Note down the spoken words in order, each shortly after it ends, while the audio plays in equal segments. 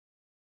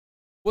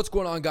What's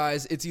going on,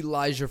 guys? It's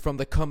Elijah from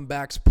the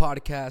Comebacks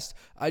podcast.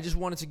 I just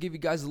wanted to give you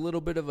guys a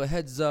little bit of a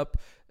heads up,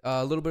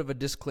 a little bit of a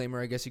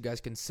disclaimer, I guess you guys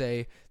can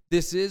say.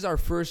 This is our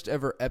first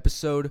ever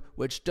episode,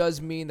 which does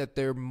mean that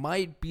there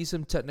might be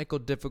some technical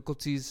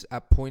difficulties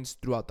at points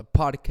throughout the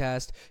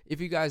podcast.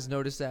 If you guys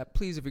notice that,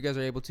 please, if you guys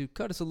are able to,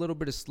 cut us a little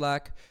bit of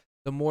slack.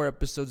 The more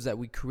episodes that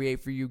we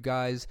create for you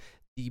guys,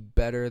 the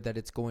better that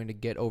it's going to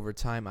get over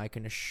time. I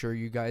can assure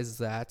you guys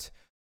that.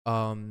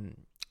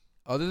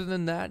 Other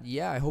than that,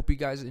 yeah, I hope you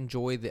guys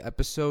enjoy the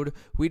episode.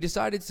 We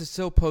decided to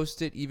still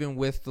post it even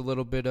with a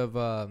little bit of,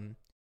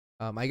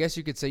 I guess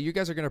you could say you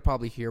guys are going to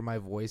probably hear my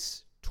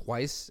voice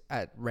twice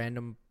at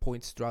random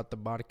points throughout the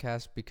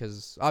podcast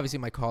because obviously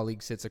my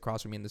colleague sits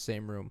across from me in the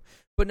same room.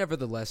 But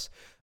nevertheless,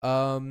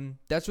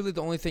 that's really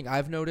the only thing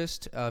I've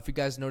noticed. If you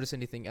guys notice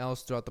anything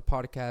else throughout the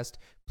podcast,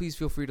 please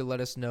feel free to let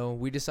us know.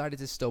 We decided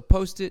to still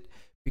post it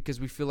because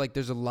we feel like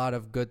there's a lot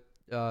of good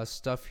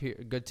stuff here,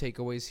 good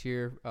takeaways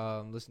here,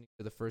 listening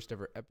to the first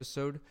ever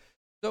episode.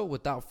 So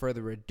without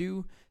further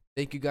ado,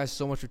 thank you guys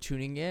so much for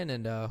tuning in,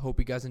 and hope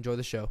you guys enjoy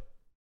the show.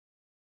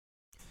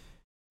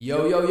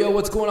 Yo,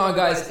 what's going on,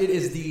 guys? It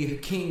is the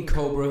King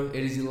Cobra.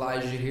 It is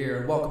Elijah here,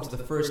 and welcome to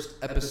the first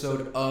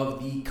episode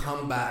of the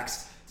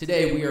Comebacks.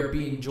 Today we are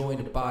being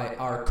joined by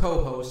our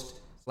co-host,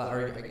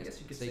 or I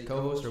guess you could say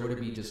co-host, or would it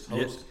be just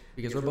host? Yeah.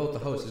 Because we're both the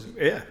hosts.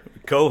 Yeah,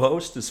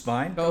 co-host is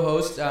fine.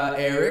 Co-host,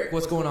 Erik.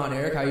 What's going on,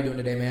 Erik? How you doing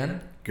today,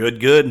 man?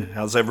 Good.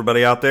 How's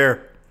everybody out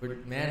there?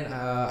 Man,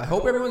 I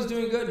hope everyone's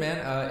doing good,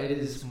 man. It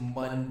is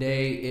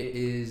Monday. It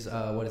is,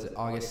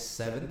 August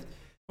 7th,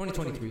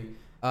 2023.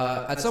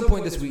 At some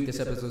point this week, this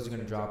episode is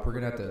going to drop. We're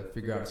going to have to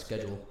figure out a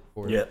schedule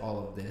for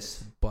all of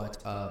this.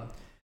 But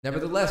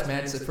nevertheless,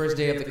 man, it's the first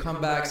day of the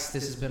comebacks.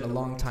 This has been a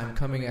long time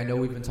coming. I know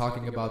we've been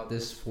talking about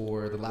this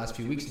for the last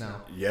few weeks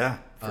now. Yeah,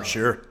 for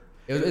sure.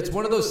 It's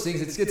one of those things.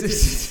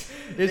 It's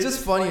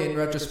just funny in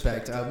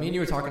retrospect. Me and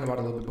you were talking about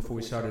it a little bit before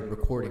we started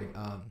recording.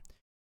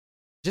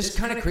 Just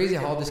kind of crazy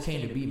how all this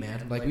came to be,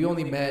 man. Like, we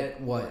only met,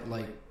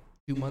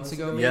 2 months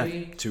ago,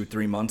 maybe? Yeah,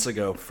 2-3 months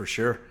ago, for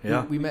sure.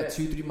 Yeah. We met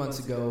 2-3 months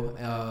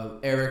ago.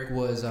 Erik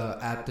was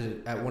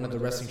at one of the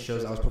wrestling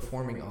shows I was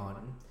performing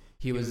on.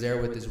 He was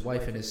there with his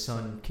wife and his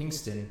son,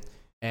 Kingston.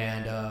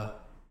 And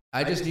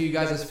I just knew you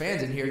guys as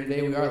fans, and here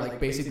today we are,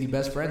 like, basically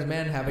best friends,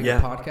 man, having a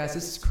podcast.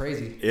 This is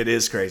crazy. It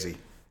is crazy.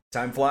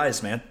 Time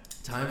flies, man.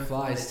 Time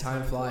flies,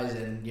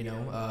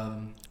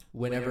 and,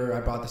 whenever I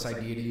brought this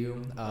idea to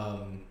you,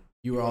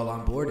 you were all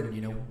on board,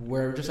 and,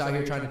 we're just out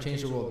here trying to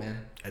change the world,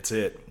 man. That's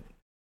it.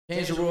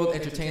 Change the world,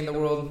 entertain the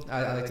world.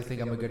 I like to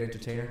think I'm a good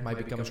entertainer. Might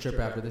become a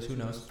stripper after this. Who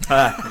knows?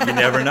 You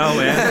never know,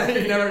 man.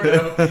 You never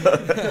know.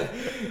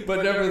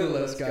 But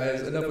nevertheless,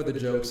 guys, enough with the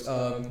jokes.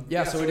 So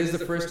it is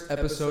the first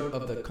episode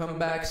of the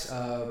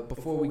Comebacks.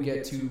 Before we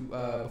get into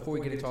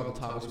all the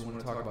topics we want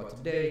to talk about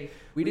today,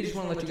 we did just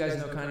want to let you guys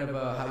know kind of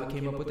how we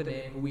came up with the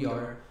name, who we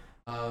are.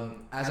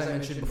 As I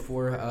mentioned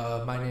before,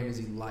 my name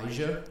is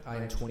Elijah. I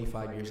am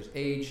 25 years of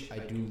age. I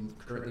do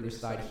currently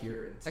reside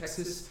here in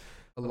Texas,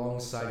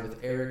 alongside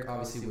with Erik.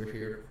 Obviously, we're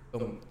here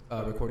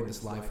recording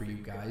this live for you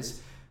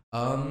guys.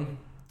 And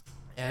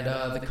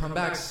the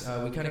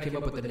Comebacks, we kind of came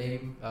up with the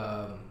name.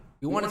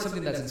 We wanted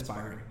something that's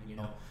inspiring,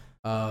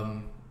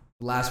 The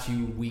last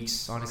few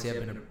weeks, honestly, have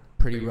been a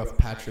pretty rough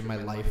patch in my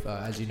life,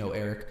 as you know,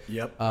 Erik.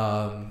 Yep.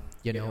 And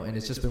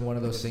it's just been one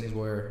of those things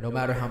where no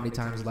matter how many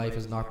times life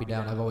has knocked me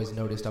down, I've always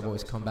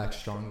come back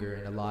stronger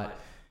and a lot,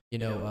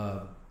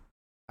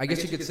 I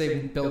guess you could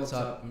say built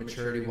up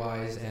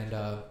maturity-wise, and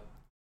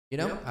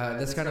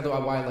that's kind of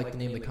why I like the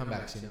name the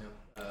Comebacks.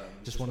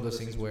 Just one of those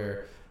things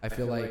where I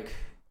feel like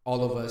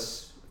all of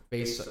us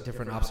face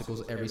different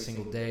obstacles every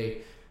single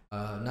day.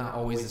 Not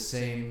always the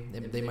same.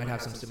 They might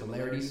have some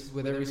similarities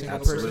with every single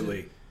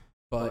person.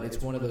 But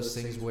it's one of those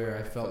things where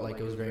I felt like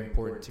it was very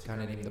important to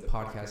kind of name the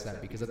podcast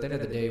that, because at the end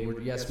of the day, we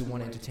want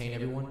to entertain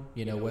everyone.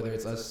 Whether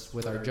it's us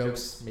with our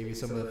jokes, maybe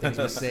some of the things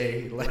we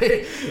say,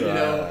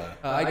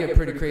 I get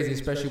pretty crazy,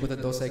 especially with the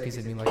Dos Equis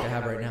in me, like I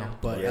have right now.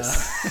 But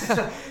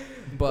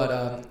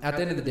But at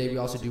the end of the day, we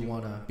also do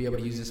want to be able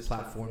to use this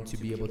platform to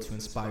be able to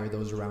inspire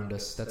those around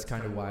us. That's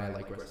kind of why I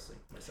like wrestling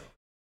myself.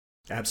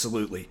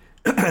 Absolutely.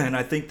 And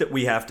I think that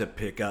we have to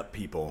pick up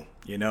people.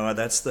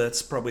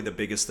 That's probably the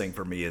biggest thing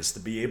for me, is to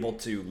be able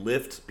to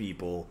lift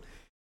people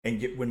and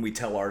get when we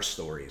tell our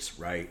stories,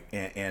 right?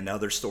 And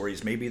other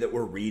stories maybe that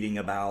we're reading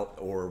about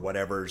or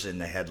whatever's in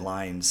the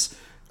headlines.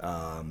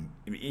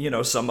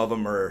 Some of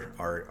them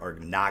are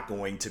not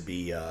going to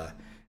be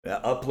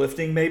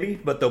uplifting maybe,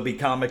 but they'll be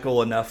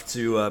comical enough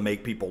to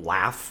make people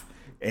laugh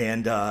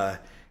and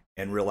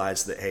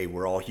realize that, hey,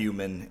 we're all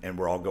human and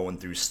we're all going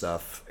through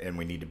stuff and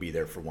we need to be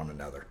there for one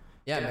another.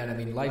 Yeah, man. I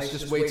mean, life's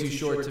just way too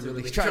short to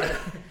really try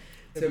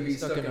to be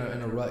stuck in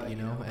a rut,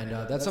 And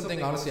that's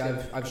something, honestly,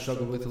 I've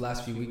struggled with the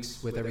last few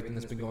weeks with everything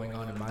that's been going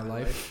on in my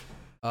life.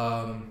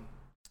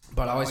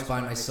 But I always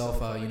find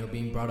myself,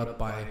 being brought up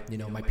by,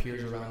 my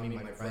peers around me,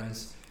 my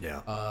friends.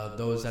 Yeah.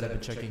 Those that have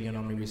been checking in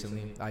on me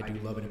recently. I do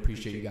love and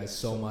appreciate you guys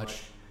so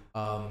much.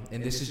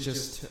 And this is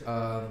just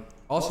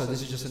also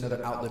this is just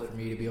another outlet for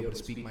me to be able to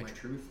speak my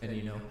truth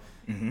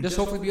and just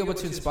hopefully be able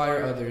to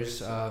inspire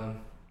others.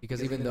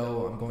 Because even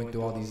though I'm going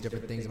through all these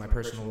different things in my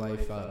personal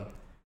life,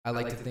 I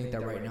like to think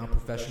that right now,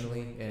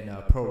 professionally and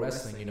pro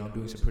wrestling, I'm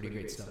doing some pretty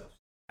great stuff.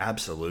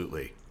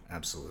 Absolutely.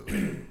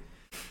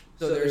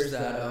 So there's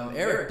that.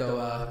 Erik,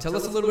 though, tell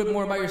us a little bit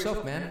more about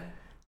yourself, man.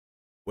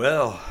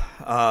 Well,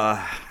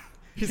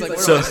 he's like,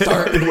 where do I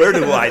start? Where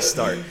do I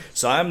start?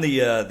 So I'm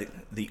the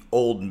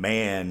old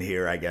man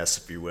here, I guess,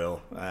 if you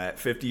will. At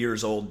 50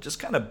 years old, just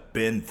kind of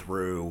been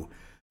through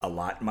a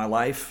lot in my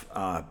life.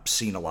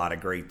 Seen a lot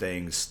of great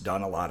things,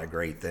 done a lot of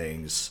great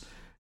things.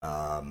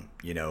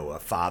 A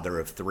father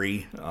of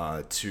three,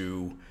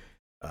 two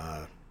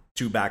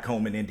back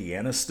home in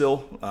Indiana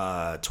still,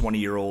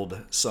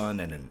 20-year-old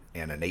son and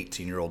an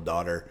 18-year-old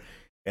daughter.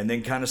 And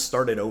then kind of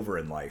started over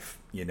in life,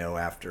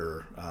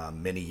 after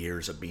many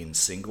years of being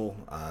single.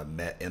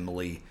 Met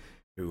Emily,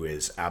 who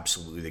is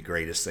absolutely the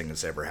greatest thing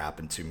that's ever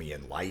happened to me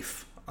in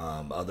life,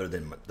 other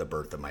than the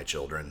birth of my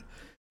children.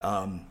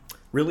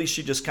 Really,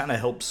 she just kind of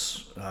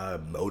helps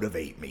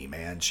motivate me,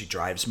 man. She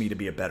drives me to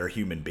be a better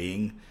human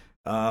being.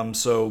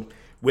 So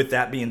with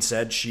that being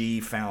said, she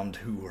found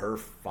who her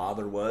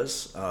father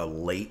was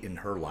late in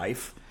her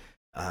life.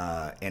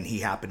 And he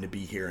happened to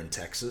be here in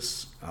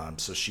Texas.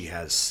 So she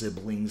has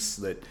siblings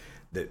that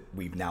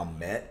we've now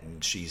met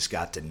and she's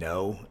got to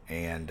know.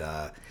 And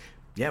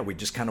we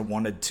just kind of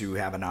wanted to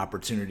have an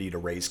opportunity to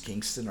raise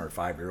Kingston, our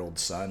 5-year-old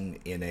son,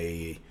 in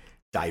a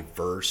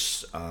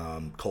diverse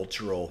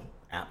cultural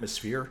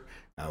atmosphere,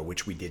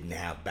 which we didn't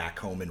have back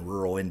home in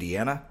rural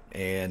Indiana.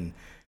 And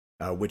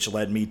which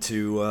led me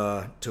to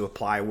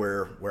apply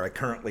where I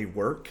currently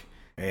work.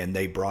 And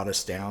they brought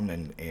us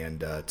down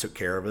and took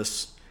care of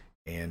us.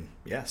 And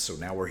so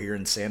now we're here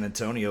in San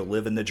Antonio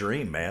living the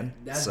dream, man.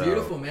 That's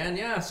beautiful, man.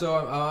 Yeah. So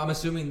I'm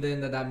assuming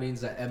then that means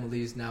that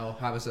Emily's now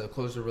has a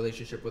closer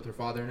relationship with her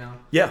father now.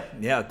 Yeah.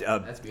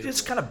 That's beautiful.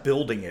 Just kind of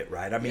building it,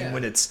 right? I mean,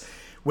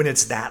 when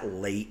it's that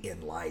late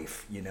in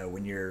life,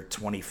 when you're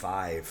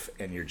 25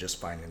 and you're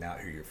just finding out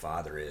who your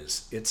father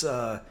is,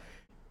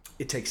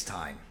 it takes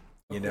time,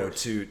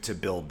 to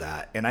build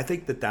that. And I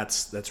think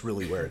that's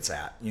really where it's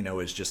at,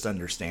 is just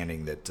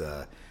understanding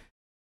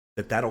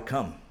that'll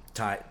come.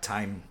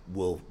 Time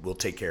will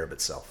take care of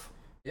itself.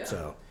 Yeah.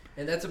 So,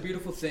 and that's a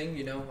beautiful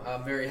thing,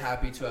 I'm very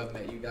happy to have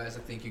met you guys.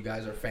 I think you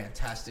guys are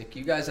fantastic.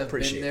 You guys have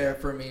been there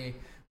for me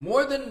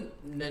more than,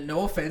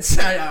 no offense.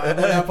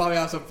 I probably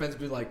have some friends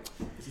be like,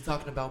 is he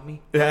talking about me?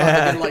 I'm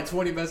about to get like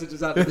 20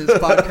 messages out of this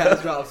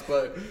podcast drops.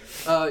 But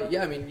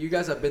you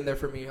guys have been there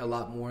for me a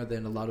lot more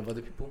than a lot of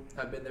other people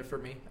have been there for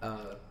me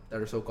that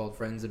are so-called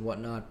friends and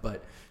whatnot.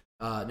 But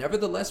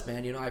nevertheless,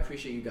 man, I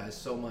appreciate you guys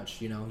so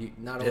much,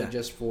 not only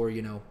just for,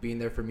 being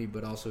there for me,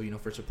 but also,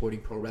 for supporting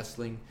pro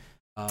wrestling.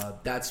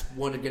 That's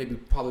going to be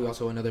probably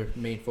also another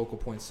main focal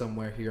point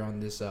somewhere here on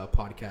this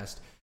podcast.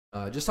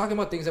 Just talking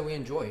about things that we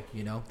enjoy,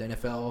 the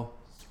NFL,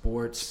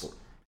 sports,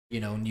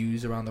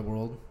 news around the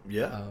world.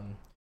 Yeah.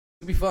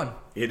 It'll be fun.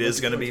 It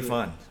is going to be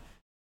fun.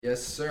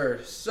 Yes,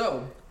 sir.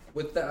 So,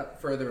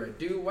 without further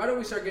ado, why don't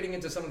we start getting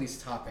into some of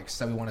these topics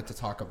that we wanted to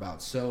talk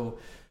about? So,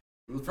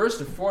 first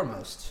and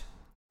foremost,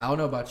 I don't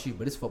know about you,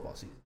 but it's football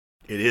season.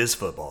 It is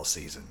football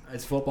season.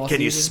 It's football season.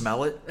 Can you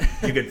smell it?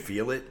 You can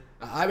feel it?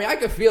 I mean, I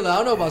can feel it. I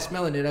don't know about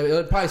smelling it. It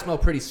would probably smell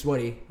pretty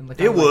sweaty.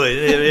 It would.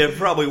 It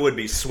probably would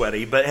be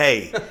sweaty. But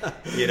hey,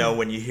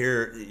 when you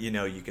hear,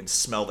 you can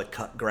smell the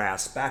cut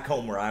grass. Back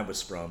home where I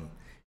was from,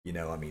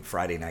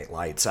 Friday Night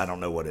Lights. I don't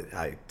know what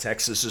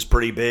Texas is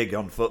pretty big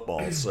on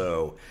football.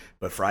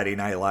 But Friday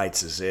Night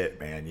Lights is it,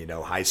 man.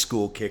 High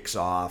school kicks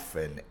off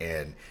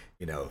and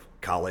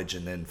college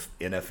and then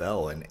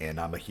NFL. And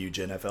I'm a huge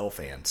NFL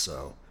fan,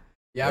 so.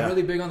 Yeah, I'm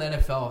really big on the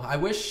NFL. I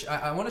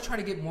want to try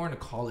to get more into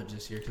college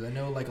this year because I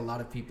know like a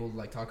lot of people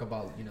like talk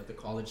about the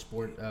college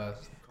sport,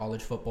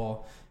 college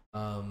football,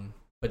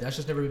 but that's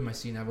just never been my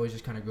scene. I've always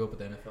just kind of grew up with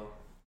the NFL.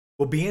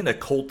 Well, being a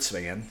Colts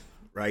fan,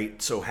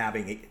 right? So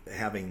having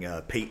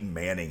Peyton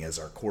Manning as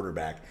our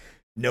quarterback,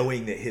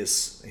 knowing that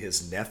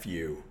his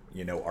nephew,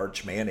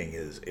 Arch Manning,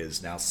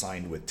 is now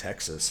signed with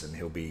Texas and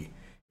he'll be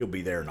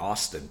there in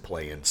Austin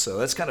playing. So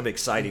that's kind of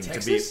exciting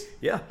to be.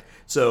 Yeah.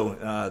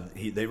 So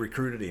they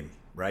recruited him.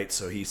 Right,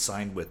 so he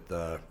signed with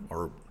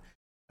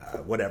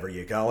whatever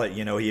you call it.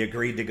 He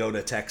agreed to go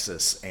to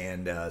Texas,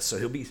 and so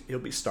he'll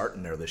be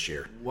starting there this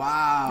year.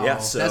 Wow, yeah,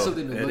 so that's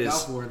something to look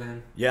out for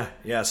then.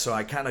 Yeah. So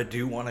I kind of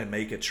do want to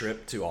make a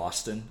trip to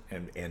Austin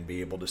and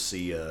be able to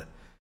see a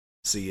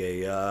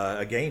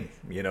game,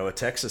 a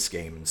Texas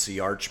game, and see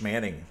Arch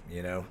Manning,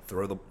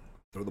 throw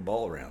the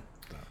ball around.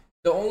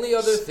 The only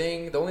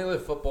other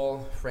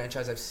football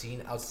franchise I've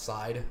seen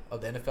outside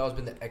of the NFL has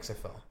been the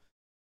XFL.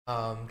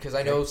 Because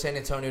I know San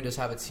Antonio does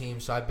have a team,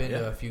 so I've been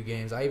to a few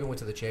games. I even went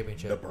to the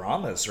championship. The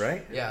Brahmas,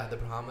 right? Yeah, the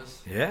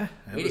Brahmas. Yeah.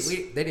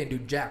 They didn't do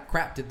jack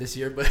crap this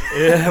year, but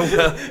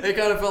it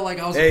kind of felt like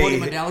I was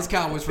supporting my Dallas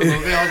Cowboys for a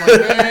little bit. I was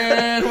like,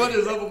 man, what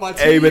is up with my my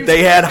team. Hey, but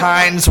they had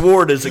Hines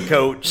Ward as a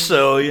coach,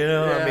 so, I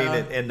Yeah.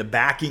 mean, and the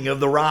backing of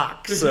the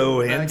Rock,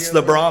 so hence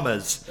the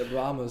Brahmas. The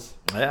Brahmas.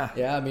 Yeah.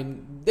 Yeah, I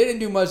mean, they didn't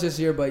do much this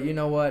year, but you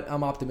know what?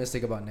 I'm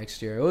optimistic about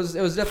next year. It was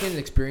definitely an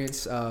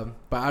experience,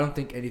 but I don't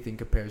think anything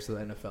compares to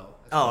the NFL.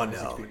 Oh,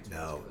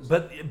 no.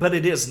 But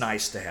it is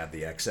nice to have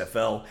the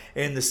XFL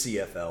and the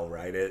CFL,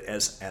 right,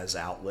 as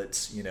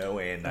outlets,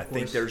 and I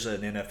think there's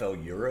an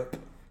NFL Europe.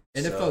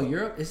 NFL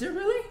Europe? Is there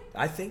really?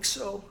 I think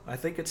so. I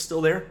think it's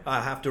still there.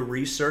 I have to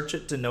research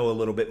it to know a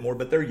little bit more,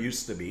 but there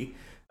used to be.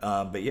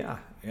 But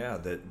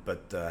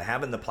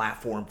having the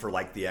platform for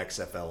like the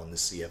XFL and the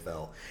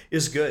CFL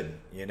is good,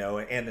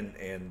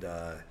 and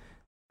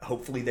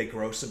hopefully they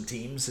grow some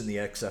teams in the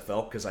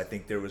XFL because I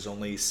think there was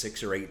only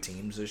 6 or 8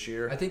 teams this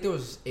year. I think there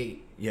was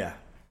 8. Yeah.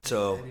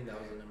 So I think that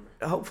was the number.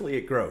 Hopefully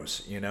it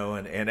grows,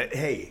 and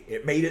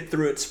it made it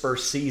through its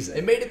first season.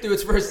 It made it through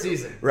its first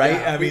season. Right?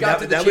 Yeah, I mean,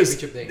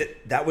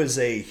 that was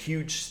a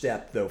huge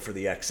step, though, for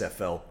the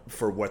XFL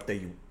for what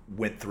they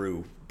went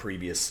through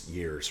previous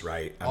years,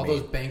 right? All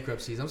those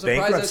bankruptcies. I'm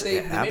surprised that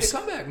they made a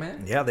comeback,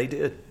 man. Yeah, they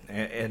did.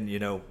 And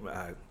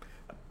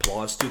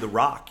applause to The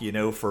Rock,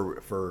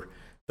 for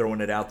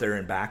throwing it out there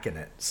and backing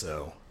it.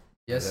 So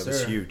yes, that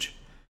was huge.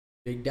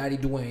 Big Daddy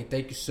Dwayne,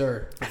 thank you,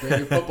 sir, for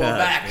bringing football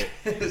back.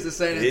 This is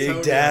San Antonio.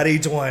 Big Daddy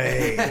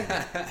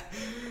Dwayne.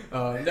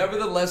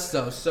 Nevertheless,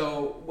 though,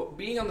 so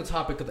being on the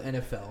topic of the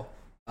NFL,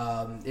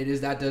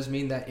 that does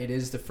mean that it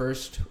is the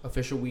first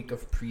official week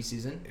of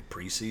preseason.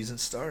 Preseason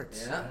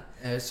starts.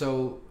 Yeah.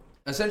 So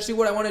essentially,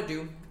 what I want to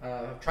do,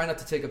 try not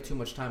to take up too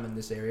much time in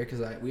this area because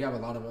we have a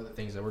lot of other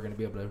things that we're going to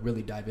be able to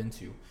really dive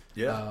into.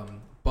 Yeah.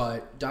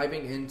 But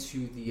diving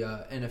into the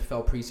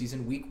NFL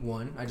preseason week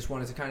 1, I just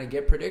wanted to kind of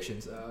get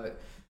predictions.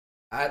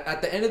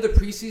 At the end of the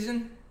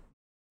preseason,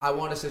 I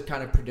want us to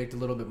kind of predict a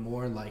little bit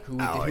more, like who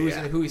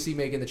we see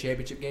making the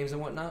championship games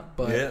and whatnot.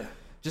 But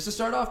just to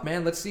start off,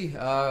 man, let's see.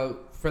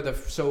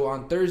 So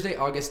on Thursday,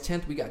 August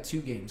 10th, we got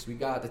 2 games. We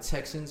got the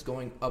Texans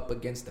going up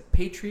against the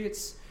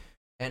Patriots,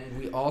 and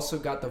we also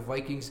got the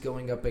Vikings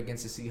going up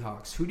against the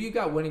Seahawks. Who do you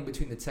got winning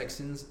between the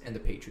Texans and the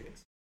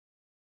Patriots?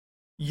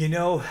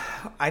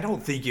 I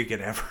don't think you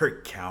can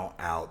ever count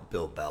out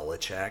Bill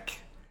Belichick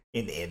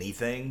in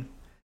anything.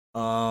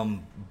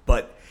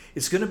 But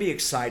it's going to be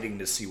exciting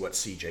to see what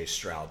C.J.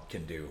 Stroud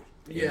can do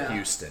in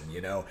Houston.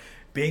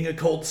 Being a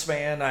Colts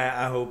fan,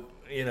 I hope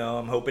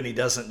I'm hoping he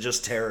doesn't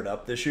just tear it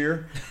up this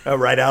year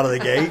right out of the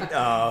gate.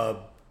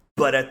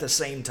 But at the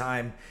same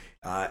time,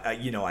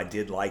 I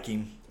did like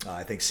him.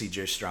 I think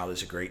C.J. Stroud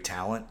is a great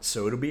talent,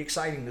 so it'll be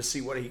exciting to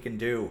see what he can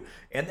do.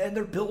 And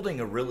they're building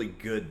a really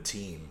good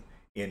team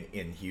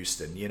in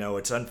Houston.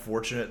 It's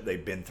unfortunate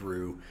they've been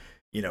through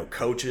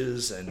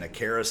coaches and the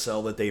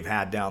carousel that they've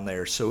had down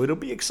there. So it'll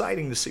be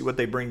exciting to see what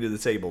they bring to the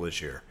table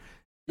this year.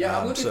 Yeah,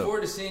 I'm looking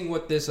forward to seeing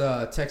what this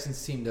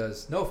Texans team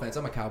does. No offense,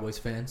 I'm a Cowboys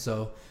fan,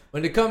 so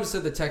when it comes to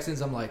the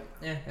Texans, I'm like,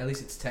 at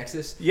least it's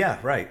Texas. Yeah,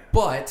 right.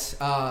 But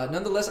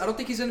nonetheless, I don't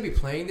think he's going to be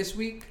playing this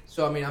week.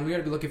 So, I mean, I'm going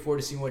to be looking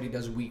forward to seeing what he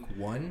does week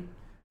 1.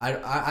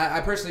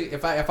 I personally,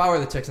 if I were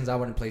the Texans, I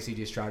wouldn't play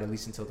C.J. Stroud at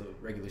least until the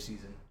regular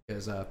season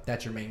because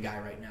that's your main guy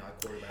right now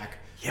at quarterback.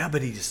 Yeah,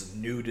 but he's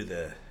new to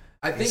the...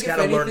 He's got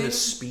to learn the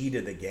speed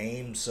of the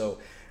game. So,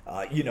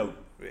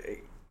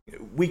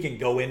 we can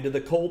go into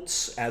the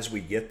Colts as we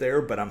get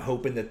there, but I'm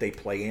hoping that they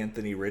play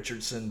Anthony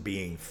Richardson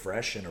being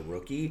fresh and a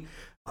rookie.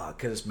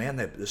 Because, man,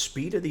 the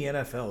speed of the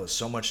NFL is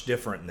so much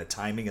different in the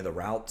timing of the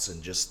routes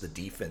and just the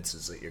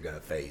defenses that you're going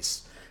to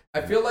face.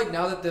 I feel like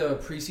now that the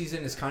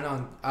preseason is kind of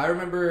on... I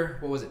remember,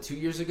 2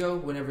 years ago,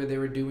 whenever they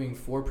were doing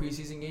 4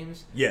 preseason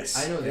games? Yes.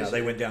 I know this. Yeah,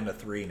 they went down to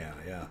 3 now,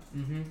 yeah.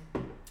 Mm-hmm.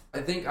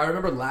 I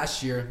remember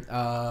last year,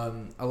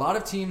 a lot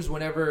of teams,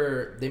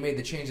 whenever they made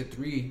the change to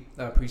 3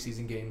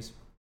 preseason games,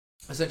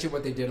 essentially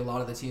what they did, a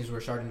lot of the teams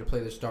were starting to play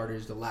their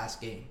starters the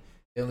last game.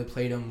 They only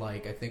played them,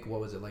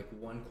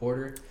 1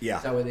 quarter? Yeah.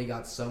 So that way they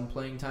got some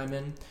playing time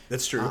in.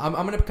 That's true. I'm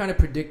going to kind of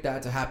predict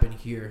that to happen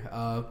here.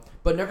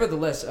 But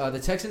nevertheless, the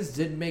Texans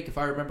did make, if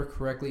I remember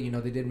correctly,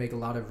 they did make a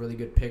lot of really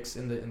good picks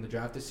in the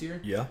draft this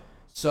year. Yeah.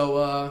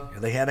 So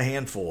they had a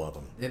handful of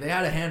them. They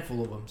had a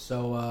handful of them.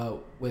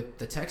 So with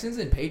the Texans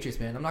and Patriots,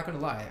 man, I'm not gonna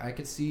lie, I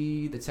could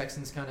see the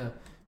Texans kind of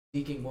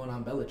sneaking one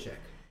on Belichick.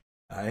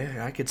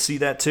 I could see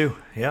that too.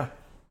 Yeah.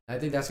 I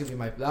think that's gonna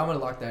be I'm gonna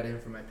lock that in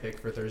for my pick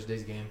for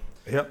Thursday's game.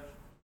 Yep.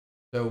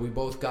 So we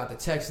both got the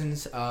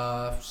Texans.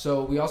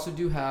 So we also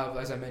do have,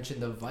 as I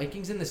mentioned, the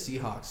Vikings and the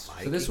Seahawks.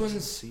 So this one's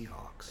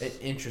Seahawks. An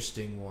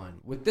interesting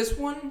one. With this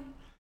one,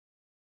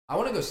 I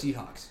want to go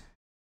Seahawks.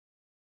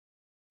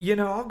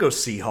 I'll go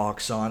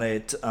Seahawks on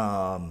it.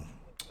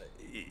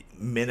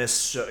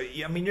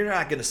 Minnesota. I mean, you're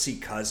not going to see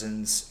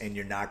Cousins, and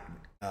you're not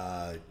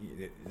going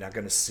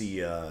to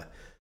see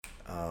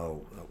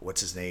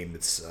what's his name?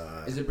 Is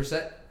it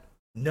Brissett?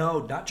 No,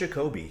 not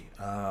Jacoby.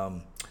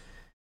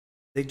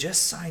 They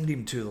just signed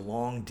him to the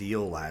long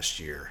deal last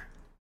year.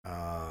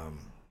 But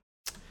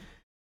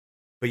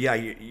yeah,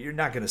 you're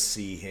not going to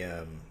see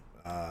him.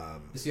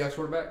 The Seahawks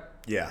quarterback?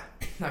 Yeah.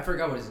 I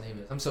forgot what his name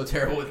is. I'm so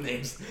terrible with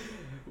names.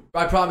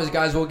 I promise,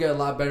 guys, we'll get a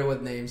lot better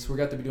with names. We're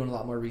going to be doing a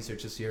lot more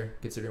research this year,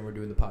 considering we're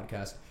doing the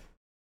podcast.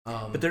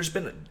 But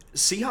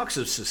Seahawks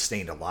have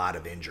sustained a lot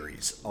of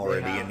injuries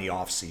already in the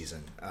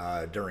offseason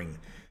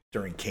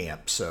during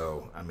camp.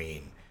 So, I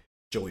mean,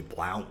 Joey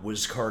Blount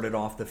was carted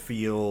off the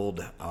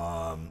field.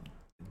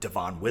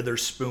 Devon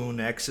Witherspoon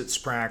exits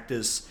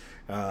practice.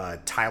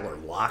 Tyler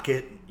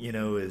Lockett,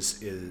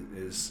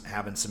 is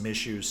having some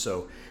issues.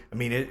 So, I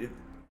mean,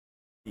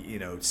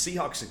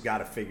 Seahawks have got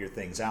to figure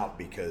things out,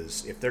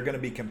 because if they're going to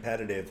be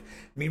competitive,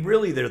 I mean,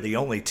 really, they're the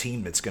only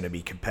team that's going to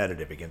be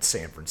competitive against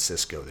San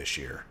Francisco this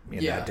year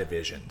in that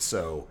division.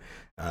 So,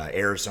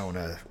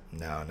 Arizona,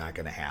 no, not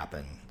going to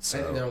happen. So,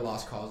 I think they're a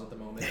lost cause at the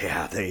moment.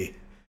 Yeah,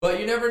 But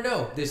you never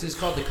know. This is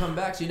called the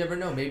comebacks. You never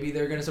know. Maybe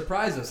they're going to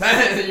surprise us.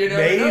 You never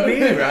Maybe,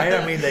 know. right?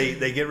 I mean,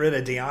 they get rid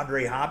of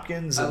DeAndre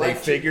Hopkins and they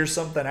figure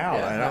something out.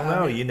 Yeah, I don't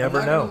know. You never know.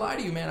 I'm not going to lie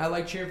to you, man. I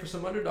like cheering for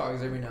some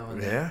underdogs every now and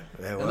then.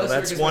 Yeah. Well, unless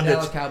that's one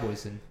Dallas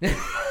Cowboys. Then,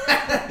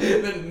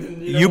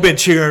 You've been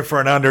cheering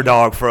for an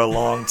underdog for a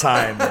long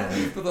time,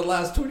 man. For the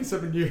last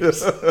 27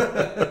 years.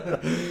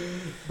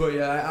 But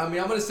yeah, I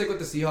mean, I'm going to stick with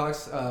the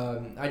Seahawks.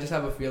 I just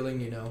have a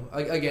feeling,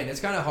 again,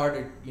 it's kind of hard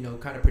to,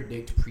 kind of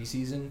predict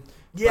preseason.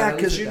 Yeah,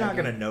 because you're not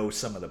going to know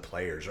some of the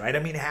players, right? I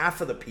mean, half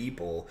of the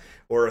people,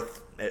 or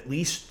at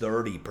least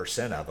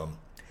 30% of them,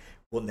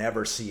 will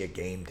never see a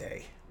game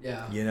day.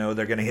 Yeah.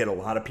 They're going to hit a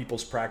lot of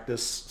people's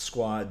practice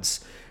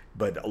squads,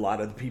 but a lot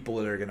of the people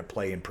that are going to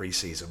play in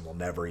preseason will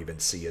never even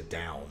see a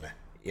down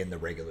in the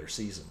regular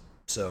season.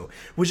 So,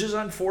 which is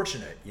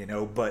unfortunate,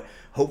 but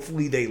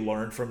hopefully they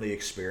learn from the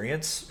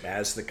experience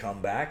as the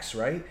comebacks,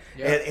 right?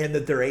 Yeah. And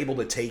that they're able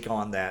to take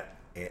on that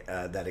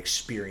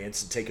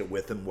experience and take it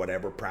with them,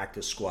 whatever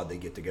practice squad they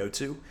get to go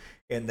to,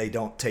 and they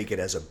don't take it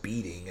as a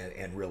beating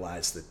and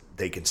realize that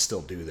they can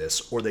still do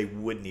this, or they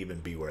wouldn't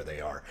even be where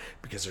they are,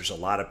 because there's a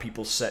lot of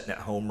people sitting at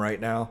home right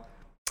now,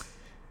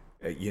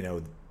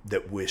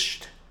 that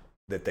wished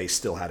that they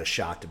still had a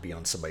shot to be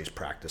on somebody's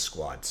practice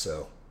squad.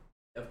 So,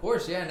 of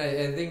course, yeah, and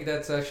I think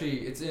that's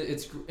actually it's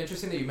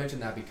interesting that you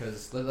mentioned that,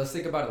 because let's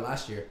think about it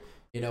last year,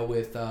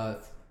 with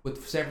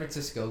San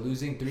Francisco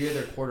losing 3 of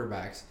their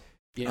quarterbacks.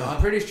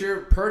 I'm pretty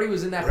sure Purdy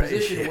was in that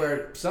position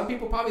where some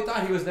people probably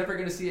thought he was never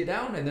going to see it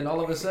down, and then all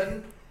of a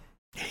sudden,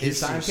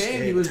 his time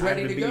came. He was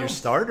ready to be go. Your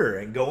starter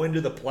and go into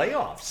the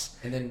playoffs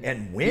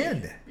and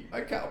win. Beat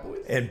my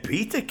Cowboys. And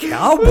beat the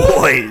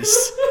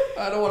Cowboys.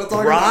 I don't want to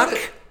talk about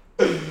it.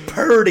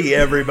 Purdy,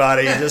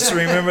 everybody. Just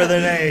remember the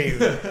name.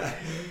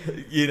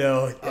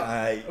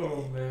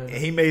 Oh man,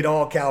 he made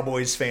all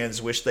Cowboys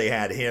fans wish they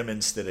had him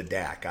instead of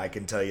Dak. I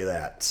can tell you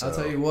that. So. I'll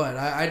tell you what,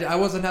 I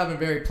wasn't having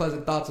very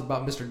pleasant thoughts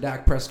about Mr.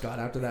 Dak Prescott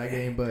after that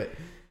game, but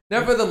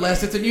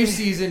nevertheless, it's a new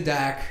season,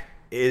 Dak.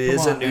 It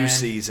is a new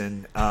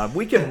season.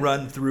 We can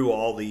run through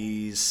all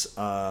these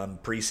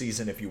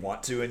preseason if you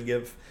want to and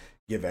give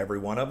every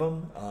one of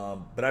them.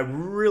 But I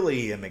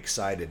really am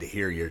excited to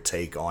hear your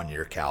take on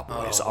your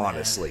Cowboys,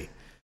 honestly.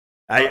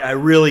 I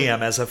really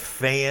am, as a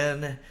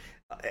fan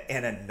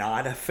and a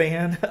not a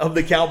fan of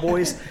the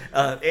Cowboys.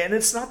 And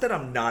it's not that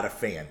I'm not a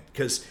fan,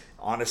 because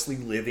honestly,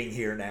 living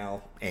here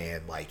now,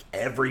 and like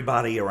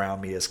everybody around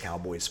me is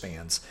Cowboys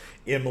fans.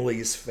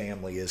 Emily's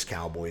family is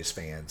Cowboys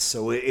fans.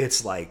 So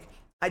it's like,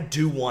 I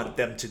do want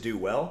them to do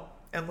well,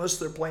 unless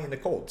they're playing the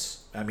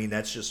Colts. I mean,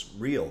 that's just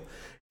real.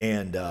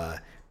 And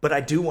but I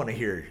do want to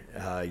hear.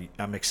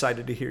 I'm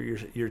excited to hear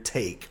your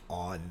take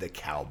on the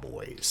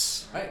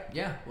Cowboys. All right,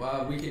 yeah.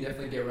 Well, we can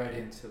definitely get right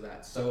into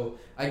that. So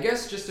I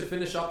guess just to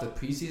finish off the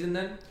preseason,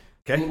 then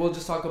we'll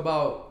just talk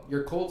about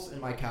your Colts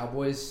and my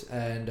Cowboys,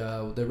 and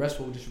the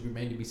rest will just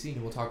remain to be seen.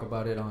 And we'll talk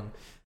about it on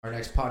our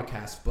next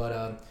podcast.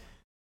 But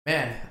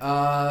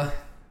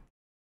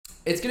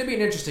it's gonna be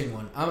an interesting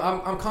one.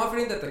 I'm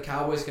confident that the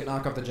Cowboys can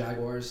knock off the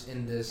Jaguars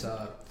in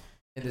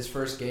this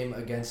first game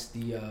against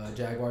the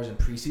Jaguars in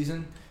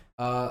preseason.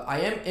 I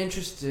am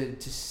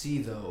interested to see,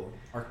 though,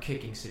 our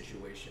kicking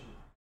situation,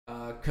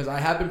 because I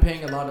have been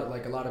paying a lot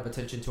of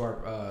attention to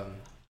our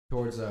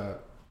towards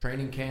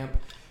training camp,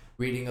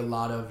 reading a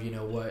lot of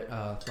what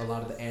a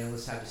lot of the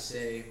analysts had to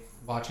say,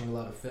 watching a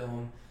lot of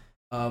film.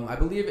 I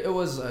believe it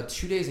was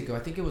 2 days ago. I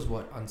think it was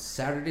on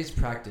Saturday's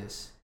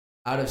practice.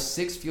 Out of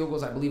 6 field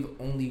goals, I believe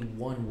only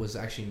 1 was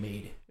actually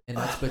made. And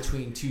that's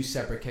between 2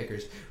 separate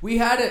kickers.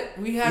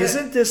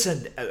 Isn't this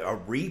a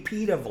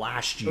repeat of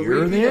last year?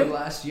 A repeat of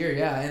last year,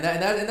 yeah. And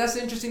that's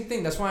the interesting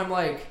thing. That's why I'm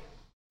like,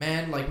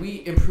 man, like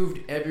we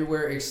improved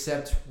everywhere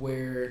except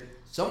where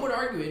some would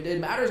argue it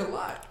matters a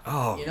lot.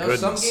 Oh,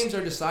 goodness. Some games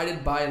are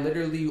decided by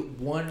literally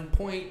 1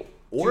 point.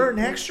 Or an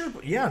extra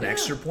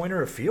point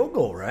or a field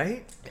goal,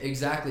 right?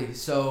 Exactly.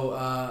 So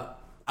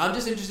I'm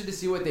just interested to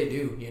see what they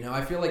do.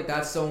 I feel like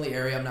that's the only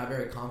area I'm not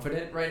very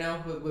confident right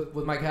now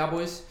with my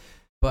Cowboys.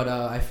 But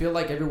I feel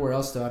like everywhere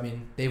else, though, I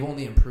mean, they've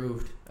only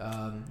improved.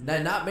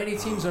 Not many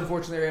teams,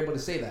 unfortunately, are able to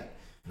say that.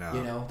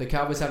 No. The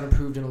Cowboys have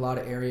improved in a lot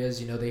of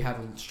areas. They have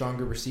a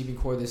stronger receiving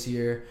core this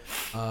year.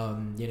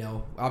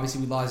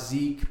 Obviously we lost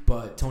Zeke,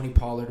 but Tony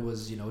Pollard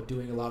was,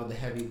 doing a lot of the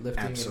heavy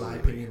lifting, in my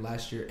opinion,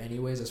 last year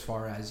anyways, as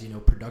far as,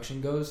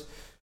 production goes.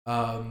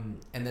 And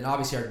then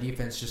obviously our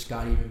defense just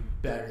got even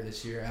better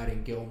this year,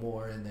 adding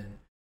Gilmore and then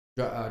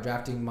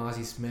drafting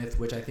Mozzie Smith,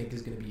 which I think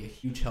is going to be a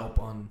huge help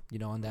on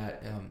on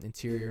that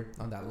interior,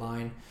 on that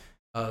line.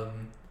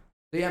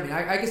 Yeah, I mean,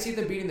 I can see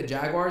them beating the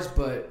Jaguars,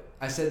 but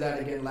I said that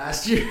again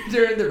last year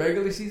during the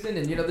regular season,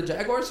 and the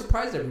Jaguars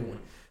surprised everyone.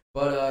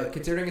 But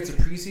considering it's a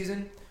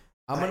preseason,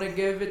 I'm going to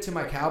give it to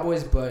my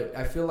Cowboys, but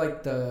I feel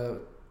like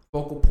the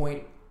focal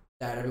point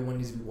that everyone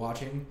needs to be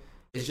watching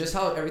is just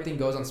how everything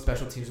goes on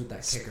special teams with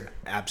that kicker.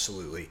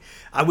 Absolutely.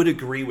 I would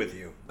agree with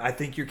you. I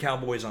think your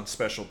Cowboys on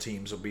special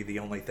teams will be the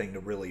only thing to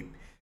really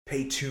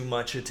pay too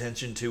much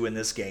attention to in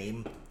this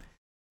game,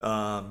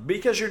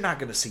 because you're not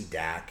going to see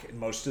Dak and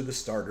most of the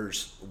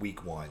starters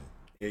week one.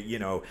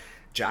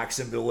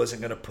 Jacksonville isn't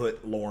going to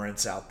put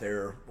Lawrence out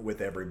there with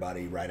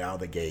everybody right out of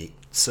the gate.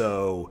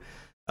 So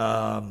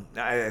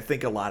I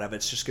think a lot of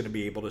it's just going to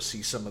be able to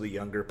see some of the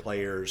younger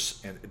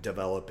players and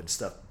develop and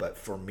stuff. But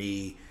for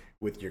me,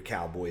 with your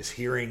Cowboys,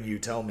 hearing you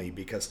tell me,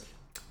 because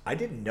I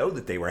didn't know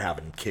that they were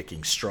having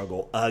kicking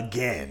struggle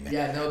again.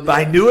 Yeah, no.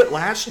 But I knew it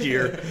last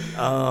year. It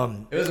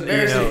was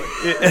embarrassing.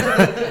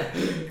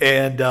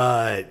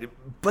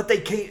 But they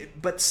came.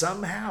 But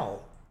somehow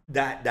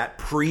that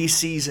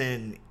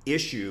preseason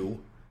issue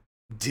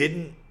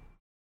didn't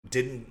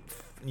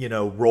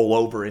roll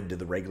over into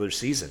the regular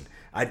season.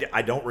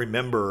 I don't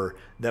remember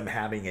them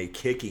having a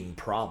kicking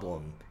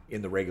problem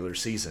in the regular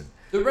season.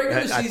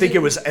 I think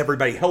it was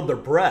everybody held their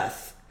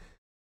breath.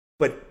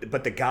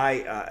 But the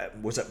guy,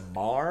 was it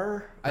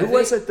Maher? I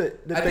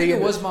think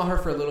it was Maher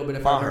for a little bit,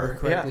 if I remember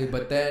correctly. Yeah.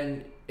 But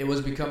then it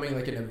was becoming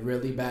like a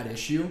really bad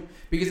issue,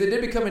 because it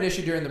did become an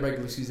issue during the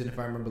regular season, if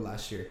I remember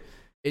last year.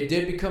 It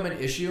did become an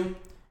issue,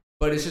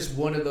 but it's just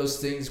one of those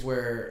things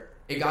where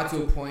it got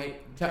to a point,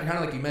 kind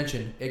of like you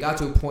mentioned, it got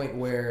to a point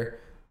where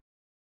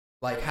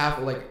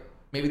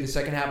maybe the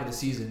second half of the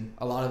season,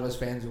 a lot of us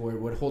fans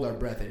would hold our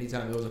breath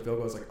anytime there was a field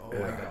goal. It's like, oh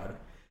my God.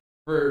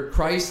 For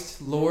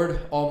Christ,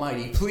 Lord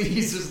Almighty,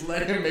 please just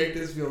let him make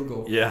this field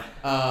goal. Yeah.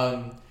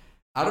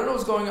 I don't know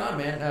what's going on,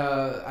 man.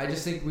 I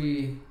just think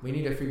we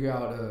need to figure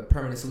out a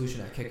permanent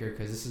solution at kicker,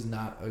 because this is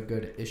not a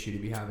good issue to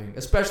be having,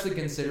 especially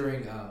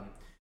considering, a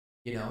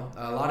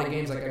lot of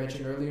games, like I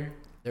mentioned earlier,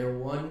 they're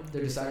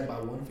decided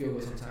by one field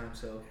goal sometimes.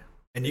 So.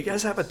 And you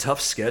guys have a tough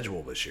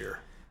schedule this year.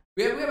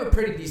 We have a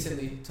pretty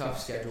decently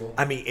tough schedule.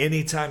 I mean,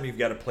 anytime you've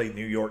got to play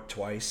New York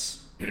twice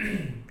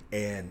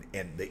and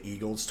the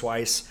Eagles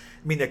twice.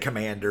 I mean, the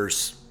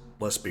Commanders,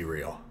 let's be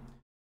real,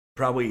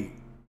 probably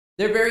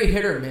they're very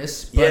hit or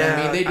miss.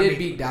 But they did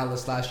beat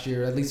Dallas last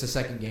year, at least the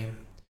second game.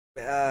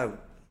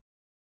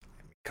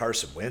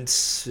 Carson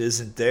Wentz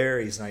isn't there.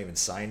 He's not even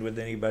signed with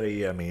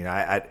anybody. I mean,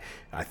 I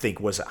think,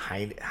 was it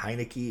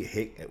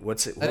Heineke?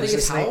 What's it? I think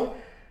it's Howell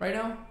right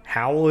now.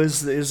 Howell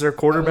is their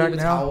quarterback now?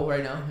 It's Howell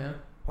right now, yeah.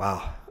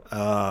 Wow.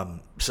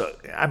 So,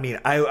 I mean,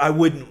 I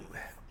wouldn't.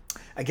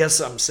 I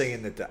guess I'm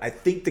saying that I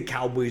think the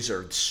Cowboys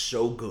are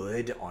so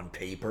good on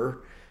paper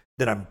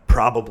that I'm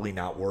probably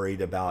not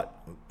worried about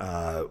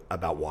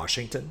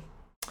Washington.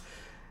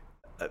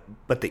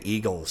 But the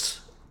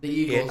Eagles.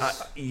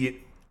 In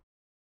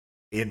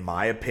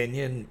my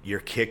opinion, your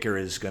kicker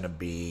is going to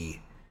be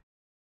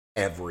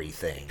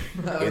everything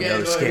in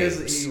those games.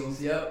 The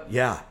Eagles, yep.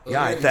 Yeah.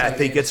 I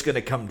think it's going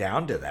to come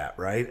down to that,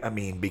 right? I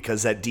mean,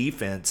 because that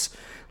defense,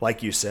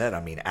 like you said,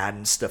 I mean,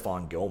 adding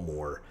Stephon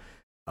Gilmore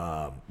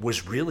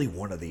was really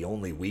one of the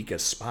only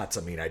weakest spots.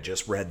 I mean, I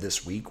just read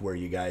this week where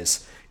you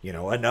guys,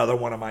 another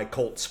one of my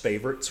Colts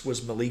favorites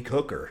was Malik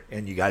Hooker,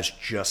 and you guys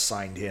just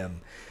signed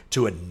him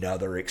to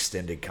another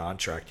extended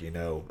contract,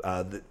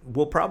 that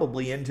will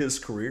probably end his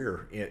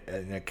career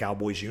in a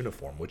Cowboys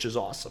uniform, which is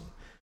awesome.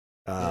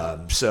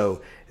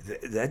 So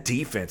that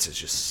defense is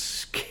just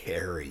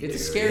scary. It's a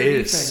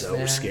scary defense, so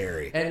man.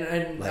 Scary.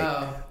 And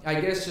I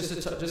guess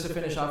just to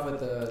finish off with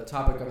the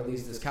topic of at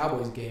least this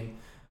Cowboys game,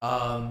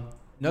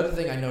 another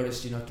thing I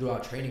noticed,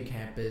 throughout training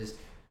camp is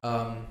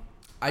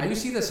I do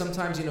see that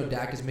sometimes,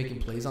 Dak is making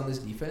plays on this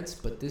defense,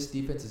 but this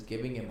defense is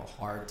giving him a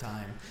hard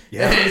time.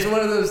 Yeah. And it's one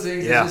of those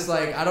things. Yeah. It's just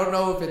like, I don't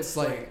know if it's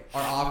like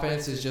our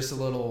offense is just a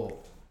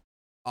little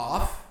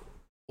off,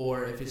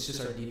 or if it's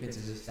just our defense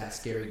is just that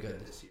scary good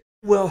this year.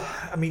 Well,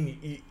 I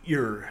mean,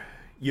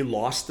 you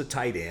lost the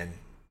tight end.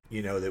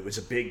 That was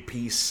a big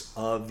piece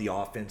of the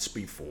offense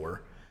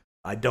before.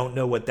 I don't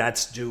know what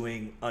that's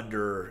doing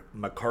under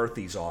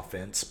McCarthy's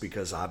offense,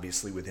 because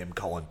obviously with him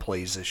calling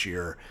plays this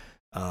year,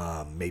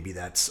 maybe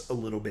that's a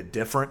little bit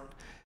different.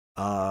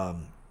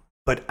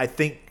 But I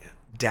think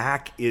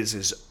Dak is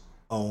his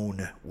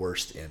own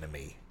worst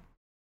enemy.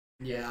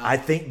 Yeah. I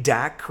think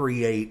Dak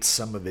creates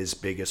some of his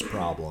biggest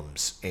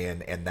problems,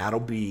 and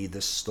that'll be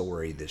the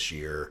story this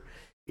year,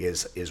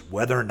 is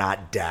whether or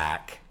not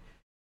Dak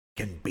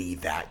can be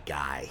that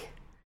guy.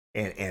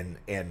 And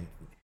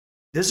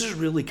this is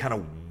really kind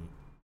of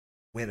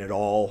win it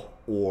all,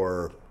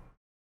 or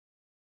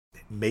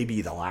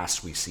maybe the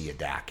last we see of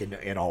Dak,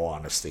 in all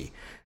honesty,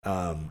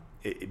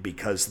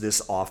 because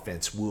this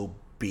offense will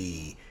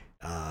be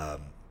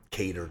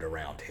catered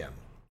around him.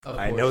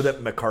 I know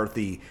that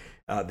McCarthy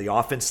the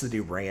offense that he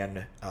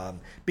ran,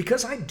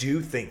 because I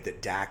do think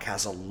that Dak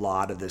has a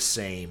lot of the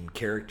same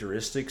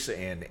characteristics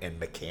and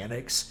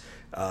mechanics.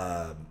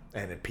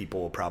 And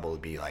people will probably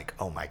be like,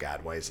 "Oh my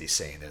God, why is he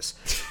saying this?"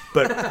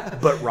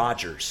 But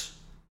Rodgers,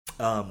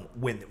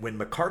 when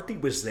McCarthy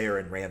was there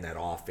and ran that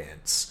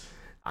offense,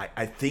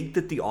 I think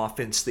that the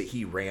offense that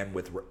he ran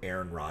with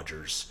Aaron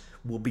Rodgers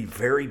will be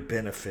very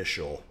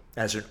beneficial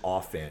as an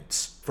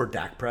offense for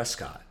Dak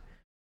Prescott.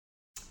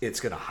 It's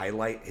going to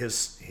highlight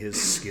his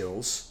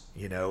skills,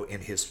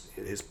 and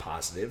his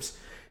positives.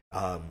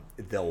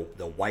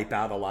 They'll wipe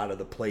out a lot of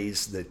the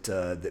plays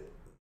that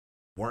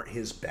weren't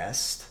his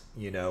best.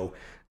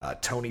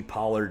 Tony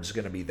Pollard's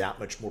going to be that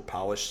much more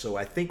polished. So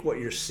I think what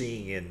you're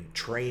seeing in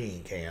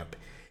training camp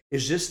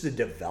is just the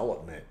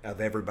development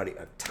of everybody,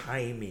 of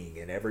timing,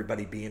 and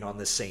everybody being on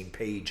the same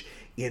page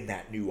in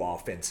that new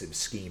offensive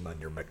scheme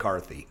under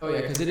McCarthy. Oh yeah,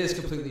 because it is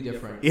completely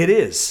different. It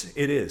is,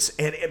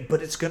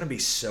 but it's going to be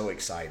so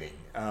exciting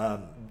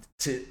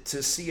to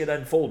see it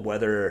unfold.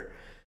 Whether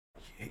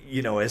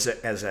as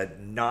a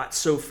not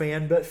so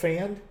fan but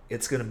fan,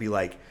 it's going to be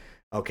like,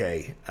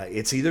 okay,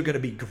 it's either going to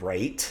be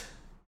great,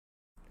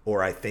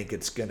 or I think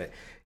it's going to.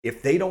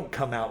 If they don't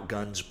come out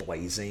guns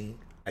blazing,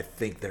 I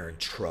think they're in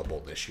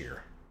trouble this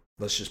year.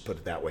 Let's just put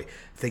it that way.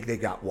 I think they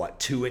got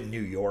 2 in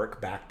New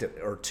York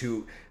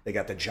two. They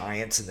got the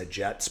Giants and the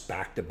Jets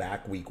back to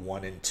back week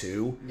 1 and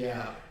 2.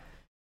 Yeah.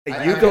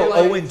 You go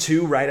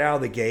 0-2 right out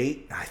of the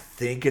gate. I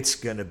think it's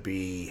gonna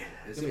be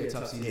a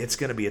tough season. It's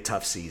gonna be a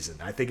tough season.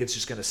 I think it's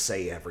just gonna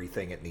say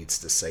everything it needs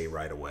to say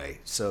right away.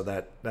 So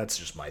that's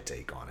just my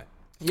take on it.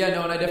 Yeah,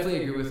 no, and I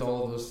definitely agree with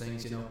all of those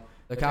things.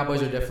 The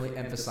Cowboys are definitely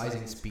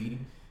emphasizing speed.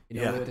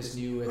 With this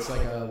new, it's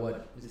like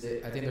what is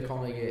it? I think they're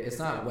calling it. It's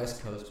not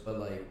West Coast, but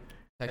like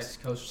Texas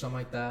Coast or something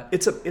like that.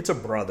 It's a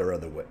brother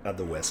of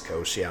the West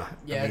Coast, yeah.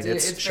 Yeah,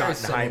 it's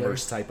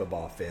Schottenheimer's type of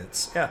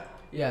offense, yeah.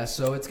 Yeah,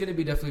 so it's going to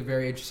be definitely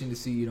very interesting to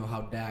see,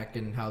 how Dak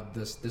and how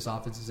this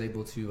offense is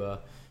able to,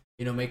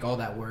 make all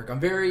that work. I'm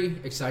very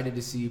excited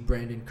to see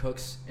Brandon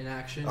Cooks in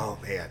action. Oh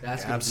man,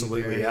 that's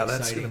absolutely, yeah,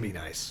 that's going to be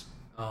nice.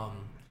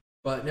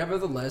 But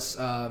nevertheless,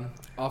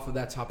 off of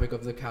that topic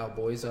of the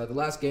Cowboys, the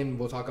last game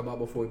we'll talk about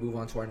before we move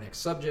on to our next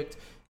subject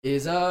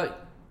is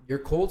your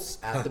Colts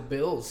at the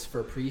Bills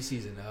for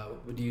preseason.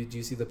 Do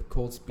you see the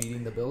Colts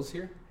beating the Bills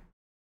here?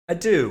 I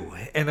do,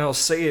 and I'll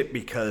say it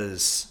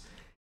because,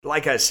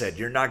 like I said,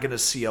 you're not going to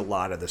see a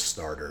lot of the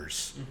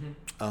starters.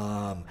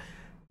 Mm-hmm.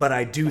 But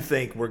I do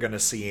think we're going to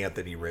see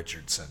Anthony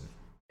Richardson.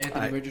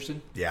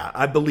 Richardson? Yeah,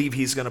 I believe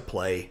he's going to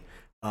play.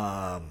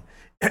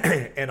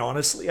 And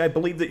honestly, I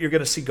believe that you're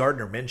going to see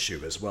Gardner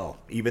Minshew as well,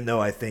 even though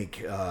I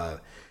think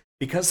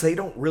because they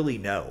don't really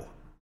know.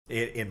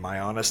 In my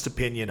honest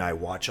opinion, I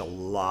watch a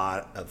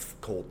lot of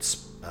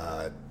Colts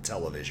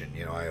television.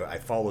 I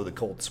follow the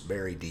Colts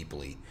very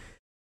deeply.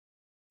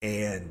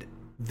 And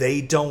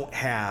they don't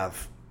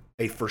have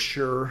a for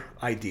sure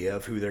idea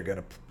of who they're going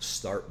to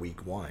start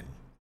week 1.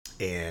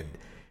 And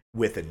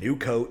with a new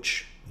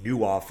coach,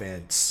 new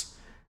offense,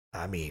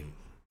 I mean,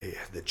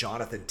 the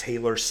Jonathan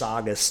Taylor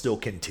saga still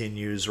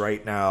continues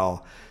right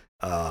now.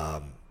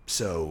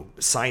 So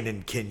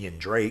signing Kenyon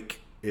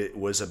Drake, it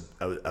was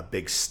a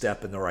big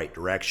step in the right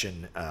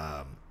direction.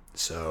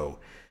 So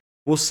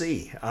we'll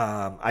see.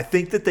 I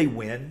think that they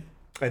win.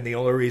 And the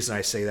only reason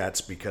I say that's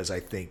because I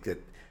think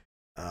that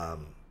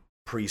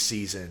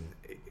preseason,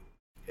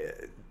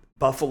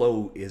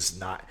 Buffalo is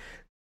not.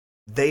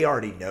 They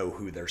already know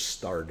who their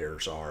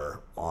starters are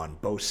on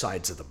both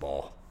sides of the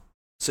ball.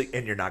 So,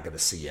 and you're not going to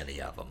see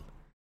any of them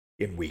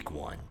in week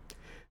 1.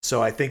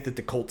 So I think that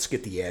the Colts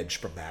get the edge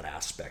from that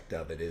aspect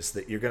of it, is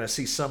that you're going to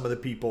see some of the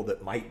people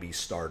that might be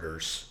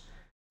starters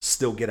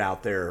still get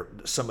out there.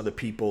 Some of the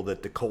people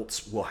that the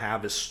Colts will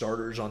have as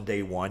starters on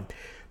day 1,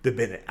 they've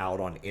been out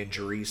on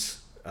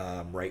injuries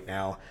right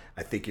now.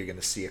 I think you're going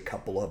to see a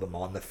couple of them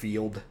on the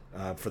field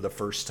for the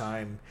first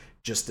time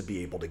just to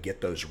be able to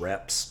get those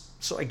reps.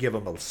 So I give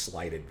them a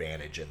slight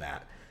advantage in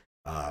that.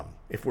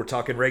 If we're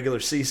talking regular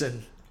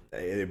season,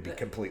 it'd be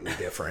completely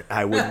different.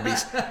 I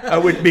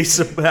wouldn't be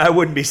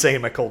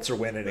saying my Colts are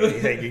winning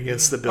anything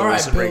against the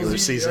Bills in regular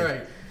season. All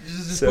right,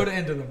 just put it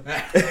into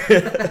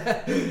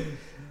them.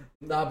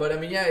 No, but I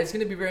mean, yeah, it's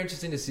going to be very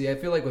interesting to see. I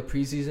feel like with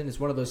preseason, it's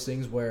one of those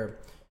things where,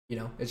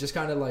 it's just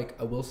kind of like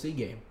a we'll see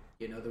game.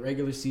 The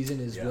regular season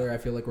is where I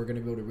feel like we're going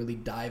to be able to really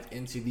dive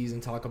into these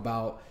and talk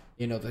about,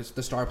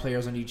 the star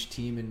players on each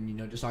team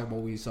and, just talk about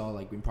what we saw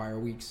like in prior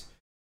weeks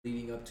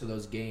leading up to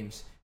those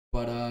games.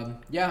 But,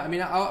 yeah, I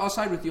mean, I'll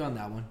side with you on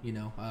that one,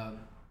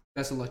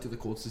 Best of luck to the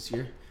Colts this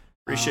year.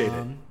 Appreciate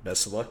it.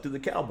 Best of luck to the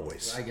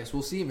Cowboys. I guess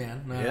we'll see,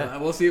 man.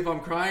 We'll see if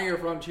I'm crying or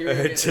if I'm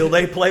cheering. Until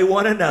they play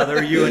one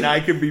another, you and I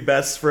can be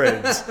best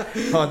friends.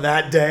 On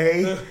that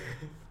day,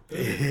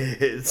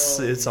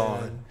 it's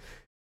on.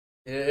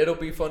 It'll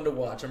be fun to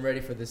watch. I'm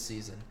ready for this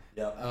season.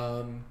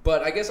 Yeah.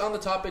 But I guess on the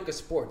topic of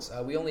sports,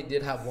 we only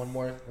did have one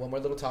more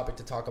little topic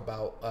to talk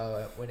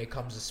about when it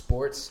comes to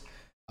sports.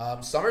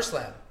 Summer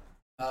Slam.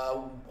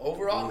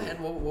 Overall,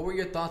 man, what were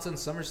your thoughts on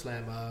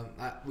SummerSlam?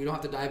 We don't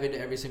have to dive into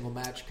every single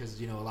match because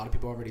a lot of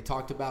people already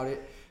talked about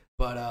it.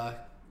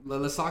 But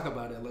let's talk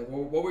about it. Like,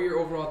 what were your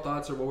overall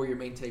thoughts, or what were your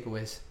main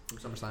takeaways from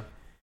SummerSlam?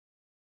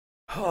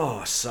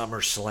 Oh,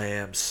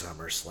 SummerSlam.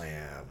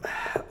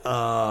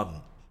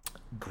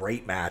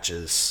 Great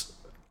matches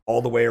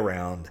all the way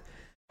around.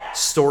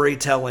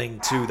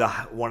 Storytelling to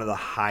one of the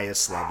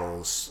highest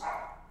levels,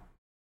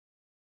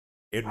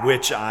 in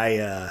which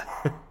I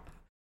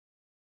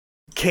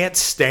can't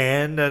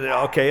stand.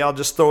 Okay, I'll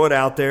just throw it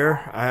out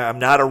there. I'm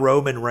not a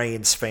Roman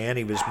Reigns fan.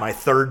 He was my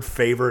third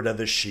favorite of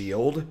the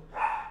Shield.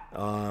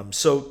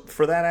 So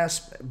for that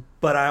aspect,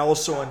 but I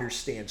also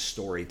understand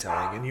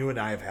storytelling, and you and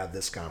I have had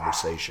this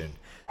conversation.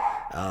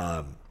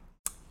 I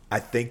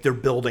think they're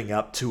building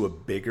up to a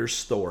bigger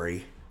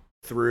story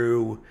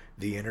through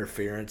the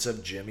interference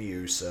of Jimmy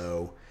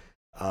Uso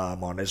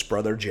on his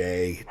brother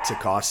Jay to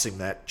cost him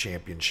that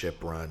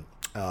championship run.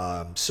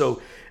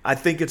 So I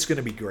think it's going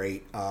to be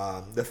great.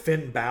 The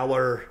Finn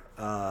Balor,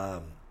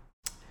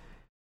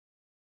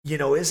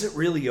 is it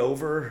really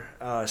over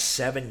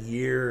 7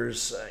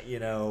 years,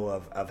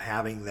 of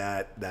having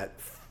that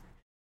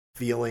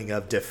feeling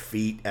of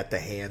defeat at the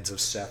hands of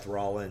Seth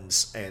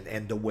Rollins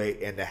and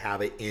to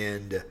have it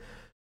end?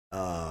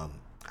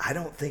 I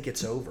don't think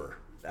it's over.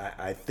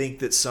 I think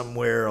that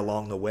somewhere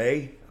along the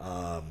way,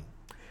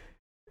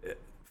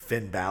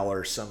 Finn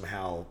Balor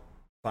somehow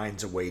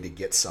finds a way to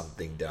get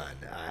something done.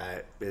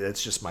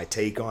 That's just my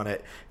take on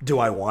it. Do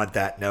I want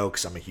that? No,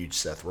 because I'm a huge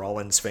Seth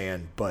Rollins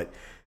fan. But,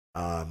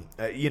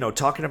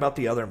 talking about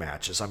the other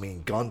matches, I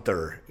mean,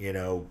 Gunther,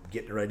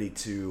 getting ready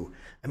to...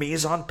 I mean,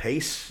 he's on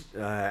pace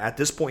at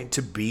this point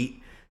to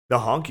beat the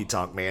Honky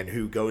Tonk Man,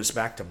 who goes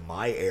back to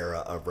my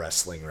era of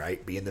wrestling,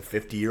 right? Being the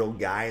 50-year-old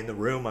guy in the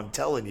room, I'm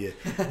telling you,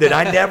 that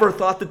I never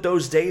thought that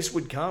those days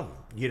would come.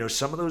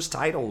 Some of those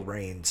title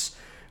reigns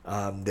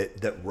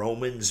that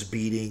Roman's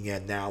beating,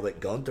 and now that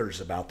Gunther's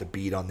about to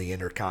beat on the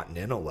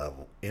intercontinental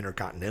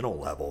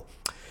level.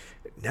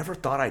 Never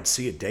thought I'd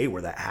see a day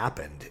where that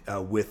happened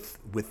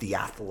with the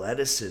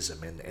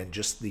athleticism and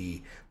just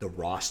the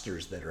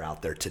rosters that are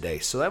out there today.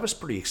 So that was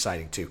pretty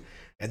exciting too.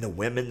 And the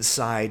women's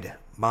side,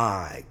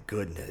 my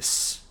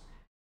goodness.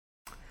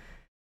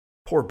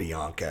 Poor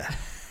Bianca.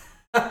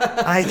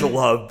 I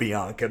love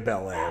Bianca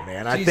Belair,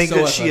 man. I think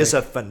that she is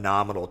a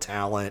phenomenal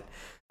talent.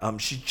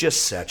 She's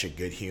just such a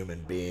good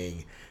human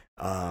being.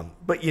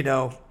 But,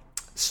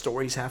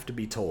 stories have to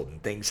be told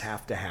and things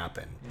have to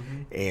happen.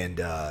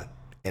 Mm-hmm.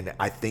 And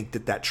I think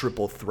that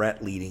triple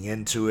threat leading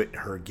into it,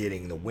 her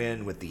getting the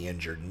win with the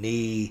injured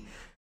knee,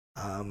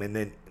 and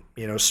then,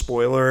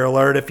 spoiler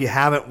alert if you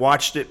haven't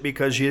watched it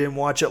because you didn't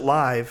watch it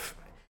live,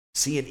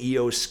 seeing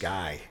Io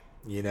Sky,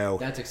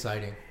 That's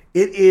exciting.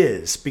 It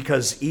is,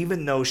 because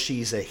even though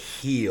she's a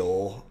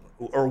heel,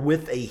 or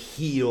with a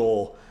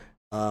heel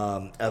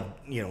of,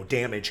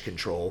 damage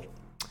control,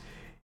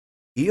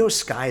 Io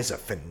Sky is a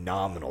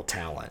phenomenal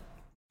talent.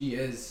 She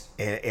is.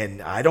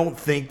 And I don't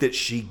think that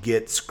she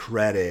gets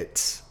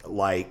credit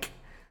like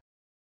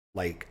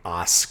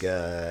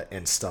Asuka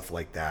and stuff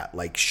like that.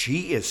 Like,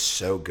 she is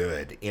so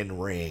good in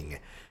ring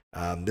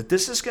that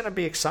this is going to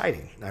be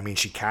exciting. I mean,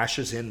 she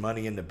cashes in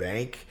Money in the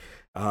Bank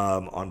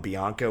on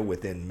Bianca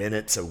within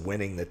minutes of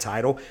winning the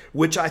title,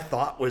 which I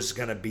thought was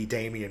going to be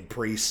Damian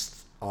Priest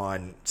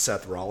on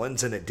Seth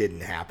Rollins, and it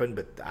didn't happen.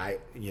 But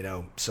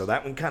so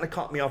that one kind of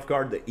caught me off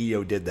guard that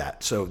Io did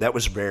that. So that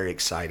was very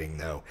exciting,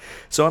 though.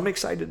 So I'm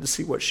excited to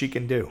see what she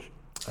can do.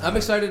 I'm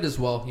excited as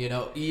well.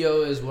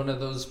 Io is one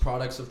of those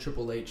products of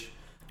Triple H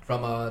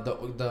from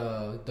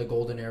the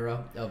golden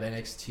era of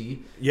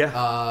NXT.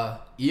 Yeah.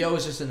 Io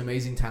is just an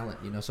amazing talent.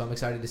 So I'm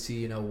excited to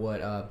see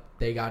what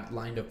they got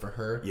lined up for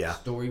her. Yeah,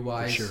 story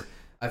wise. Sure.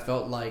 I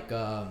felt like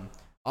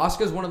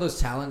Asuka's one of those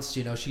talents.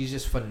 She's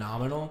just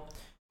phenomenal.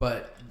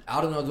 But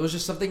I don't know, there was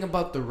just something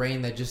about the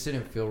reign that just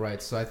didn't feel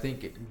right. So I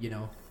think,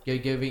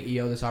 giving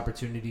Io this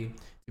opportunity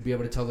to be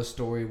able to tell the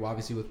story,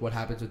 obviously with what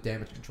happens with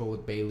damage control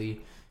with Bayley,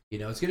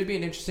 it's going to be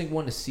an interesting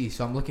one to see.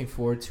 So I'm looking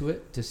forward to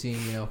it, to seeing,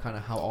 kind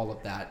of how all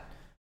of that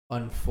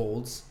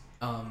unfolds.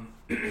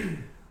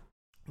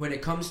 When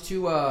it comes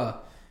to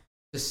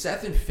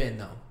Seth and Finn,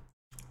 though,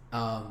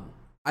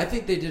 I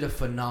think they did a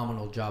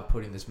phenomenal job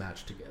putting this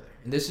match together.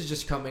 And this is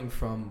just coming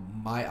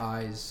from my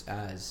eyes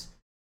as,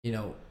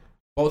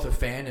 both a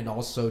fan and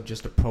also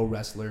just a pro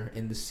wrestler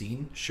in the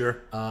scene. Sure.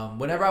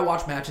 Whenever I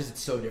watch matches, it's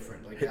so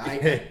different. Like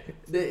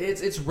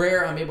it's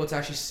rare I'm able to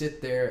actually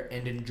sit there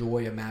and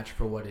enjoy a match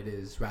for what it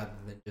is rather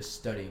than just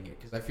studying it.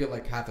 Because I feel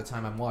like half the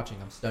time I'm watching,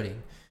 I'm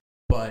studying.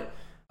 But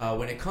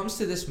when it comes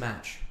to this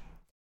match,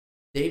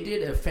 they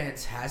did a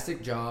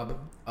fantastic job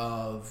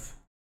of,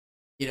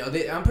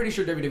 I'm pretty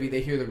sure WWE,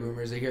 they hear the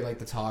rumors, they hear like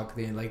the talk,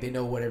 they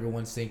know what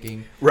everyone's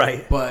thinking.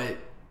 Right. But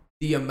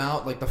the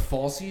amount, like the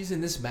falsies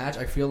in this match,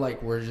 I feel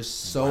like were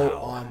just so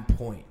on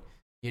point.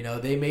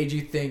 They made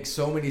you think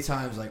so many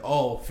times, like,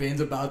 oh,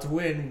 Finn's about to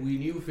win. We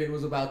knew Finn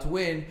was about to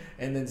win.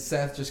 And then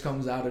Seth just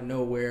comes out of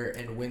nowhere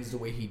and wins the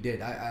way he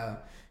did.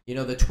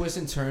 The twists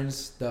and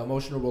turns, the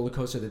emotional roller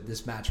coaster that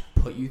this match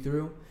put you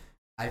through,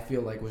 I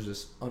feel like was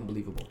just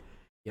unbelievable.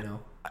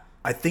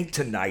 I think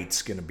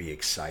tonight's going to be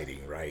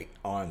exciting, right,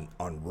 on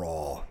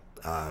Raw,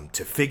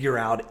 to figure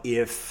out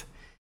if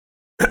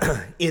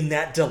in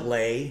that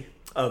delay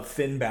of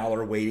Finn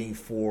Balor waiting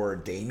for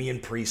Damian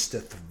Priest to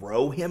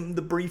throw him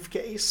the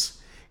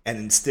briefcase, and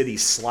instead he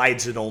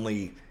slides it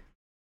only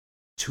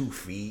 2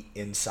 feet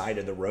inside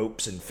of the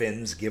ropes, and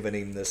Finn's giving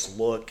him this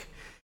look.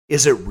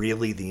 Is it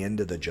really the end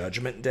of the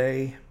Judgment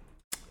Day?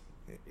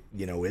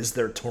 Is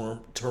there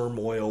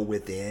turmoil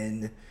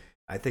within?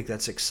 I think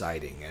that's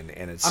exciting, and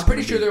it's. I'm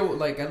pretty sure there,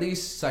 like, at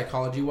least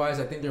psychology wise,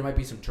 I think there might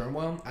be some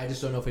turmoil. I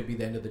just don't know if it'd be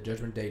the end of the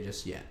Judgment Day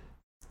just yet.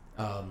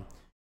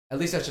 At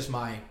least that's just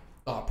my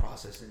thought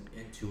process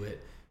into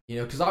it,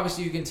 because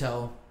obviously you can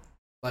tell,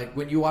 like,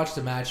 when you watch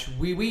the match,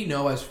 we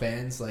know as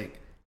fans, like,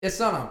 it's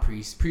not on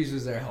Priest. Priest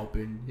was there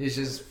helping. It's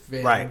just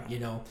Finn, right.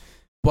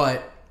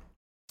 But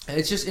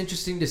it's just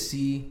interesting to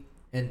see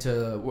it's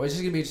just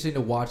gonna be interesting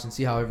to watch and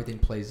see how everything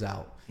plays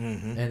out.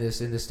 Mm-hmm.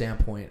 In this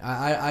standpoint,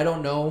 I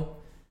don't know.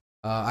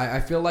 I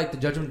feel like the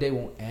Judgment Day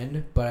won't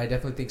end, but I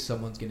definitely think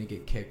someone's gonna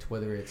get kicked,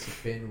 whether it's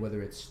Finn,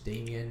 whether it's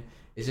Damian.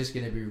 It's just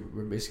gonna be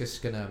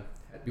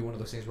one of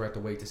those things where I have to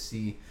wait to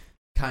see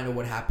kind of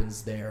what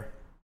happens there.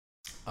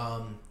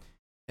 And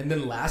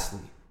then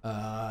lastly,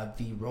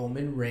 the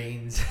Roman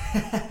Reigns,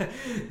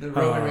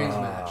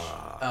 match.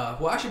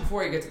 Well, actually,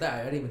 before I get to that,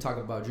 I didn't even talk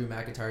about Drew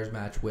McIntyre's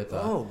match with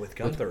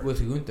Gunther. With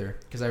Gunther,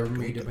 because I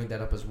remember you to bring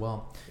that up as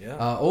well.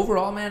 Yeah.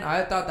 Overall, man,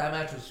 I thought that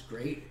match was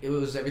great. It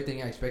was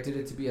everything I expected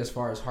it to be as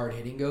far as hard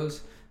hitting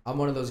goes. I'm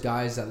one of those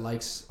guys that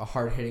likes a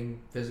hard hitting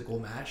physical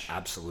match.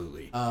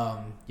 Absolutely.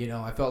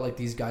 I felt like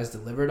these guys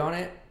delivered on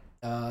it.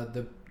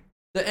 The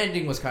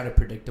ending was kind of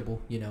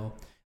predictable.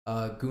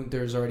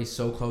 Gunther's already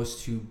so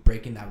close to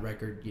breaking that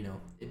record.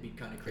 It'd be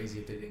kind of crazy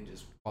if they didn't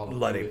just follow.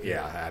 Let it.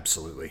 Yeah,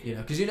 absolutely.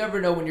 Because you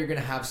never know when you're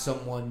gonna have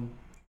someone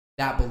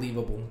that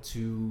believable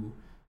to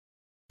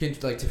finish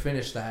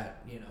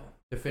that.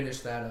 To finish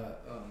that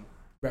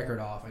record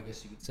off, I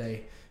guess you could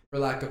say, for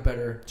lack of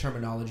better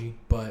terminology.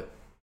 But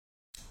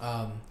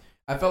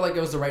I felt like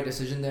it was the right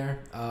decision there.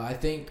 I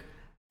think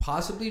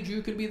possibly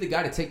Drew could be the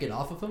guy to take it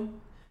off of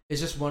him.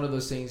 It's just one of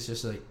those things.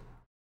 Just like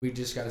we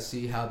just got to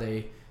see how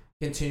they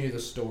continue the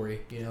story,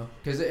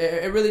 because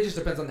it really just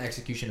depends on the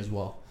execution as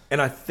well.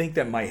 And I think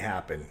that might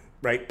happen,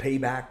 right?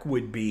 Payback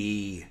would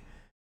be,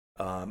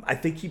 I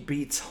think he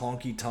beats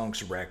Honky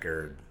Tonk's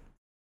record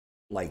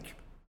like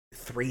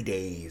 3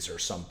 days or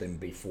something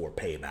before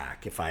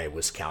Payback, if I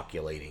was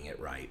calculating it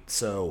right.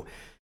 So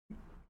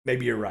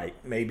maybe you're right.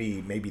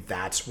 Maybe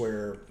that's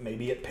where,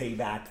 maybe at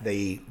Payback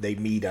they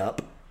meet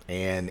up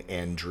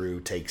and Drew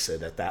takes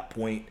it at that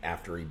point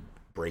after he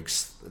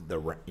breaks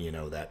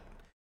that.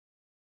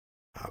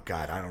 Oh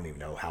God, I don't even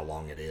know how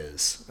long it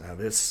is.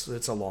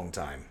 It's a long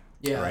time,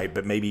 right?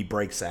 But maybe he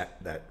breaks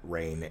that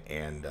reign,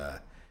 and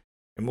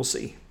we'll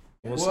see.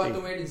 We'll see. Have to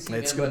wait and see.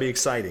 It's going to be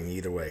exciting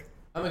either way.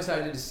 I'm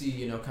excited to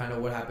see kind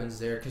of what happens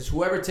there, because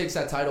whoever takes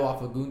that title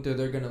off of Gunther,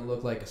 they're going to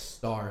look like a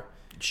star.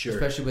 Sure.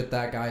 Especially with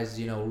that guy's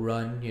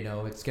run.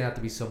 It's going to have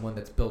to be someone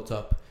that's built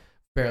up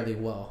fairly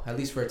well, at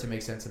least for it to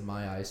make sense in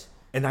my eyes.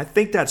 And I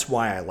think that's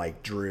why I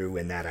like Drew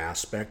in that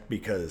aspect,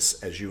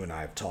 because as you and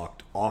I have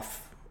talked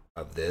off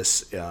of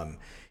this,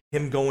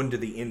 him going to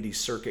the indie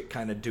circuit,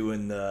 kind of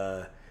doing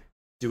the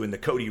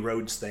Cody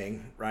Rhodes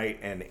thing, right,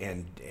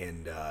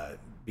 and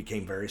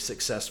became very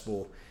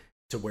successful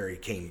to where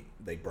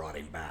they brought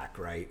him back,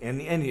 right,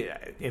 and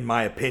in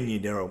my opinion, you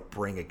don't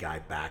bring a guy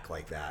back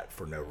like that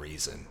for no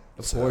reason.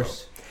 Of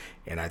course.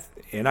 And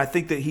I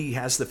think that he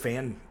has the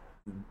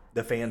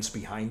fans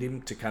behind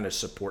him to kind of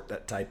support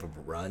that type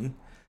of run.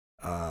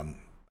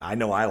 I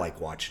know I like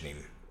watching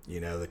him.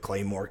 The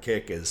Claymore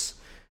kick is,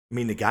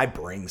 the guy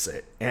brings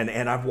it,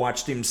 and I've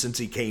watched him since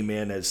he came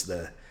in as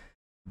the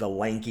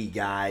lanky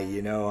guy,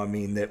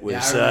 that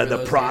was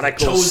the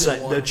prodigal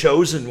son, the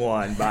chosen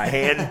one, by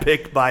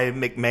handpicked by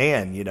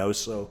McMahon,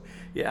 so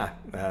yeah,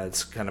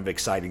 it's kind of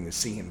exciting to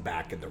see him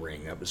back in the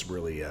ring. That was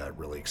really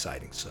really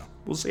exciting. So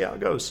we'll see how it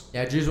goes.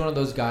 Yeah, Drew's one of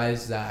those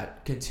guys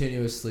that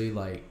continuously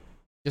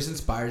just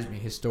inspires me.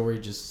 His story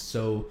just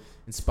so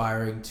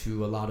inspiring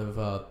to a lot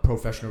of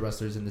professional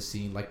wrestlers in the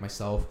scene like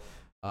myself.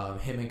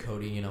 Him and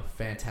Cody,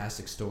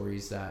 fantastic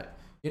stories that,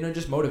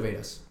 just motivate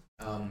us.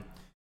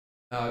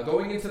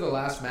 Going into the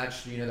last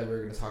match, that we're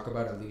going to talk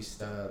about, at least,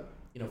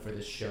 for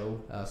this show,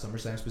 Summer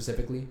Slam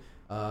specifically,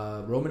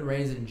 Roman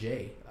Reigns and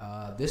Jay.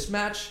 This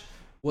match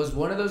was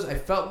one of those, I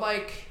felt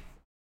like,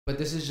 but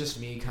this is just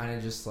me kind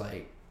of just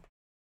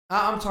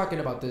I'm talking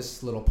about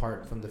this little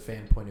part from the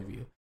fan point of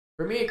view.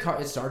 For me,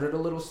 it started a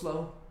little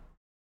slow,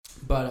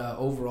 but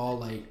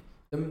overall,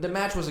 the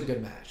match was a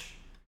good match.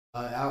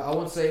 I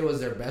won't say it was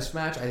their best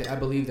match. I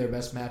believe their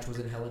best match was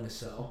in Hell in a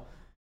Cell.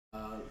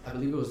 I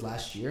believe it was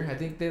last year. I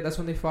think that's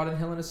when they fought in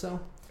Hell in a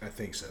Cell. I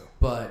think so.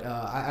 But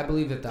I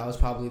believe that was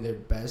probably their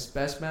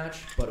best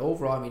match. But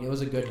overall, it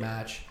was a good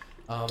match.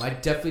 I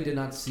definitely did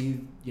not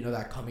see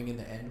that coming in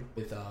the end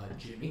with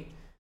Jimmy.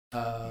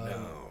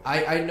 No.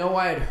 I know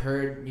I had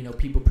heard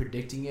people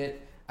predicting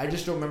it. I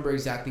just don't remember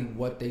exactly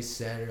what they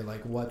said or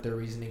what their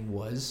reasoning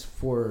was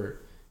for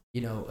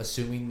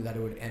assuming that it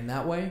would end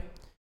that way.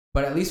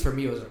 But at least for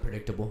me, it was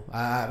unpredictable.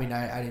 I mean,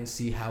 I didn't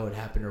see how it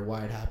happened or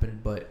why it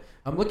happened, but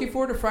I'm looking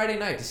forward to Friday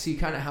night to see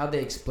kind of how they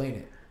explain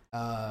it.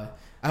 I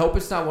hope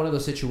it's not one of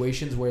those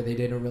situations where they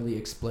didn't really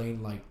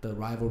explain like the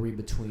rivalry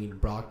between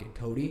Brock and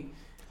Cody,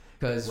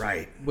 because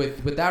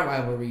with that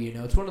rivalry, you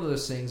know, it's one of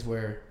those things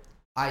where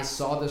I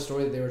saw the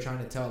story that they were trying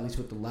to tell, at least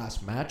with the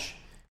last match,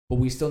 but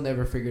we still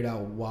never figured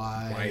out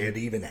why it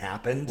even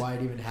happened. Why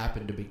it even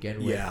happened to begin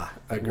with. Yeah,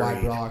 like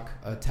why Brock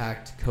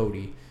attacked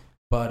Cody.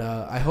 But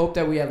I hope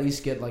that we at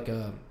least get like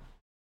a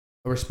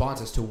response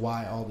as to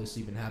why all this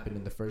even happened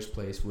in the first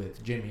place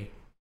with Jimmy.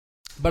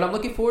 But I'm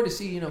looking forward to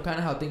see, you know, kind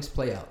of how things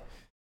play out.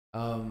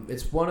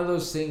 It's one of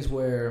those things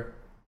where,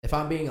 if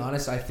I'm being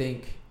honest, I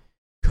think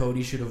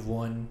Cody should have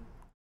won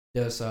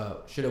his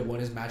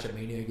match at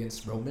Mania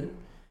against Roman.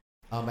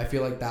 I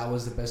feel like that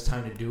was the best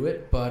time to do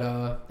it. But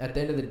at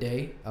the end of the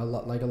day,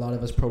 like a lot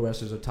of us pro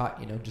wrestlers are taught,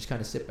 you know, just kind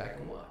of sit back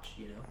and watch,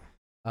 you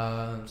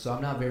know. So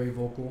I'm not very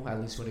vocal,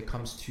 at least when it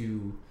comes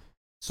to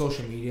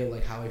social media,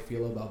 like how I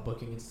feel about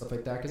booking and stuff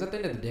like that. Because at the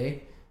end of the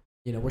day,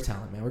 you know, we're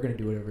talent, man. We're gonna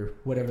do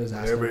whatever is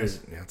asked of us.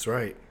 That's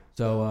right.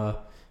 So,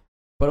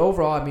 but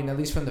overall, I mean, at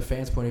least from the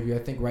fans' point of view, I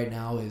think right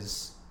now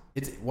it's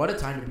what a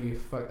time to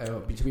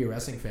be a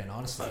wrestling fan,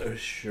 honestly.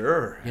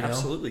 Sure, you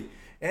absolutely,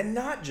 and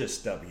not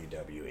just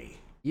WWE.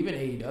 Even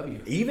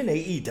AEW. Even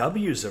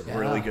AEW is a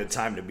really good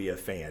time to be a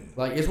fan.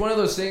 Like, it's one of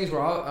those things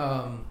where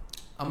I'm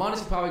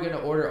honestly probably going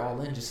to order All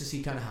In just to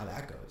see kind of how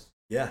that goes.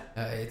 Yeah.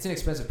 It's an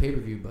expensive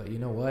pay-per-view, but you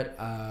know what?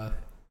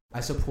 I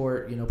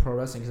support, you know, pro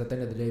wrestling because at the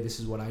end of the day, this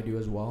is what I do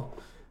as well.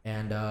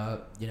 And,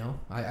 you know,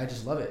 I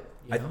just love it.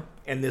 You know?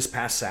 And this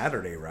past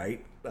Saturday,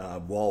 right,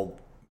 while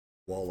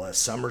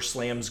Summer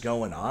Slam's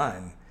going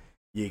on,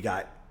 you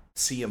got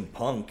CM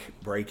Punk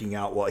breaking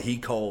out what he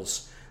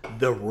calls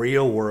the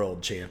real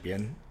world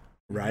champion,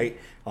 right,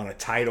 on a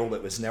title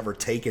that was never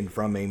taken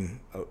from him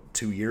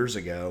 2 years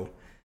ago.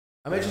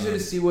 I'm interested to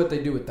see what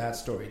they do with that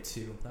story,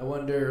 too. I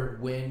wonder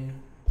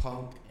when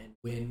Punk and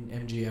when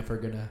MJF are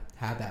going to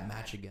have that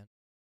match again.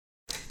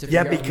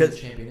 Yeah, because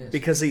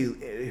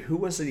who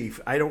was it?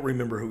 I don't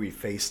remember who he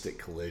faced at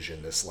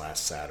Collision this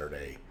last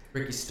Saturday.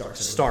 Ricky Stark.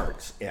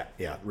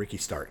 Yeah, Ricky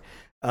Stark.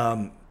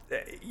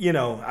 You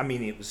know, I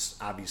mean, it was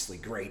obviously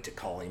great to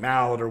call him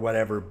out or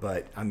whatever,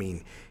 but I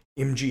mean,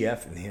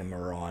 MGF and him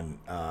are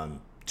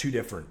on two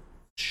different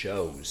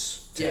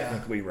shows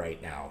technically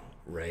right now,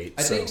 right?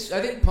 I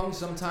think Punk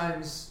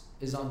sometimes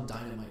is on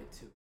Dynamite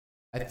too.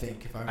 I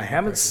think if I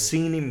haven't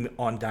seen him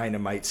on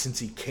Dynamite since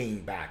he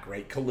came back,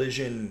 right?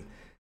 Collision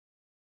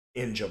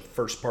in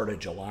first part of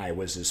July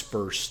was his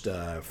first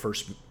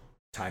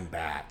time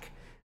back.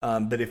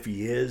 But if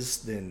he is,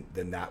 then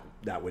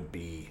that would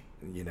be,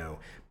 you know,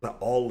 but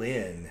All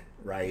In,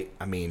 right?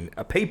 I mean,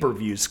 a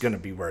pay-per-view is going to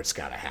be where it's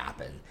got to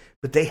happen,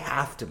 but they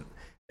have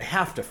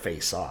to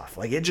face off.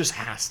 Like, it just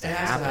has to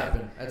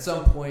happen at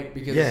some point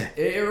because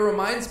it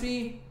reminds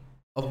me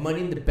of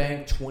Money in the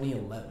Bank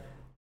 2011.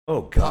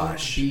 Oh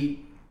gosh, Punk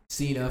beat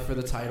Cena for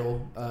the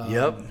title.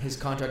 Yep, his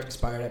contract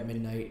expired at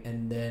midnight,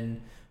 and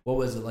then what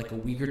was it, like a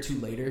week or two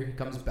later, he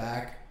comes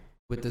back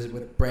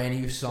with brand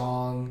new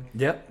song,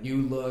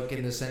 new look,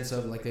 in the sense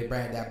of like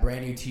that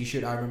brand new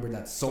T-shirt. I remember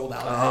that sold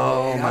out.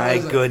 Oh my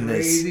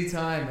goodness, crazy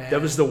time, man.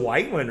 That was the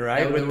white one,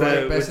 right? With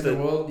the best in the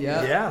world,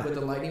 with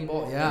the lightning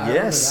bolt. Yeah,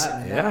 yes, I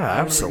remember that, man. Yeah, I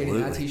absolutely.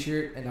 remember getting that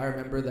T-shirt, and I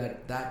remember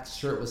that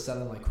shirt was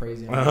selling like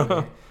crazy at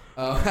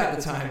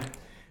the time.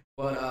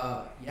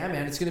 But yeah,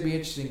 man, it's gonna be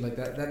interesting. Like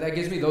that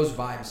gives me those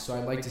vibes. So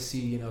I'd like to see,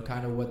 you know,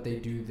 kind of what they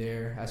do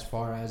there as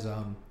far as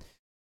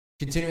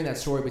continuing that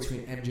story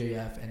between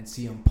MJF and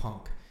CM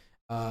Punk.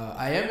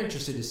 I am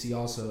interested to see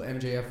also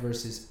MJF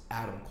versus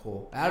Adam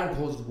Cole. Adam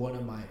Cole is one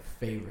of my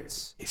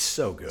favorites. He's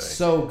so good.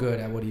 So good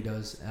at what he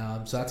does.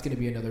 So that's going to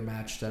be another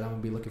match that I'm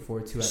going to be looking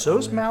forward to. So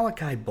is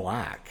Malachi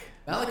Black.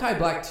 Malachi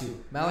Black,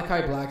 too.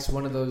 Malachi Black's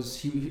one of those,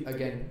 he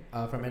again,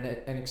 from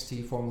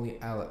NXT, formerly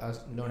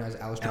known as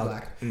Aleister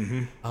Black.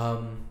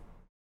 Mm-hmm.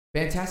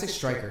 Fantastic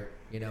striker,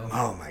 you know.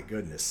 Oh, my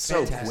goodness.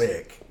 So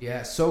quick.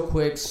 Yeah, so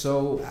quick,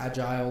 so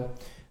agile.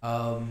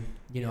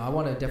 You know, I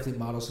want to definitely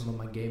model some of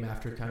my game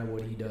after kind of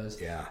what he does.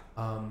 Yeah.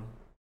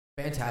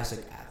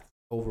 Fantastic athlete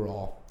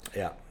overall.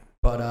 Yeah.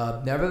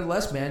 But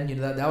nevertheless, man, you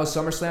know that was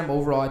SummerSlam.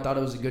 Overall, I thought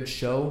it was a good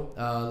show.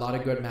 A lot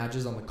of good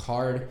matches on the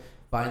card.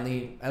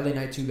 Finally, LA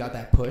Knight 2 got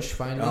that push.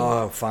 Finally.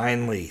 Oh,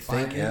 finally!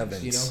 Thank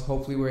heavens. You know,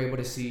 hopefully we're able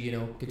to see, you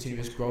know,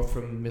 continuous growth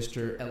from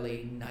Mr.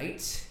 LA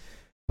Knight.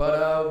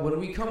 But when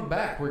we come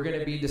back, we're going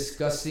to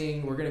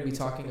be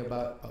talking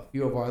about a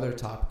few of our other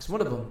topics.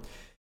 One of them,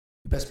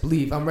 you best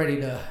believe, I'm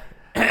ready to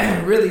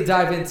really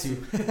dive into.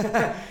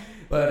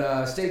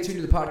 But stay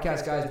tuned to the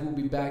podcast, guys. We'll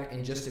be back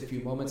in just a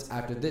few moments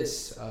after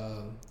this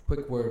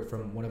quick word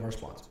from one of our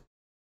sponsors.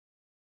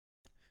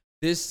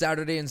 This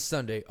Saturday and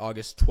Sunday,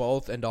 August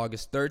 12th and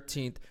August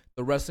 13th,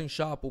 the Wrestling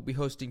Shop will be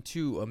hosting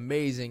two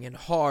amazing and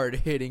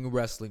hard-hitting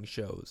wrestling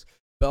shows.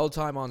 Bell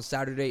time on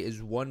Saturday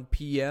is 1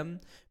 p.m.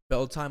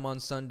 Bell time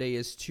on Sunday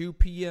is 2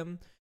 p.m.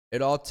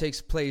 It all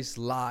takes place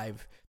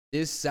live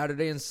this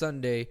Saturday and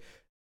Sunday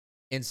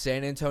in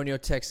San Antonio,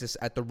 Texas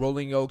at the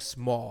Rolling Oaks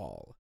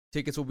Mall.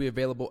 Tickets will be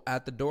available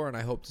at the door, and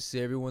I hope to see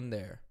everyone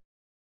there.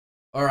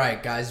 All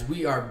right, guys,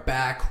 we are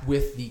back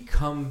with the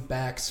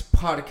Comebacks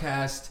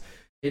podcast.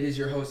 It is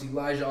your host,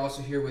 Elijah,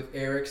 also here with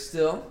Erik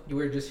still.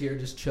 We're just here,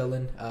 just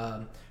chilling,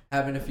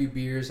 having a few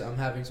beers. I'm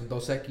having some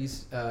Dos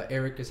Equis.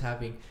 Erik is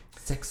having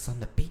sex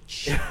on the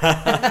beach.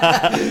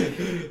 I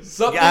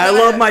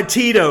love my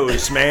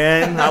Tito's,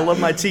 man. I love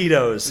my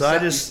Tito's. So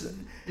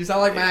You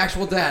sound like my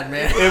actual dad,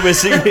 man. It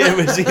was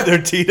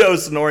either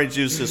Tito's and orange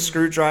juice, a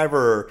screwdriver,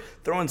 or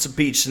throwing some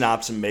peach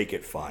schnapps and make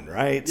it fun,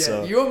 right? Yeah,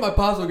 so, you and my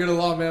pops will get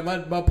along, man.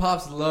 My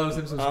pops loves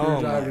him some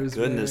screwdrivers. Oh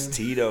my goodness, man.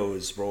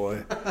 Tito's,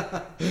 boy.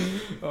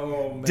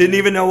 Oh man. Didn't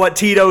even know what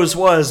Tito's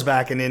was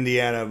back in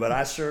Indiana, but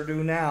I sure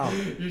do now.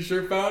 You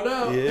sure found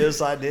out.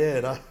 Yes, I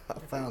did. I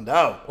found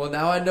out. Well,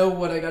 now I know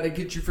what I got to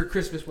get you for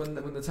Christmas when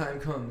the time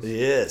comes.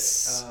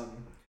 Yes.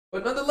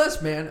 But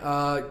nonetheless, man,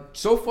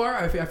 so far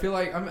I feel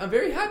like I'm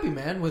very happy,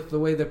 man, with the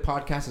way the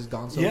podcast has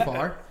gone so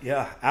far.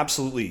 Yeah,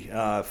 absolutely.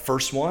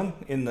 First one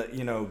in the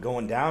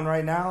going down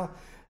right now.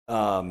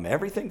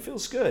 Everything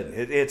feels good.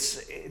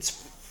 It's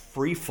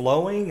free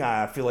flowing.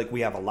 I feel like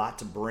we have a lot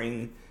to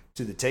bring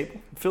to the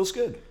table. It feels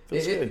good.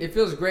 It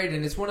feels great,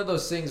 and it's one of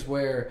those things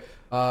where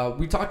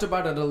we talked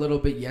about it a little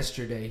bit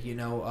yesterday.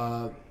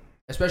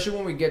 Especially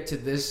when we get to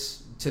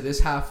this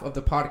half of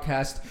the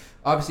podcast.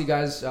 Obviously,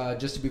 guys,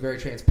 just to be very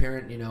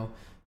transparent,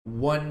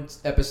 one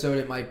episode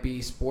it might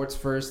be sports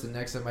first, the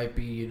next it might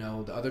be,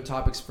 the other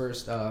topics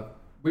first.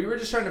 We were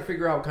just trying to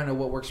figure out kind of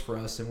what works for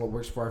us and what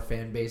works for our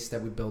fan base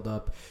that we build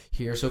up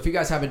here. So if you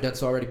guys haven't done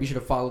so already, be sure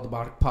to follow the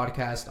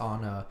podcast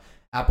on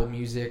Apple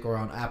Music or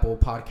on Apple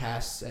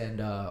Podcasts and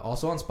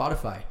also on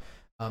Spotify.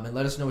 And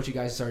let us know what you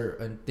guys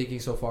are thinking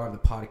so far of the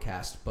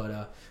podcast.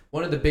 But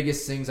one of the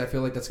biggest things I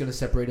feel like that's going to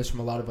separate us from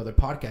a lot of other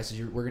podcasts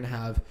is we're going to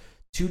have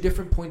two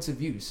different points of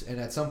views, and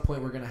at some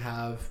point we're going to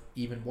have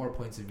even more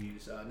points of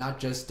views, not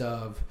just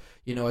of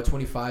a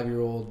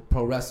 25-year-old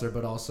pro wrestler,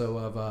 but also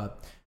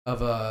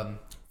of a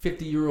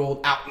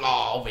 50-year-old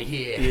outlaw over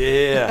here.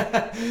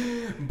 Yeah.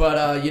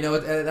 But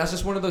that's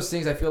just one of those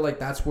things. I feel like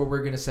that's where we're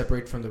going to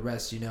separate from the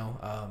rest.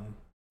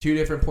 Two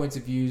different points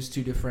of views,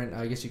 two different,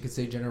 I guess you could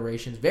say,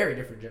 generations, very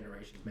different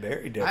generations, man.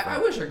 Very different. I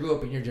wish I grew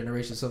up in your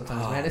generation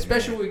sometimes, man,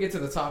 especially when we get to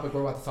the topic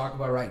we're about to talk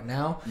about right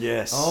now.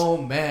 Yes. Oh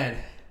man.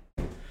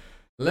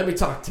 Let me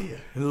talk to you.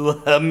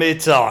 Let me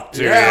talk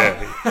to you.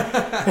 I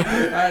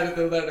had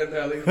to let it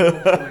at least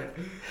one point.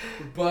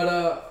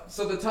 But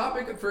so the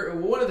topic for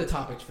one of the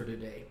topics for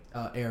today,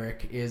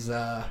 Erik, is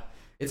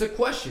it's a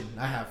question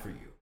I have for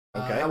you.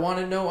 Okay. I want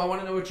to know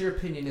what your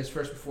opinion is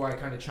first before I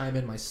kind of chime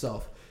in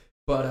myself.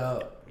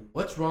 But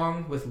what's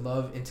wrong with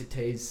love in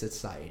today's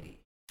society?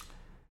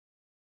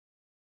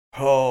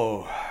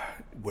 Oh,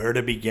 where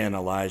to begin,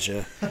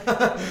 Elijah?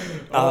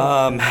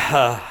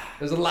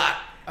 There's a lot.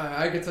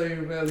 I can tell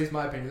you, at least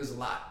my opinion, there's a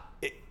lot.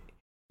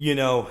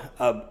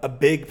 A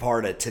big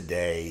part of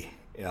today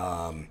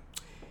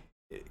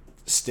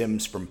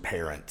stems from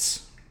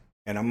parents.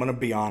 And I'm going to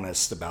be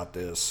honest about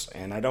this.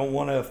 And I don't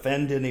want to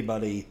offend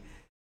anybody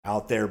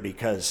out there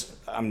because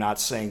I'm not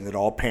saying that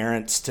all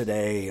parents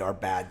today are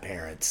bad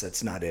parents.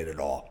 That's not it at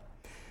all.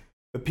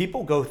 But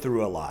people go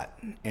through a lot.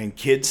 And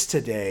kids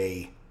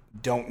today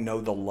don't know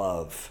the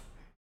love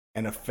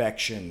and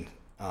affection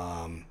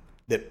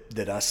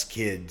that us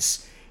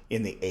kids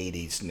in the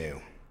 80s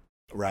knew,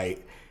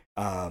 right?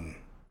 In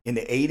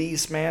the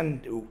 80s,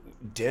 man,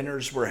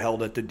 dinners were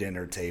held at the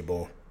dinner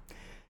table.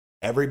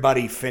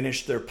 Everybody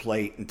finished their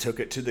plate and took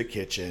it to the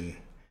kitchen.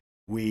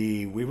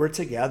 We were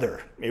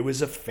together. It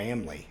was a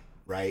family,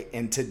 right?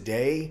 And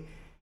today,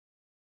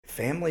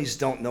 families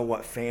don't know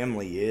what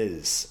family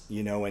is,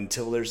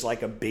 until there's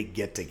like a big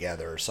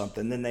get-together or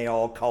something. Then they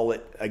all call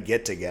it a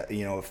get-together,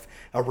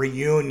 a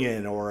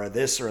reunion or a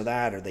this or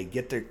that, or they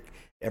get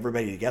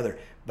everybody together.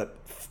 But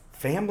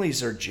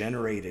families are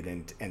generated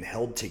and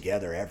held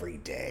together every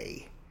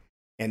day.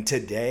 And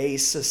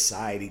today's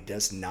society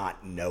does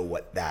not know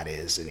what that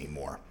is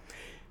anymore.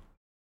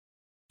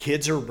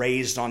 Kids are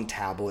raised on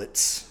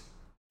tablets.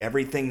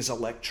 Everything's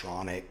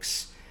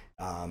electronics.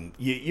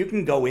 You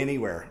can go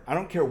anywhere. I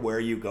don't care where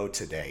you go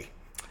today.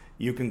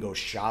 You can go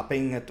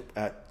shopping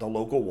at the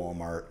local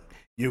Walmart.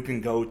 You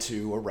can go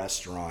to a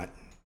restaurant.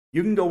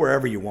 You can go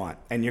wherever you want.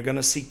 And you're going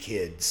to see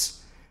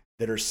kids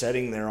that are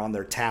sitting there on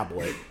their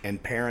tablet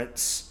and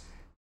parents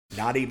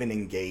not even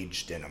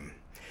engaged in them.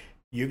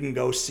 You can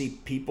go see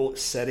people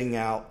setting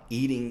out,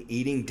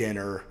 eating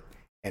dinner,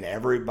 and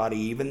everybody,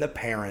 even the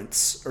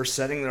parents, are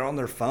sitting there on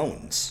their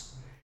phones.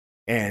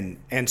 And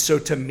so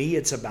to me,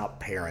 it's about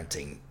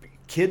parenting.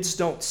 Kids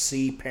don't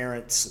see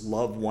parents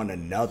love one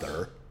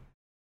another.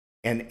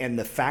 And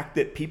the fact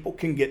that people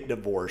can get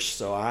divorced,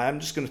 so I'm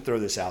just going to throw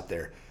this out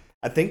there.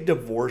 I think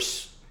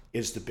divorce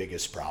is the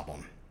biggest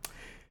problem.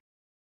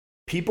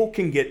 People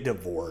can get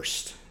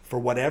divorced for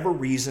whatever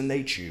reason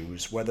they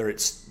choose, whether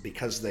it's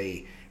because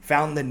they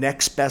found the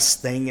next best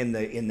thing in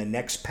the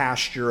next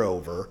pasture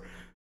over,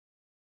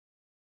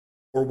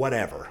 or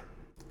whatever.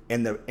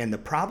 And the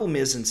problem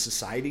is in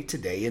society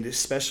today, and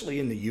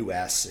especially in the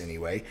U.S.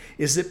 anyway,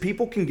 is that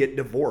people can get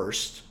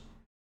divorced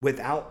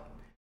without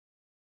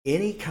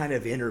any kind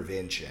of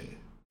intervention,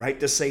 right?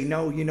 To say,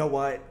 no, you know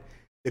what?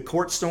 The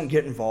courts don't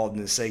get involved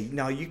and say,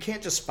 no, you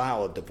can't just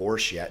file a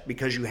divorce yet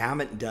because you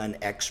haven't done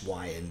X,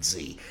 Y, and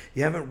Z.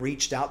 You haven't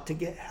reached out to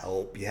get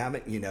help. You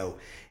haven't,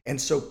 And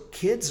so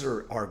kids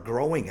are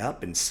growing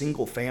up in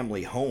single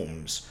family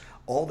homes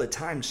all the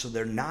time. So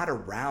they're not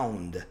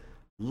around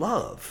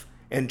love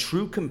and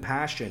true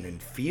compassion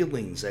and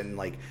feelings and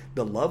like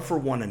the love for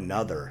one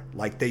another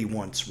like they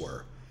once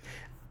were.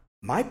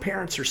 My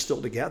parents are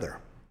still together,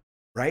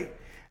 right?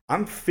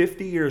 I'm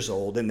 50 years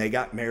old and they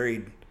got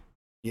married,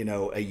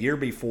 a year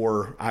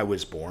before I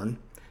was born.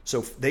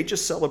 So they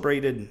just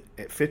celebrated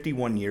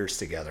 51 years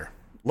together.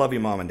 Love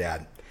you, Mom and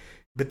Dad.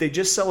 But they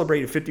just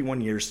celebrated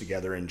 51 years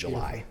together in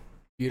July,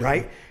 Beautiful.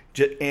 Right?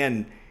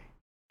 And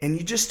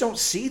you just don't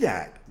see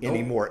that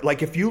anymore.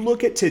 Like if you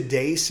look at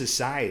today's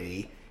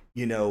society,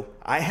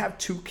 I have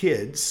 2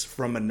 kids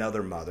from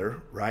another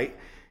mother, right?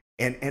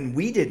 And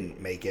we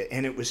didn't make it.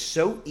 And it was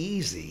so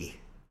easy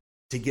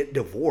to get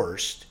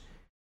divorced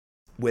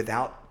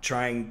without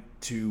trying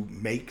to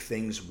make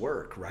things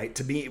work, right?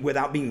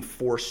 Without being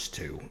forced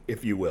to,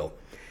 if you will.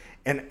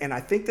 And I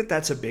think that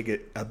that's a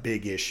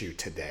big issue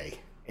today.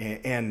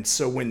 And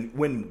so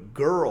when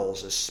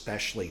girls,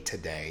 especially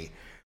today,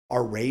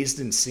 are raised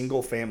in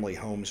single family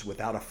homes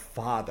without a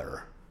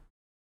father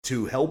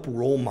to help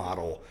role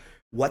model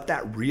what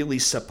that really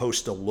is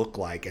supposed to look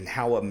like and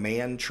how a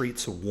man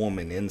treats a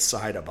woman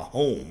inside of a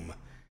home,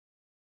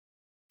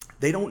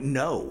 they don't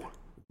know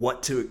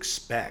what to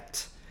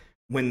expect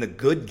when the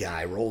good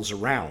guy rolls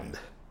around.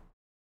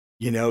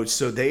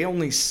 So they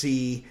only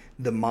see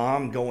the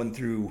mom going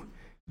through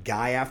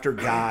guy after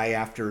guy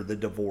after the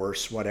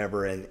divorce,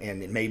 whatever,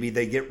 and maybe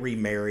they get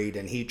remarried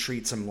and he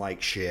treats them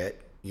like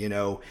shit,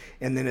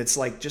 and then it's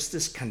like just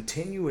this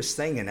continuous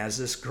thing. And as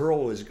this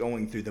girl is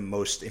going through the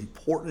most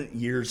important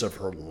years of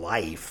her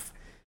life,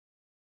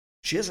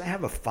 she doesn't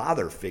have a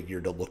father figure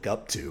to look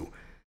up to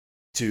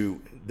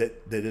that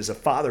is a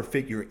father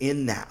figure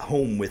in that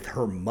home with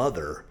her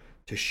mother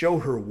to show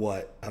her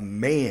what a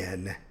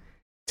man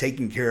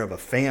taking care of a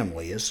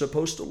family is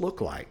supposed to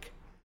look like.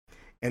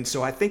 And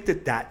so I think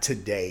that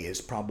today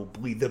is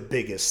probably the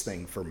biggest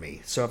thing for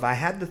me. So if I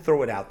had to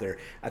throw it out there,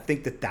 I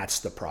think that's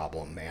the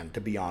problem, man, to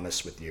be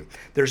honest with you.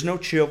 There's no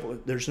chivalry?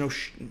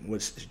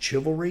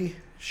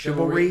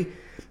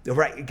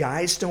 Right,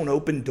 guys don't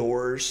open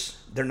doors.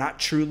 They're not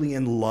truly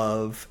in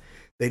love.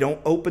 They don't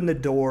open the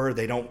door.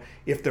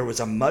 If there was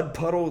a mud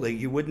puddle,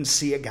 you wouldn't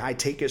see a guy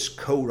take his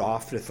coat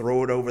off to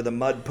throw it over the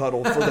mud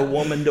puddle for the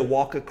woman to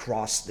walk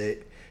across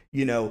it.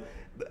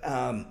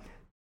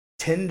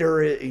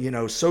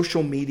 Tinder,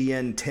 social media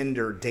and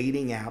Tinder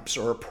dating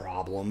apps are a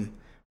problem,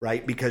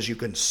 right? Because you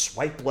can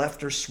swipe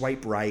left or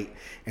swipe right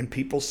and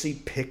people see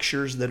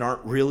pictures that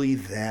aren't really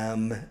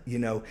them.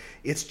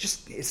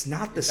 It's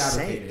not the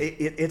same.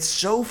 It's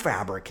so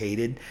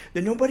fabricated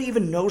that nobody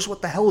even knows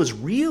what the hell is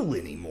real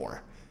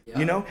anymore.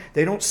 Yeah.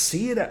 They don't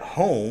see it at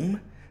home,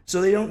 so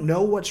they don't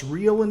know what's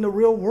real in the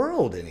real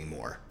world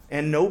anymore.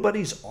 And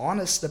nobody's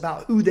honest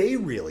about who they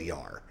really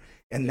are.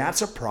 And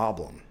that's a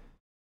problem.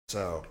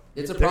 So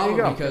it's a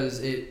problem because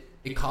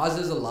it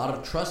causes a lot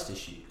of trust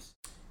issues,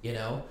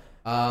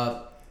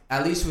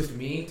 at least with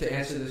me. To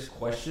answer this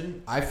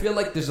question, I feel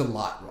like there's a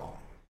lot wrong.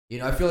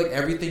 I feel like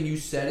everything you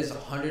said is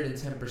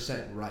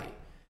 110% right.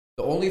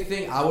 The only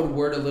thing I would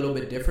word a little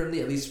bit differently,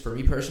 at least for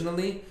me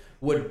personally,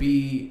 would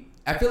be,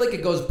 I feel like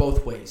it goes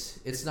both ways.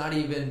 It's not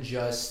even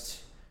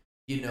just,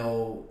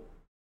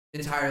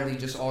 entirely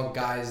just all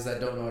guys that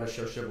don't know how to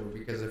show chivalry,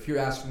 because if you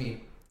ask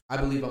me, I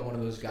believe I'm one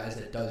of those guys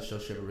that does show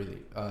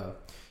chivalry.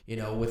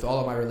 With all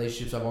of my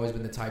relationships, I've always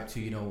been the type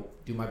to,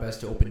 do my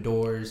best to open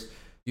doors,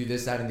 do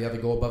this, that, and the other,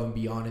 go above and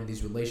beyond in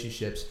these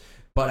relationships.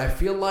 But I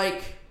feel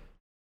like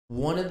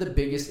one of the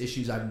biggest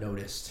issues I've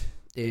noticed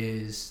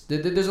is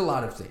there's a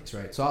lot of things,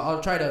 right? So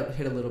I'll try to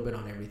hit a little bit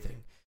on everything.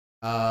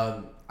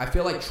 I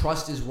feel like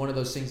trust is one of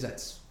those things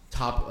that's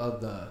top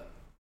of the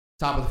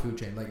food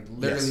chain. Like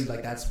literally, yes.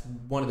 Like that's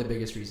one of the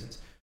biggest reasons.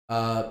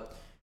 And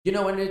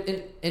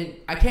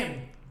I can't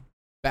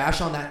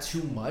bash on that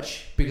too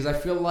much because I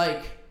feel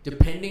like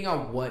depending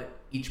on what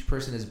each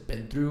person has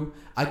been through,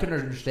 I can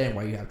understand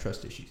why you have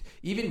trust issues.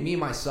 Even me,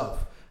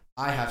 myself,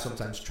 I have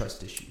sometimes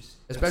trust issues,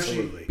 especially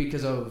Absolutely.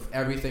 Because of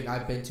everything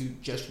I've been to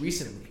just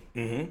recently.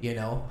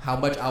 Mm-hmm. How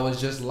much I was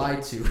just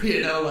lied to,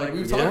 like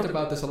we've talked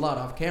about this a lot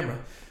off camera.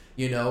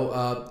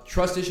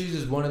 Trust issues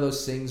is one of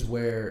those things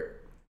where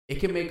it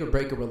can make or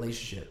break a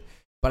relationship.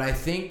 But I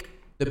think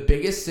the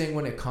biggest thing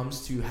when it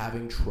comes to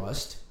having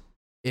trust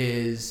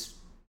is,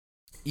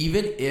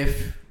 even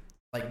if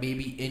like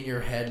maybe in your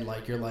head,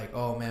 like you're like,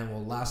 oh man,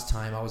 well last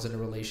time I was in a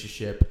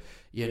relationship,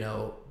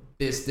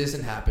 this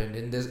didn't happen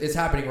and it's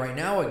happening right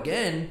now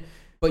again.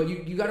 But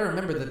you got to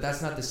remember that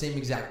that's not the same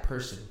exact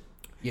person,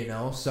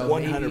 So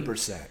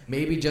 100%.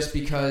 Maybe just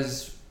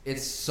because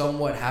it's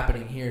somewhat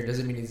happening here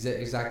doesn't mean it's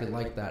exactly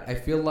like that. I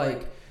feel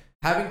like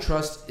having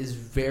trust is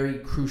very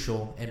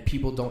crucial, and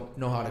people don't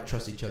know how to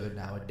trust each other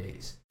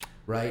nowadays,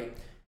 right?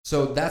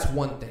 So that's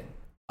one thing.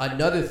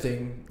 Another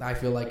thing I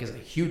feel like is a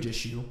huge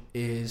issue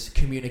is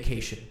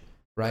communication.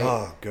 right?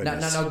 Oh,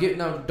 goodness.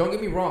 Now, don't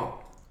get me wrong.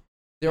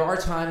 There are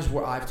times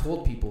where I've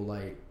told people,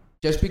 like,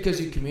 just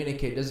because you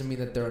communicate doesn't mean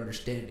that they're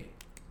understanding.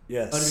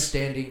 Yes.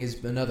 Understanding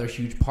is another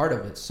huge part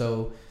of it.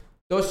 So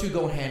those two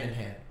go hand in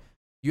hand.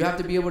 You have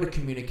to be able to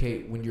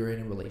communicate when you're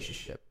in a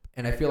relationship.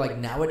 And I feel like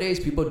nowadays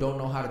people don't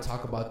know how to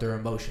talk about their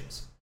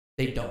emotions.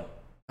 They don't.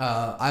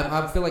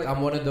 I feel like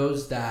I'm one of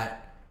those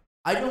that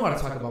I know how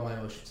to talk about my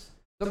emotions.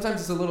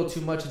 Sometimes it's a little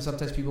too much, and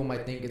sometimes people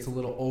might think it's a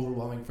little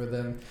overwhelming for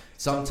them.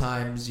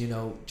 Sometimes,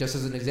 just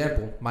as an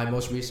example, my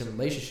most recent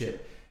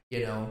relationship,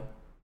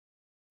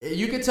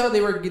 you could tell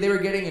they were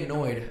getting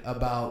annoyed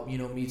about,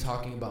 me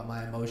talking about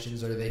my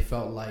emotions, or they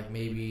felt like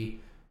maybe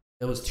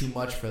it was too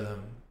much for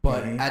them.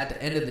 But at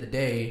the end of the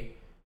day,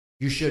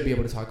 you should be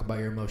able to talk about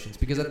your emotions,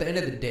 because at the end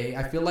of the day,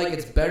 I feel like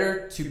it's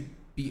better to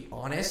be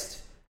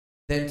honest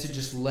than to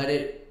just let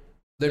it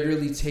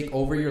literally take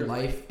over your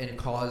life and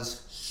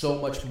cause so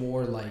much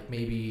more, like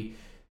maybe,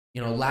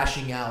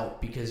 lashing out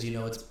because,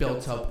 it's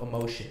built up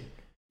emotion.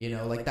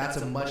 Like that's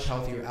a much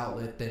healthier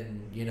outlet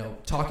than,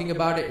 talking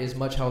about it is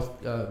much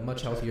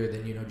healthier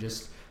than,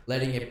 just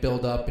letting it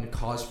build up and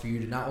cause for you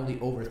to not only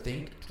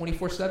overthink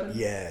 24/7,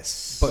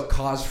 yes, but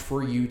cause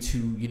for you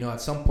to,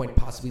 at some point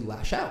possibly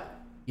lash out.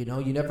 You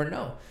never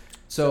know.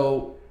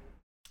 So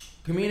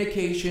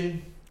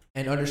communication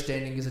and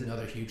understanding is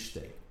another huge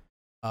thing.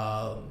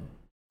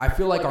 I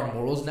feel like our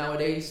morals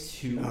nowadays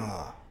too.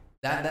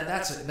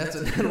 That's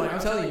like I'm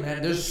telling you,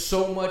 man. There's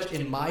so much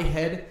in my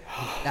head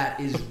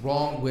that is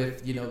wrong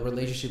with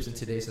relationships in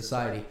today's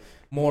society.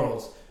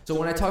 Morals. So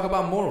when I talk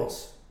about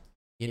morals,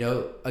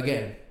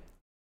 again,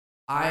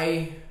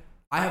 I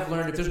have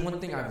learned, if there's one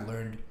thing I've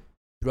learned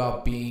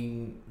throughout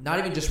being not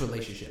even just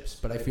relationships,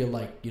 but I feel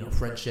like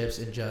friendships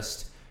and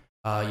just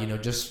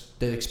just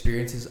the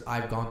experiences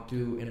I've gone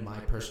through in my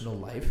personal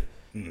life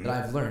that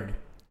I've learned.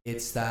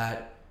 It's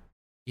that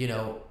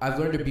I've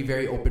learned to be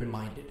very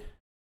open-minded,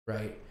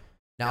 right?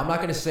 Now, I'm not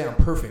going to say I'm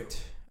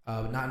perfect,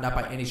 not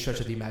by any stretch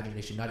of the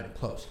imagination, not even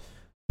close.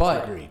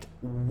 But Agreed.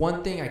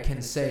 One thing I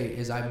can say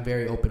is I'm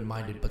very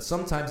open-minded, but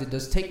sometimes it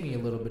does take me a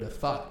little bit of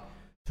thought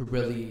to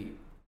really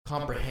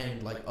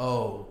comprehend, like,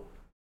 oh,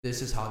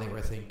 this is how they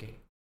were thinking,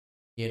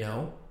 It's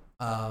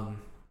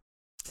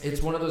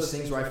one of those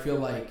things where I feel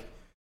like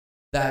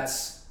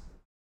that's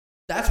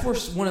where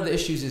one of the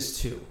issues is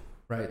too.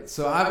 Right,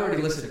 so I've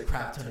already listed a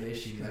crap ton of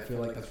issues I feel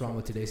like that's wrong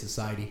with today's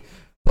society.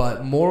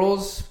 But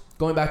morals,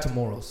 going back to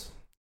morals.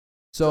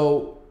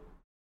 So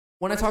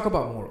when I talk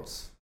about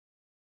morals,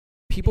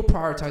 people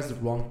prioritize the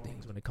wrong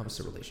things when it comes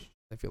to relationships,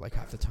 I feel like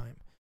half the time.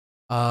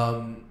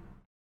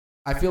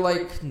 I feel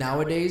like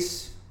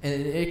nowadays,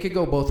 and it could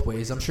go both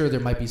ways, I'm sure there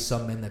might be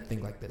some men that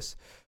think like this,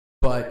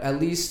 but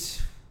at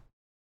least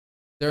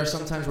there are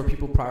some times where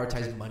people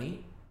prioritize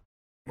money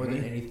more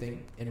than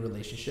anything in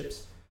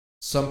relationships.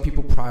 Some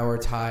people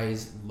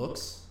prioritize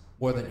looks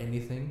more than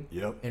anything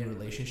in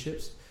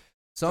relationships.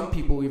 Some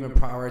people even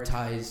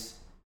prioritize,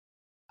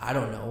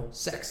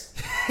 sex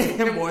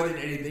more than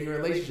anything in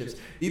relationships.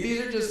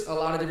 These are just a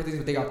lot of different things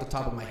that think off the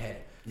top of my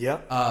head. Yeah.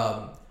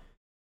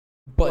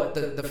 But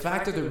the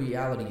fact of the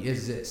reality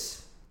is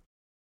this.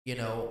 You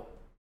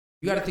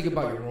got to think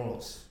about your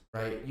morals,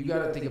 right? You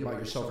got to think about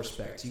your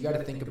self-respect. You got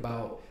to think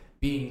about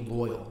being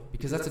loyal,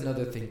 because that's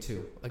another thing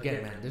too.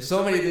 Again, man, there's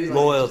so many things.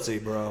 Loyalty,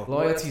 bro.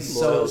 Loyalty is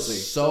so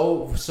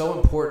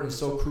important,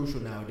 so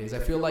crucial nowadays. I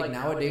feel like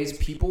nowadays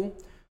people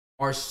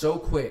are so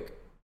quick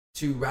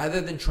to,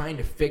 rather than trying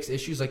to fix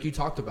issues, like you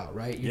talked about,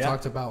 right? You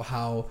talked about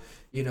how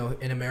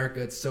in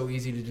America it's so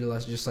easy to do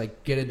just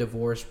like get a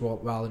divorce,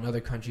 while in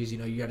other countries you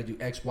got to do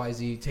X, Y,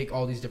 Z, take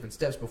all these different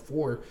steps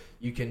before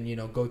you can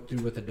go through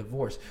with a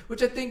divorce.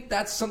 Which I think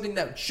that's something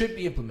that should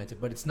be implemented,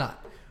 but it's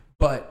not.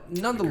 But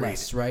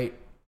nonetheless, right?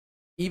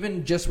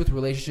 Even just with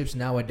relationships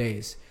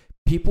nowadays,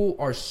 people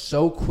are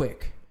so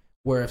quick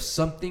where if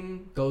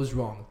something goes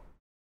wrong,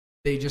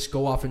 they just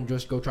go off and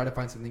just go try to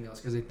find something else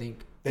because they think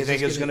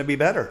it's going to be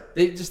better.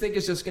 They just think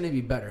it's just going to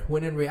be better.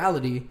 When in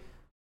reality,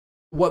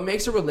 what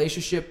makes a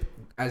relationship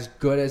as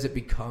good as it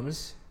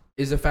becomes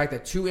is the fact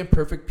that two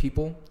imperfect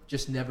people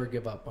just never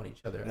give up on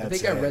each other. I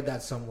think I read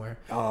that somewhere.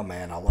 Oh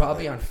man, I love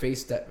probably it. on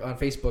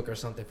Facebook or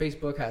something.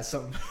 Facebook has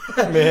some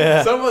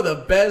Yeah. some of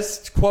the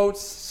best quotes,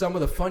 some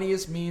of the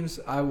funniest memes.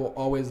 I will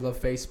always love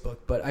Facebook,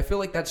 but I feel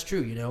like that's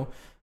true.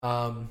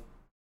 I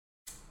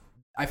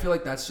feel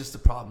like that's just the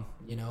problem.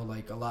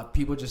 Like a lot of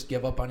people just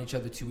give up on each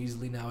other too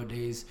easily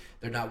nowadays.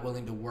 They're not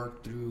willing to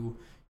work through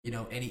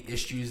any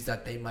issues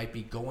that they might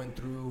be going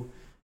through,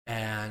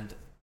 and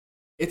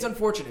it's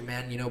unfortunate,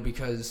 man,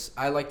 because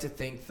I like to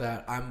think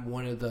that I'm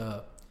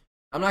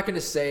not going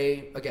to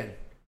say, again,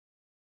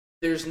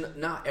 there's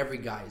not every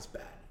guy is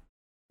bad,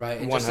 right?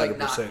 And just like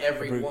not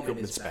every woman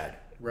is bad,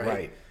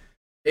 right?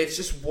 It's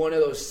just one of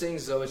those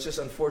things, though. It's just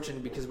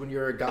unfortunate because when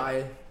you're a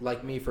guy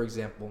like me, for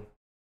example,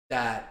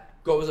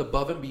 that goes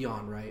above and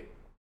beyond, right?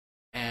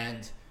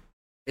 And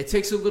it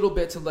takes a little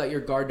bit to let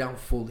your guard down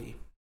fully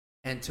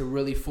and to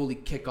really fully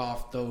kick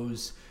off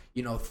those,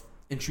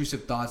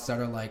 intrusive thoughts that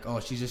are like, oh,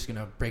 she's just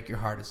gonna break your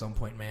heart at some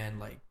point, man.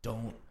 Like,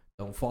 don't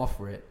fall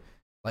for it.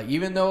 Like,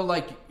 even though,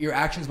 like, your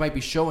actions might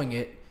be showing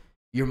it,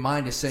 your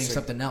mind is saying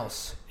something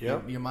else.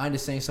 Yep. Your mind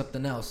is saying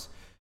something else,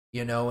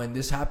 you know, and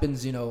this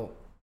happens, you know,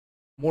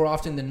 more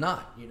often than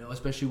not, you know,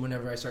 especially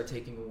whenever I start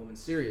taking a woman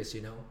serious,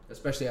 you know,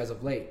 especially as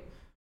of late,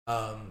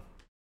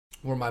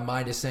 where my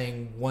mind is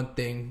saying one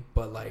thing,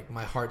 but, like,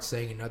 my heart's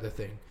saying another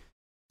thing.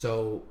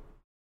 So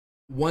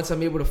once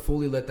I'm able to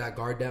fully let that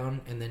guard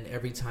down, and then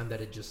every time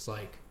that it just,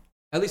 like,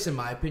 at least in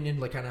my opinion,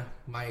 like, kind of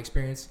my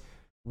experience,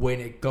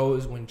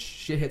 when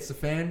shit hits the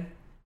fan,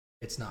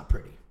 it's not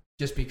pretty.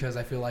 Just because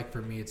I feel like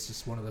for me, it's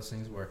just one of those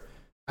things where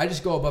I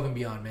just go above and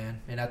beyond,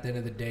 man. And at the end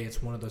of the day,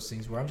 it's one of those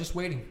things where I'm just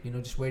waiting, you know,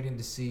 just waiting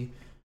to see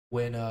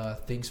when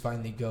things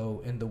finally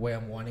go in the way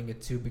I'm wanting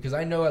it to. Because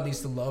I know at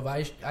least the love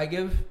I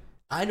give,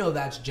 I know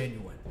that's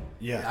genuine.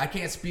 Yeah. I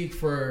can't speak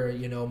for,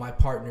 you know, my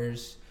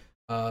partners,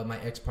 my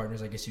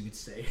ex-partners, I guess you could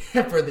say,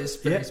 for this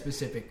very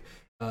specific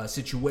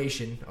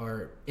situation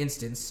or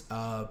instance.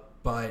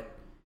 But,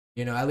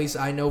 you know, at least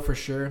I know for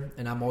sure,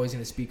 and I'm always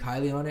going to speak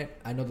highly on it.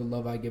 I know the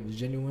love I give is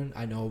genuine.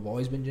 I know I've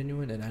always been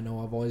genuine, and I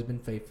know I've always been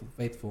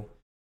faithful.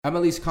 I'm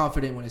at least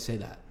confident when I say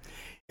that.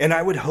 And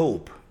I would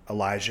hope,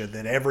 Elijah,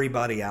 that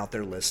everybody out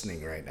there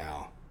listening right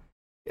now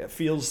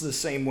feels the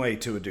same way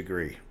to a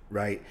degree,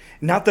 right?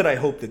 Not that I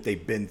hope that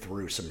they've been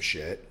through some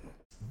shit,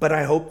 but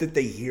I hope that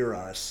they hear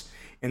us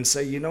and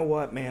say, you know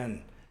what,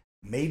 man,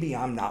 maybe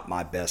I'm not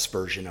my best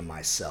version of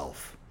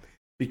myself,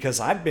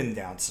 because I've been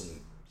down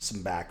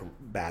some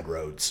bad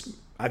roads.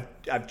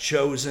 I've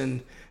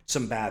chosen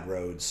some bad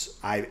roads.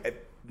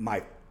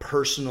 My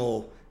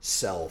personal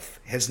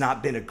self has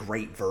not been a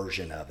great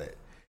version of it,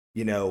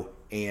 you know.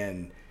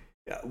 And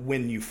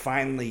when you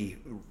finally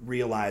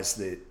realize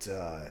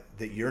that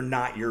you're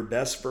not your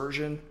best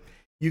version,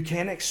 you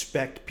can't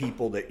expect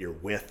people that you're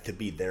with to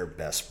be their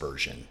best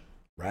version,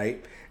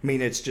 right? I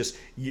mean, it's just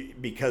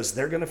because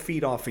they're going to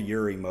feed off of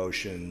your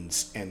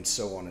emotions and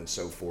so on and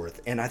so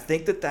forth. And I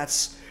think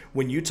that's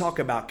when you talk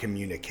about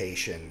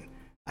communication,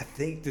 I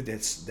think that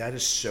that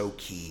is so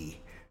key,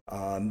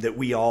 that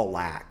we all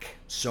lack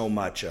so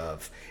much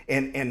of,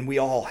 and we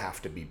all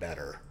have to be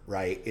better,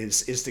 right?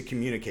 Is to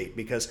communicate,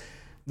 because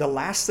the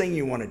last thing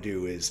you want to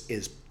do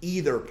is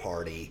either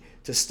party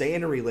to stay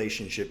in a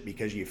relationship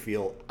because you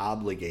feel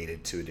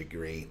obligated to a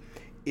degree.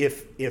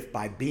 If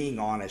by being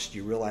honest,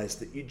 you realize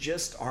that you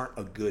just aren't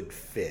a good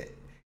fit.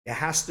 It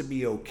has to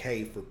be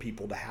okay for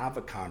people to have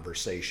a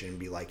conversation and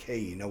be like, hey,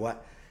 you know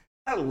what?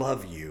 I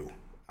love you.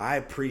 I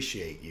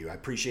appreciate you. I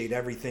appreciate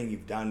everything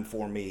you've done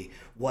for me,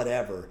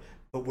 whatever,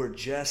 but we're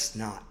just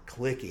not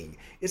clicking.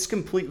 It's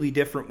completely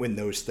different when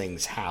those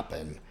things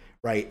happen,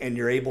 right? And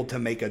you're able to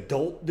make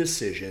adult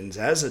decisions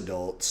as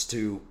adults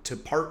to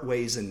part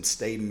ways and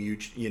stay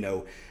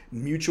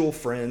mutual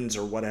friends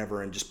or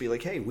whatever, and just be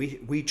like, hey,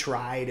 we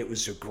tried, it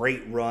was a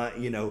great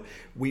run, you know,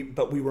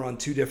 but we were on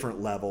two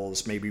different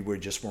levels. Maybe we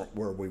just weren't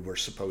where we were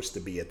supposed to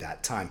be at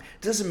that time.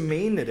 Doesn't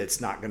mean that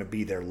it's not going to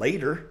be there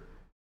later.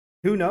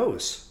 Who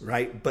knows,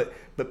 right? But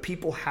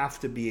people have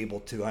to be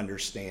able to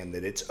understand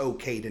that it's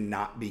okay to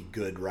not be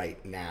good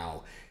right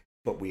now,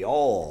 but we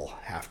all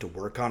have to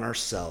work on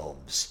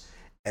ourselves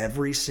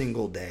every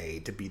single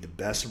day to be the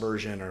best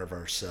version of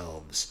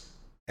ourselves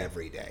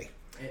every day.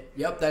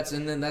 Yep,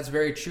 that's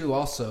very true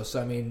also.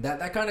 So I mean,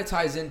 that kind of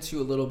ties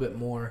into a little bit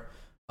more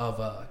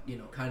of you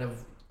know, kind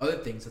of other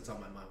things that's on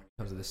my mind when it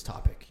comes to this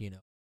topic, you know.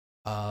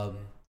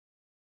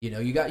 You know,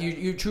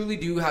 you truly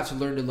do have to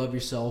learn to love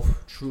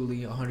yourself, truly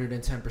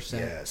 110%,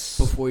 yes,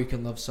 before you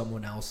can love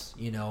someone else,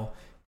 you know.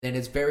 And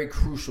it's very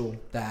crucial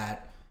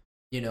that,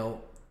 you know,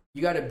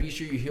 you got to be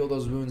sure you heal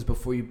those wounds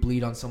before you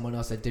bleed on someone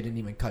else that didn't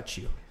even cut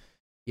you,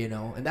 you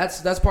know. And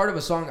that's part of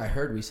a song I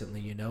heard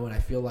recently, you know, and I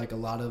feel like a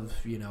lot of,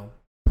 you know,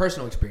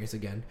 personal experience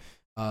again,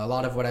 a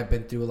lot of what I've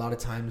been through, a lot of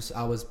times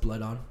I was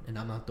bled on, and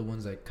I'm not the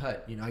ones that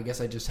cut, you know. I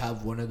guess I just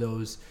have one of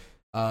those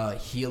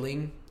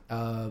healing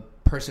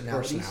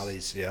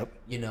personalities, yep.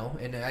 You know,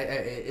 and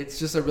it's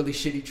just a really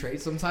shitty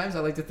trait sometimes, I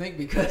like to think,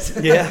 because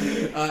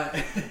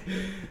I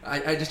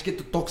just get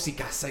the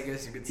toxicas, I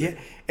guess you could say. Yeah,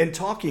 and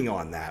talking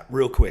on that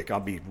real quick, I'll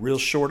be real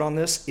short on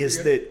this,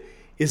 is that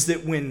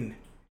when,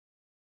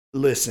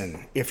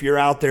 listen, if you're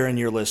out there and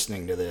you're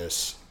listening to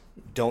this,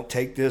 don't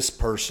take this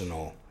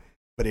personal,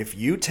 but if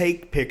you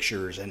take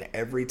pictures and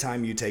every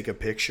time you take a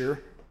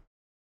picture,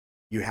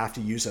 you have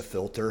to use a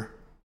filter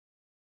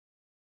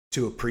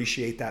to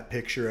appreciate that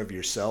picture of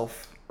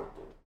yourself,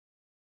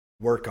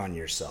 work on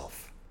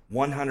yourself.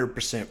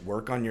 100%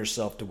 work on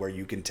yourself to where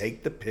you can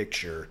take the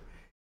picture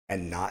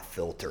and not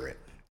filter it.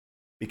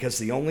 Because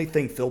the only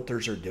thing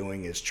filters are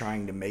doing is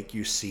trying to make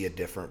you see a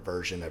different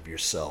version of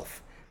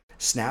yourself.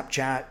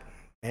 Snapchat,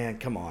 man,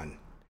 come on.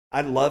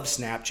 I love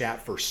Snapchat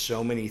for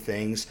so many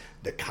things.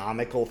 The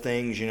comical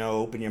things, you know,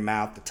 open your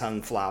mouth, the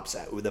tongue flops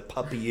out with a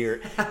puppy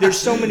ear. There's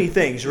so many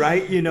things,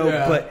 right? You know,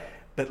 yeah.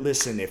 But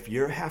listen, if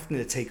you're having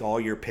to take all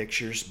your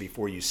pictures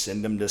before you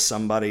send them to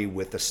somebody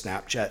with a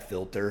Snapchat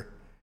filter,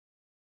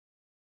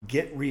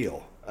 get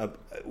real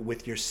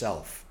with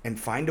yourself and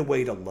find a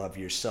way to love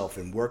yourself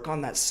and work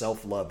on that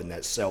self-love and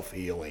that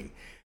self-healing.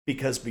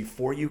 Because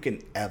before you can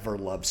ever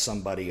love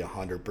somebody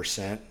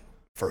 100%,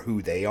 for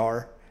who they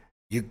are,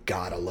 you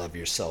gotta love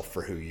yourself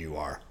for who you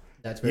are.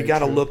 That's very You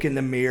gotta true. look in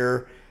the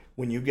mirror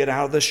when you get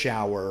out of the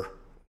shower,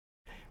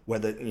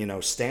 whether,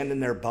 standing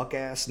there buck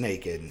ass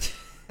naked.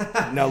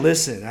 Now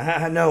listen,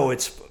 I know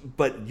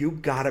but you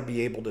gotta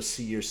be able to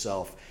see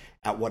yourself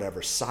at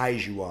whatever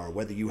size you are,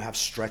 whether you have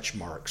stretch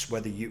marks,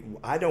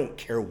 I don't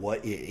care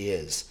what it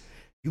is.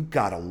 You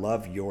gotta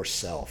love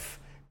yourself,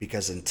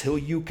 because until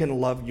you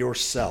can love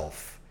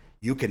yourself,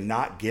 you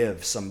cannot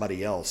give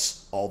somebody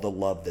else all the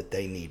love that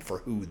they need for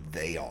who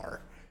they are.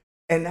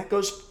 And that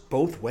goes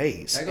both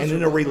ways. And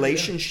in a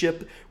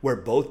relationship where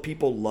both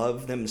people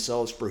love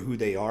themselves for who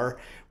they are,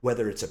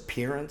 whether it's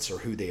appearance or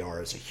who they are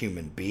as a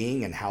human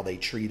being and how they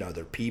treat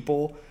other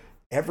people,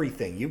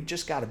 everything, you've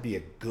just got to be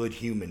a good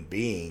human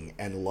being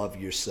and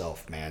love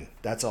yourself, man.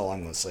 That's all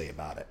I'm going to say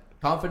about it.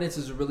 Confidence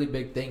is a really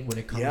big thing when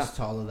it comes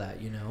to all of that,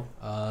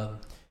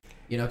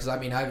 because I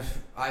mean,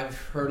 I've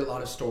heard a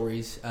lot of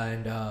stories,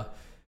 and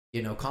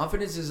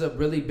confidence is a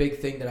really big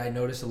thing that I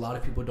notice a lot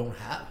of people don't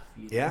have.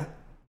 Yeah.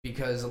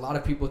 Because a lot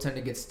of people tend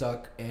to get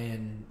stuck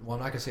in, I'm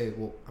not gonna say,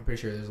 I'm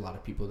pretty sure there's a lot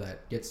of people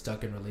that get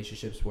stuck in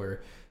relationships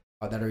where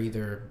that are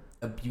either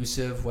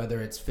abusive,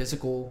 whether it's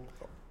physical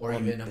or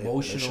even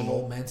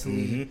emotional,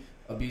 mentally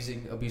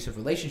abusive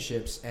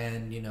relationships,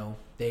 and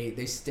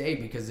they stay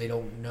because they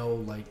don't know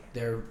like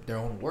their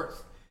own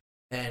worth.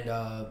 And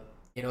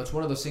it's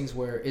one of those things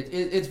where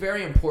it's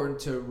very important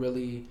to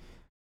really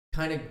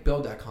kind of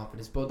build that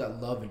confidence, build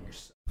that love in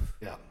yourself.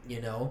 Yeah.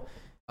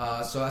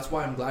 So that's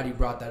why I'm glad you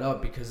brought that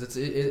up, because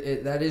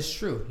that is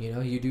true.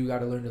 You do got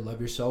to learn to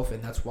love yourself,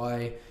 and that's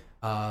why,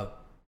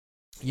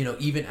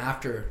 even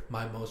after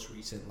my most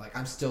recent, like,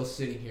 I'm still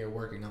sitting here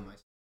working on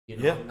myself.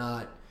 I'm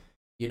not,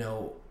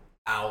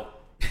 out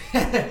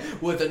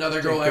with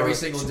another girl every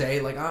single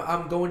day. Like,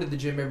 I'm going to the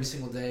gym every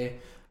single day.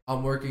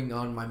 I'm working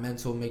on my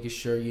mental, making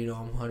sure,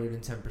 I'm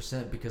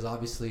 110%, because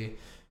obviously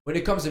when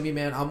it comes to me,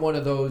 man, I'm one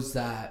of those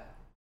that,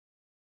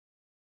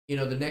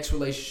 the next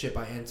relationship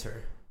I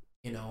enter,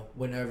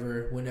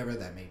 whenever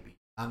that may be.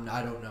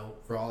 I don't know.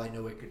 For all I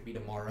know, it could be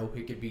tomorrow.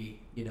 It could be,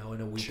 in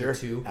a week or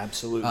two.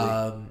 Absolutely.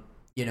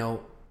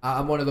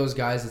 I'm one of those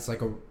guys that's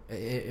like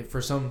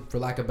for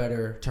lack of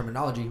better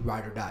terminology,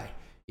 ride or die.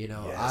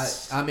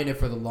 Yes. I'm in it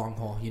for the long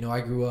haul.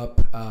 I grew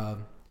up,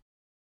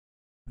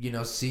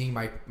 seeing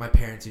my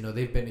parents,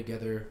 they've been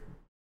together,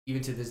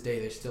 even to this day,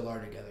 they still are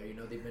together.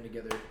 They've been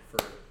together for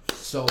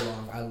so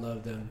long. I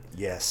love them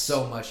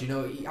so much.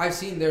 I've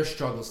seen their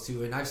struggles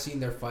too, and I've seen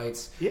their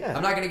fights. Yeah.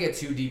 I'm not going to get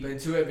too deep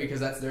into it because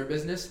that's their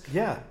business.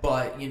 Yeah.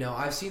 But,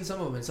 I've seen some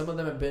of them, and some of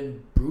them have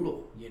been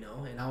brutal,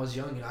 and I was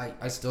young, and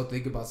I still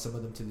think about some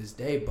of them to this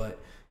day. But,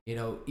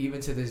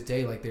 even to this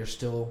day, like, they're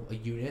still a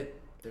unit.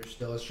 They're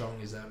still as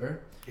strong as ever.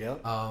 Yeah.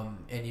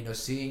 And,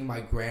 seeing my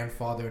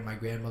grandfather and my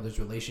grandmother's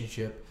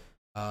relationship,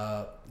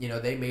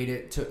 they made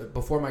it to,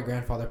 before my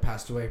grandfather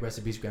passed away, rest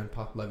in peace,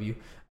 grandpa, love you.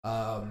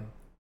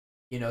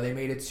 They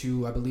made it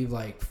to, I believe,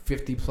 like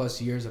 50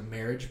 plus years of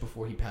marriage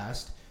before he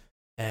passed.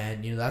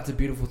 And, that's a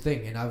beautiful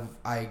thing. And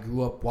I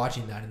grew up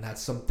watching that, and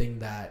that's something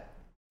that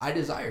I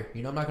desire.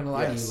 I'm not going to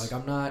lie to you.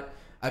 Like,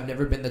 I've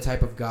never been the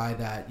type of guy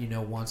that,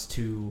 wants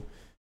to,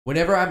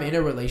 whenever I'm in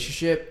a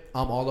relationship,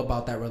 I'm all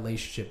about that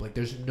relationship. Like,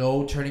 there's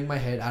no turning my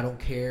head. I don't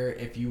care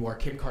if you are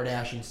Kim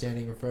Kardashian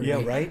standing in front of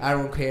me. Right. I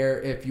don't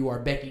care if you are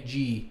Becky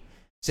G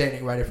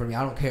standing right in front of me.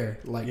 I don't care.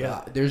 Like,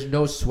 there's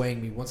no swaying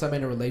me. Once I'm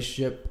in a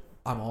relationship,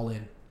 I'm all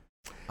in.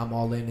 I'm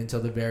all in until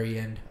the very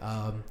end.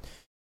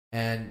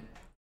 And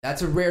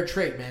that's a rare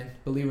trait, man.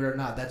 Believe it or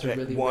not, that's a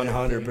really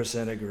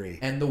 100% agree.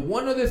 And the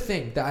one other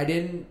thing that I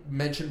didn't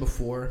mention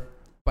before,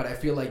 but I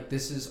feel like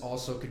this is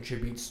also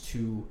contributes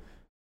to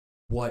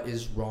what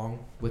is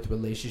wrong with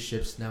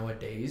relationships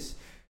nowadays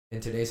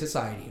in today's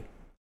society,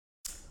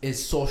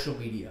 is social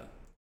media.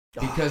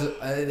 Because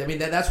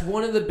that's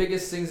one of the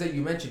biggest things that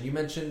you mentioned. You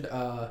mentioned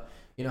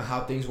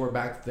how things were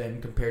back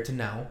then compared to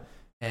now,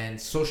 and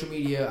social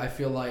media, I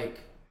feel like,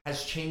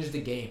 has changed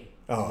the game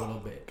a little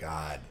bit.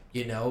 God.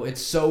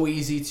 It's so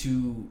easy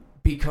to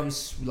become,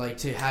 like,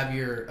 to have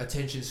your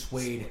attention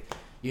swayed,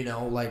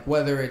 like,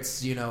 whether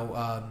it's,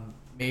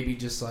 maybe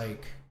just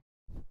like,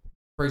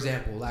 for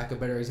example, lack of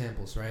better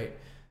examples, right?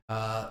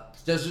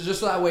 Just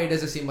so that way it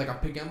doesn't seem like I'm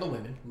picking on the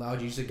women.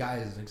 I'll use the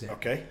guys as an example.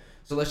 Okay.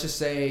 So let's just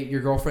say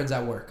your girlfriend's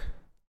at work.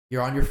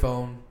 You're on your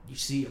phone. You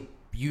see a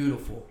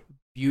beautiful,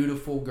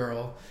 beautiful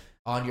girl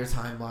on your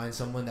timeline,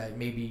 someone that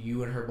maybe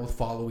you and her both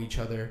follow each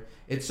other.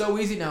 It's so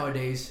easy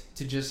nowadays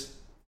to just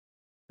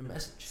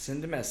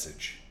send a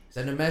message,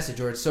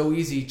 or it's so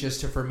easy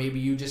just for maybe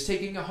you just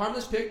taking a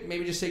harmless pic,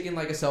 maybe just taking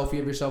like a selfie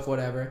of yourself,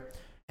 whatever,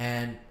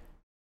 and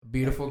a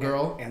beautiful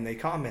girl, and they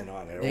comment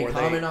on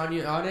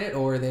it, on it,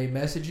 or they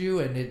message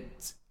you, and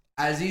it's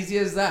as easy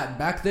as that.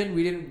 Back then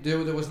there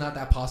was not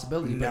that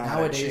possibility, but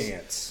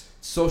nowadays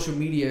social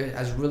media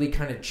has really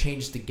kind of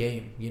changed the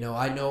game.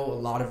 I know a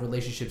lot of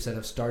relationships that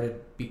have started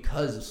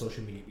because of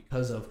social media,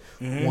 because of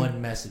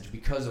one message,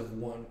 because of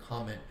one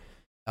comment.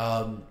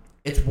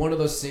 It's one of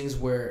those things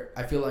where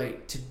I feel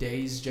like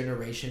today's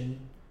generation,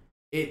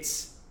 I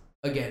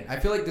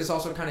feel like this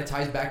also kind of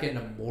ties back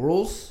into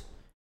morals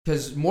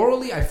because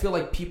morally, I feel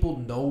like people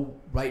know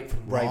right from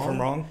wrong. Right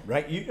from wrong,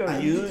 right? You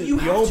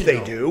have hope to they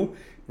know. do,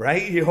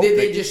 right? You hope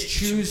They just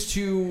choose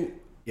to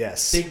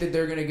yes think that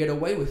they're gonna get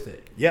away with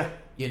it. Yeah.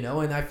 You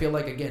know, and I feel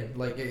like, again,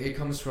 like it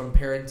comes from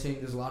parenting.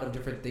 There's a lot of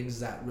different things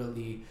that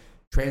really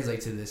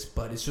translate to this,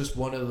 but it's just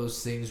one of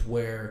those things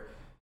where,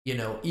 you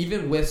know,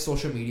 even with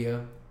social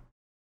media,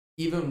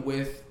 even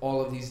with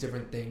all of these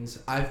different things,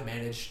 I've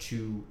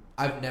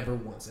never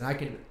once, and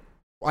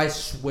I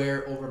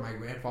swear over my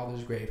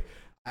grandfather's grave,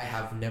 I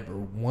have never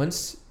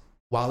once,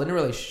 while in a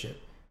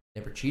relationship,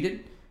 never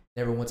cheated,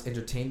 never once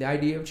entertained the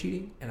idea of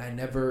cheating, and I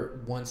never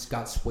once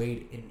got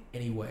swayed in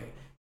any way.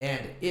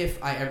 And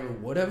if I ever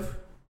would have,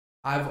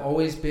 I've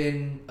always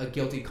been a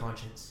guilty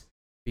conscience,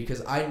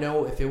 because I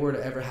know if it were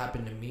to ever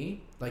happen to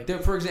me, like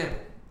for example,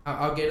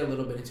 I'll get a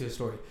little bit into a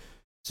story.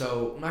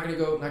 So I'm not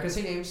gonna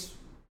say names,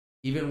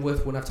 even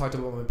with when I've talked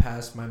about my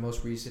past, my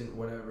most recent,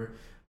 whatever.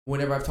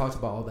 Whenever I've talked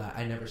about all that,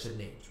 I never said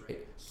names, right?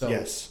 So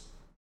yes.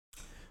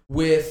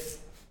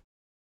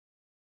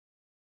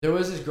 There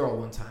was this girl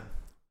one time.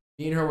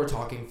 Me and her were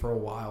talking for a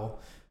while,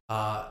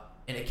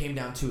 and it came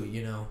down to,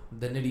 you know,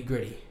 the nitty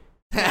gritty.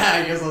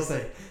 I guess I'll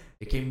say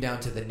it came down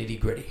to the nitty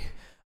gritty.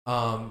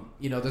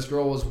 You know, this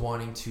girl was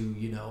wanting to,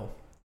 you know,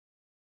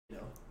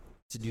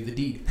 to do the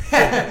deed.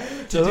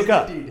 To hook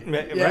up.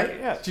 Right?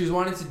 Yeah. She was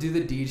wanting to do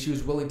the deed. She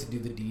was willing to do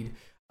the deed.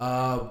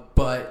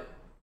 But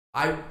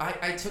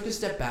I took a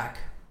step back,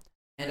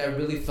 and I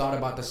really thought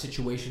about the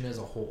situation as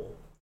a whole.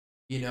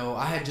 You know,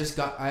 I had just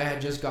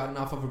gotten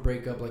off of a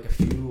breakup like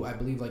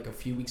a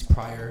few weeks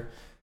prior.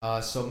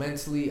 So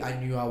mentally, I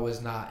knew I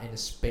was not in a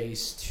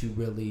space to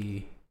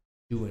really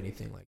do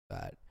anything like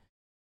that,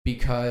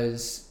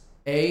 because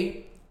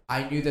I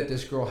knew that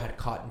this girl had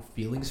caught in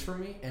feelings for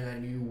me, and I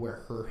knew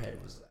where her head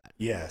was at.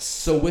 Yes.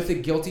 So with a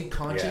guilty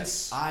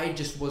conscience, yes. I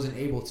just wasn't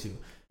able to.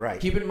 Right.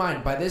 Keep in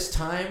mind, by this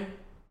time,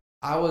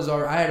 I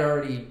had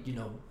already, you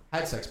know,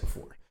 had sex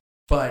before,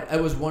 but it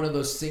was one of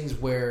those things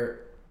where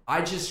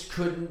I just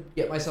couldn't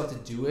get myself to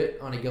do it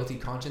on a guilty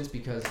conscience,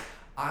 because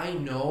I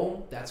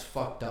know that's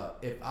fucked up.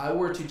 If I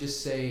were to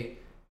just say,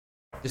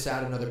 just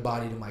add another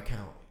body to my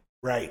count.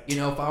 Right. You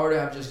know, if I were to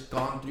have just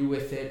gone through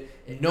with it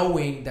and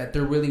knowing that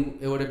it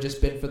would have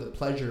just been for the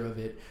pleasure of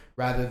it,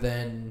 rather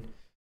than,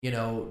 you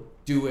know,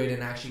 do it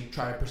and actually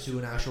try to pursue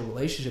an actual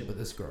relationship with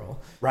this girl.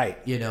 Right.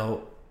 You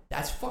know,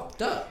 that's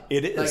fucked up.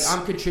 It is. Like,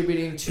 I'm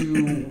contributing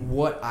to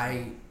what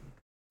I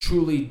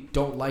truly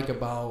don't like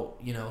about,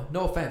 you know,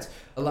 no offense,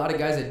 a lot of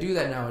guys that do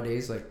that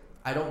nowadays, like,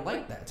 I don't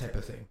like that type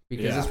of thing,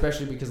 because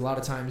especially because a lot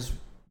of times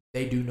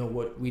they do know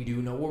what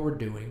we're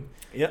doing.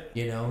 Yep.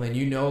 You know, and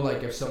you know,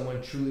 like, if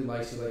someone truly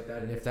likes you like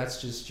that, and if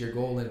that's just your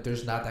goal, and if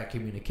there's not that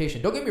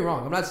communication, don't get me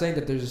wrong, I'm not saying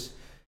that there's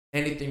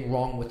anything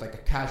wrong with like a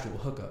casual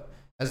hookup,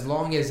 as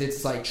long as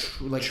it's like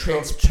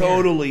transparent.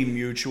 Totally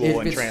mutual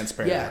and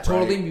transparent. Yeah,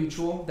 totally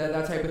mutual.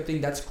 That type of thing,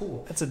 that's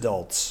cool. That's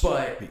adults.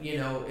 But, you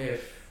know,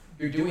 if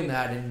you're doing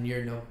that and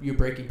you're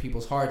breaking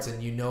people's hearts,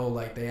 and you know,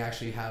 like, they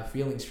actually have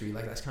feelings for you,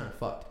 like, that's kind of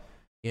fucked.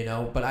 You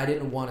know, but I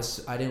didn't want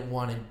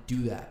to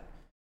do that.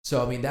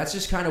 So I mean, that's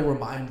just kind of where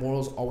my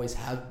morals always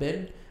have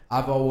been.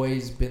 I've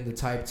always been the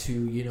type to,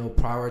 you know,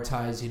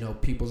 prioritize, you know,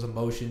 people's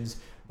emotions,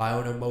 my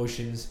own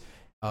emotions,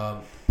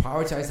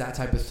 prioritize that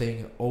type of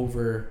thing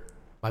over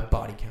my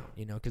body count,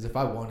 you know, because if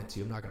I wanted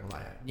to, I'm not gonna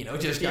lie, you know, I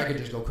could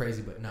just go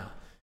crazy, but no,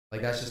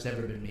 like, that's just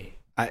never been me.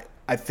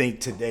 I think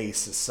today's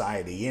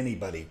society,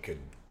 anybody could,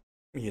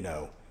 you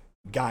know,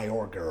 guy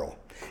or girl,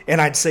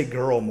 and I'd say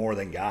girl more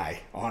than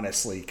guy,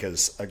 honestly,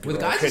 because a girl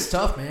with guys it's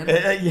tough,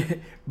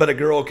 man. But a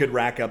girl could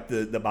rack up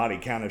the body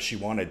count if she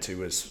wanted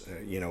to,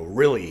 you know,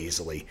 really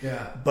easily.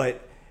 Yeah.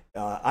 But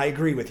I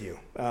agree with you.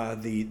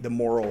 The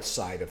moral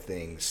side of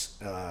things,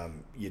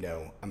 you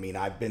know, I mean,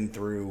 I've been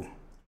through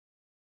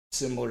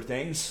similar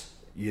things,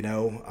 you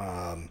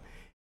know,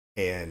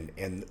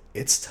 and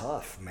it's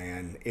tough,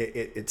 man.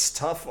 It's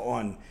tough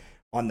on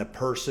the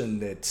person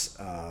that's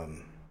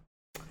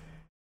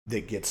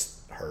that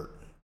gets hurt,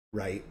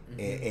 right?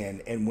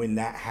 Mm-hmm. And when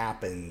that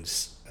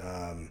happens,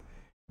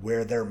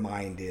 where their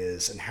mind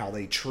is and how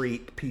they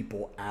treat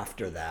people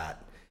after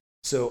that.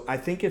 So I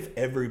think if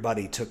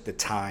everybody took the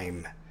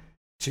time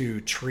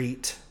to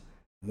treat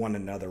one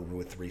another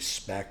with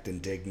respect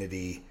and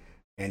dignity,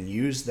 and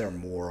use their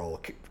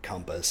moral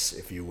compass,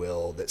 if you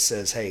will, that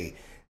says, hey,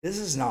 this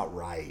is not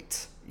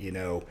right, you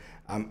know,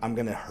 I'm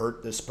going to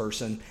hurt this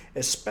person,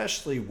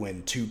 especially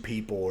when two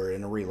people are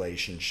in a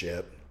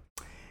relationship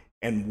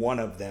and one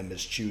of them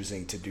is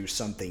choosing to do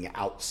something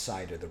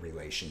outside of the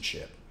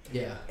relationship.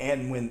 Yeah.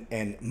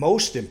 And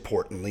most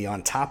importantly,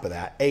 on top of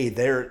that,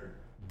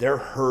 they're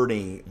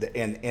hurting.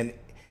 And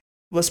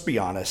let's be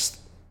honest,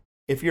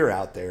 if you're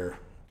out there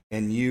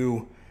and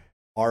you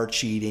are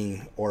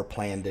cheating or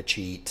plan to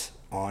cheat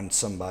on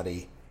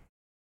somebody,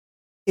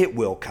 it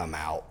will come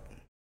out.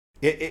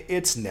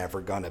 It's never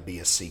going to be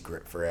a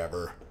secret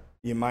forever.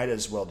 You might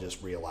as well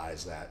just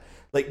realize that.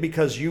 Like,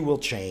 because you will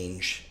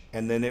change,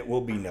 and then it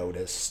will be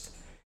noticed,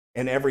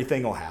 and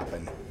everything will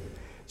happen.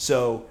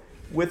 So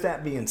with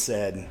that being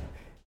said,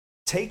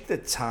 take the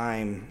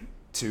time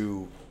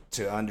to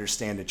to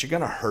understand that you're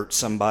going to hurt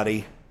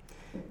somebody,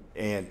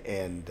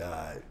 and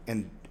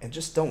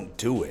just don't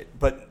do it.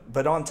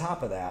 But on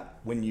top of that,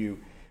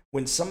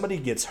 when somebody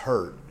gets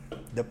hurt,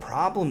 the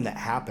problem that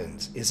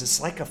happens is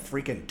it's like a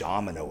freaking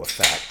domino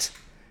effect,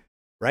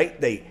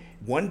 right?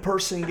 One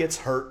person gets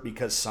hurt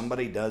because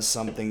somebody does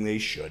something they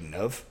shouldn't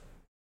have,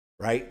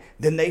 right?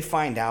 Then they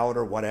find out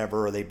or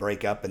whatever, or they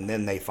break up and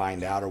then they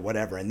find out or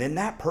whatever. And then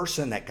that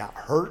person that got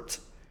hurt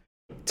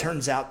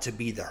turns out to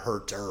be the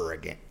hurter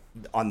again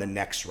on the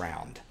next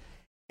round.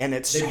 And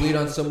they bleed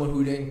on someone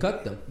who didn't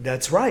cut them.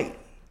 That's right.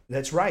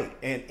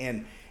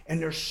 And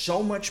there's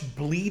so much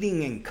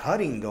bleeding and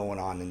cutting going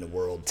on in the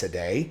world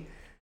today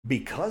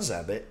because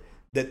of it,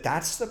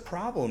 that's the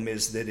problem,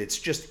 is that it's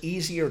just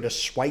easier to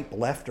swipe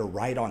left or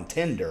right on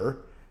Tinder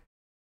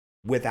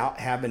without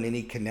having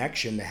any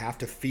connection, to have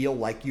to feel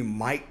like you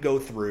might go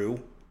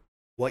through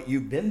what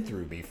you've been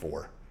through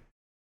before.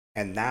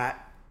 And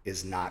that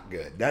is not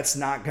good. That's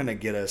not going to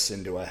get us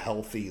into a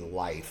healthy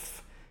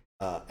life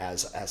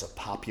as a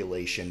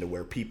population, to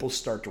where people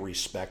start to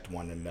respect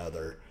one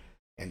another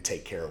and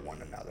take care of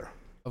one another.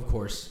 Of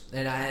course.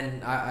 And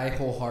I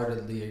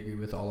wholeheartedly agree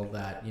with all of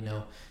that, you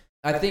know.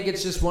 I think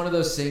it's just one of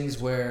those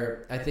things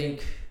where I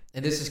think,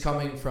 and this is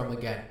coming from,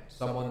 again,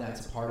 someone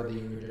that's a part of the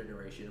younger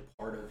generation,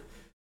 a part of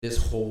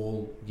this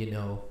whole, you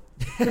know,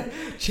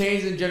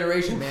 change in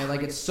generation, man.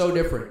 Like, it's so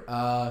different.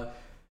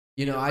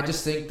 You know, I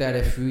just think that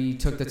if we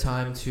took the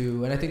time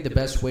to, and I think the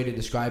best way to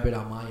describe it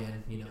on my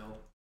end, you know,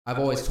 I've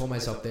always told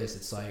myself this,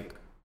 it's like,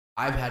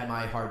 I've had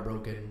my heart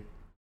broken,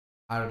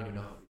 I don't even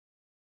know.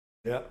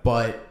 Yeah.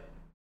 But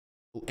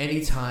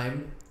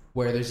anytime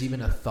where there's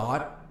even a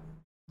thought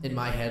in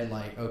my head,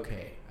 like,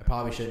 okay, I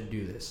probably shouldn't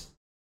do this,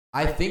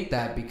 I think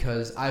that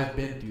because I've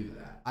been through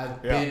that.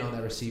 I've been on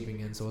that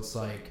receiving end. So it's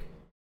like,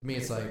 to me,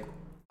 it's like,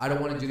 I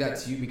don't want to do that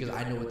to you because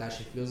I know what that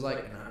shit feels like,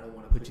 and I don't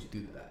want to put you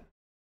through that.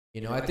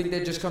 You know, I think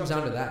that just comes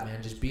down to that,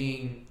 man. Just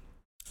being,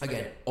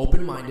 again,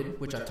 open-minded,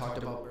 which I talked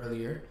about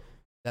earlier.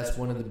 That's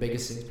one of the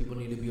biggest things. People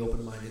need to be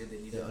open-minded. They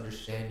need to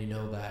understand, you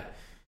know, that,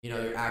 you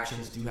know, your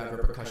actions do have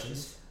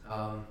repercussions.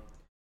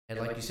 And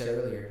like you said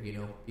earlier, you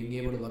know, being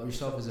able to love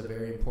yourself is a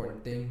very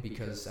important thing,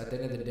 because at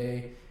the end of the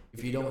day,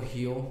 if you don't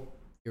heal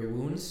your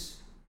wounds,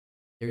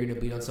 you're going to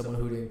bleed on someone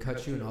who didn't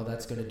cut you, and all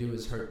that's going to do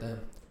is hurt them.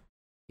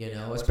 You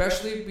know,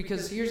 especially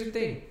because here's the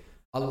thing.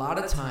 A lot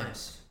of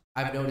times,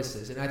 I've noticed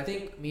this, and I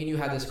think me and you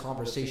had this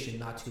conversation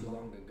not too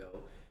long ago,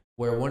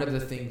 where one of the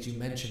things you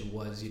mentioned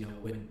was, you know,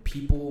 when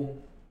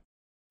people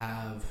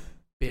have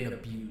been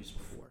abused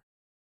before.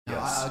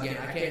 Now, Yes.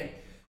 I can't,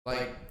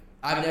 like,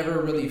 I've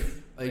never really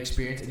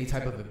experienced any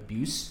type of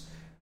abuse,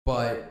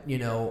 but, you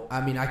know,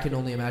 I mean, I can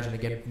only imagine,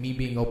 again, me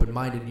being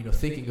open-minded, you know,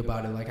 thinking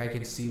about it, like, I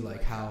can see,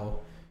 like, how,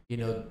 you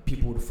know,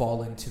 people would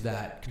fall into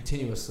that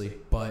continuously.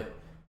 But,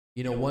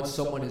 you know, once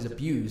someone is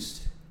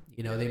abused,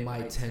 you know, they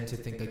might tend to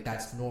think like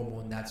that's normal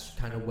and that's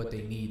kind of what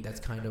they need. That's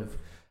kind of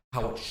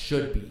how it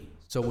should be.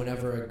 So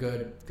whenever a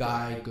good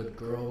guy, good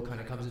girl kind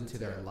of comes into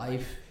their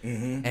life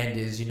and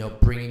is, you know,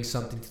 bringing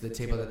something to the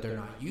table that they're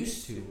not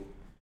used to,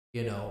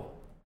 you know,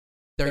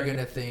 they're going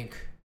to think,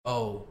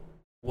 oh,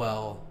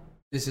 well,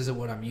 this isn't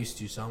what I'm used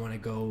to, so I'm going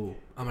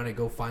to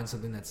go find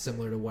something that's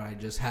similar to what I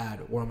just had,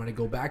 or I'm going to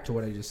go back to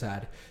what I just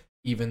had,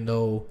 even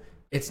though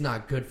it's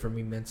not good for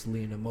me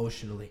mentally and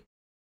emotionally.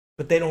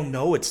 But they don't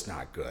know it's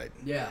not good.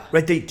 Yeah.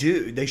 Right? They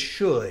do. They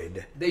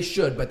should. They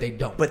should, but they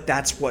don't. But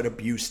that's what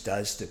abuse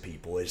does to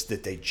people, is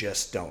that they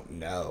just don't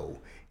know.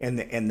 And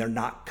they're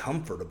not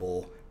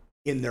comfortable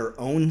in their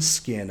own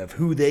skin of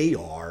who they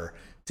are,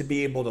 to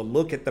be able to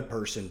look at the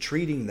person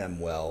treating them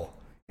well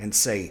and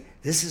say,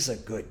 this is a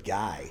good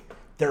guy.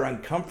 They're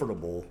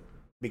uncomfortable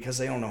because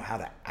they don't know how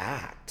to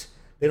act.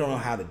 They don't know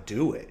how to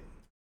do it.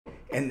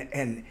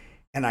 And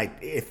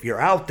if you're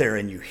out there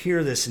and you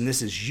hear this and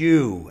this is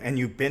you, and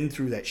you've been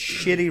through that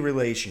shitty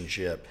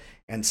relationship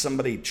and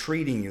somebody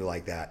treating you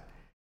like that,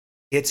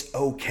 it's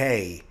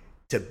okay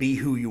to be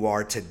who you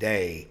are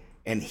today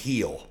and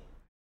heal.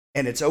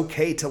 And it's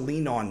okay to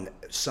lean on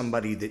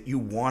somebody that you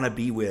want to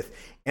be with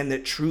and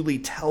that truly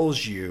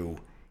tells you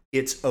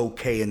it's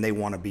okay and they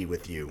want to be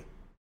with you.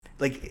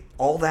 Like,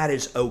 all that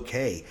is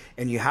okay.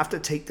 And you have to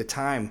take the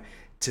time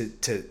to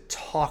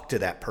talk to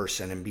that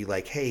person and be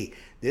like, hey,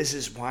 this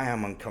is why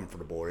I'm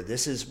uncomfortable, or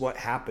this is what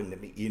happened to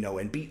me, you know,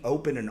 and be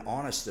open and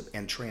honest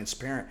and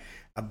transparent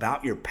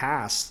about your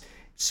past,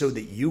 so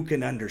that you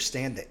can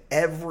understand that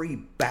every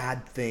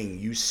bad thing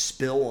you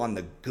spill on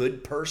the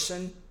good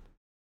person,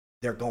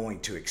 they're going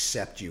to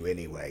accept you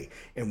anyway.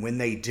 And when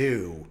they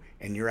do,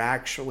 and you're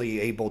actually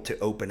able to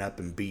open up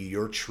and be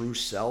your true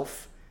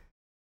self,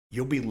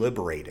 you'll be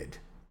liberated.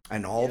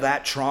 And all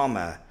that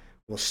trauma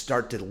will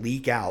start to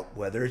leak out,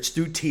 whether it's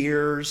through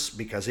tears,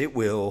 because it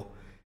will.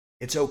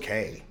 It's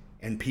okay.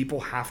 And people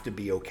have to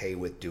be okay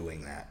with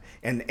doing that.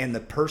 And the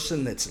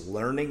person that's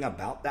learning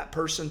about that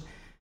person,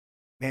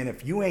 man,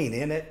 if you ain't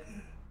in it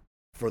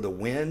for the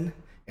win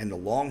and the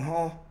long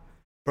haul,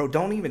 bro,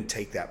 don't even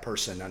take that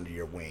person under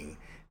your wing.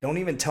 Don't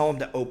even tell them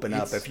to open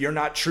up. If you're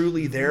not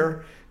truly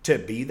there to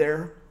be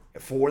there,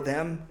 for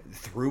them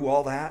through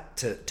all that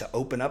to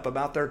open up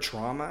about their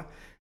trauma,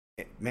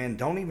 man,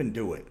 don't even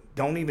do it.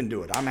 Don't even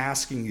do it. I'm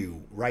asking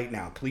you right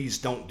now, please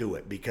don't do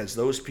it, because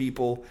those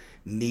people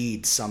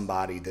need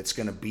somebody that's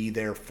going to be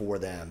there for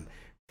them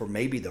for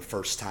maybe the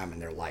first time in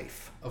their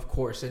life. Of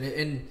course.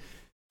 And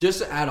just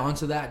to add on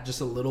to that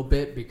just a little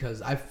bit,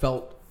 because I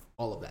felt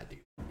all of that, dude.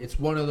 It's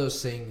one of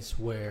those things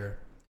where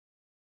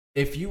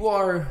if you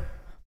are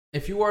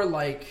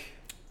like,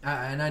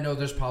 and I know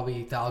there's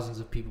probably thousands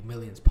of people,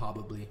 millions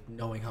probably,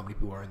 knowing how many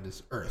people are in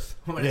this earth.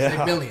 When I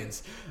say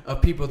millions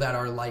of people that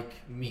are like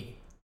me,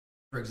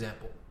 for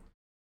example.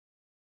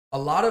 A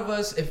lot of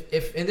us,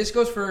 if and this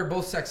goes for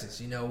both sexes,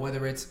 you know,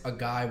 whether it's a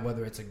guy,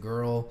 whether it's a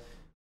girl,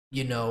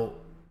 you know,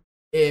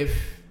 if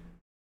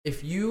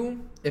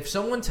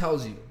someone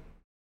tells you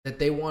that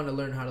they want to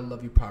learn how to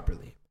love you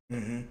properly,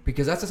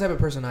 because that's the type of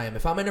person I am.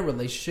 If I'm in a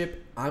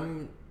relationship,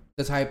 I'm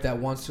the type that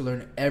wants to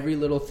learn every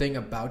little thing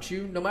about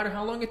you, no matter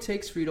how long it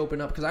takes for you to open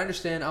up. Because I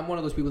understand, I'm one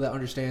of those people that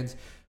understands,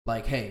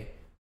 like, hey,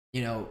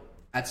 you know,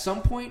 at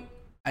some point,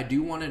 I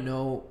do want to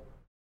know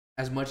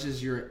as much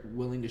as you're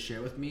willing to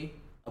share with me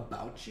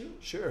about you.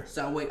 Sure.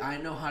 So that way I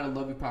know how to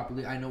love you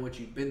properly. I know what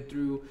you've been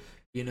through,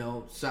 you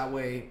know, so that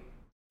way,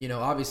 you know,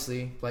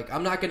 obviously, like,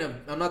 I'm not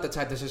the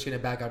type that's just gonna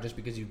back out just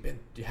because you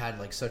had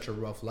like such a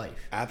rough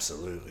life.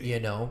 Absolutely. You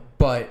know,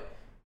 but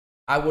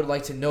I would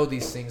like to know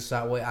these things so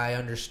that way I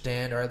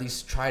understand, or at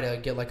least try to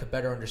get like a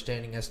better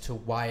understanding as to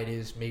why it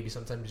is maybe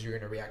sometimes you're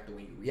gonna react the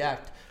way you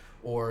react,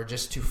 or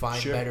just to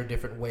find better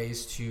different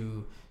ways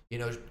to, you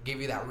know,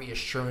 give you that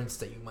reassurance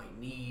that you might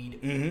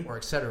need, or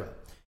etc.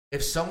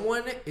 If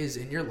someone is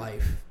in your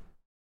life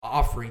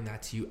offering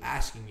that to you,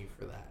 asking you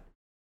for that,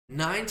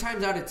 9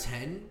 times out of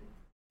 10,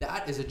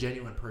 that is a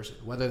genuine person,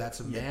 whether that's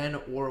a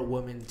man or a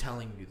woman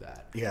telling you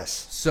that.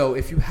 Yes. So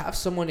if you have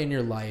someone in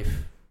your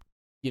life,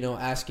 you know,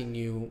 asking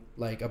you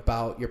like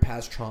about your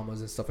past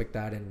traumas and stuff like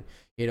that, and,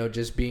 you know,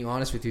 just being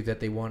honest with you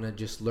that they want to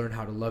just learn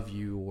how to love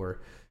you or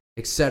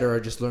etc.,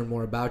 just learn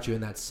more about you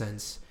in that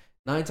sense,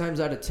 9 times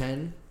out of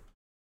 10,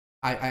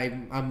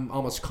 I'm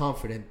almost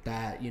confident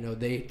that, you know,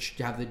 they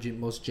have the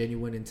most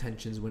genuine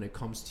intentions when it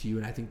comes to you,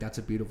 and I think that's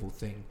a beautiful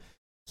thing.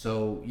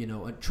 So, you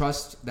know,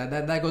 trust,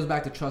 that goes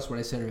back to trust, what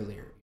I said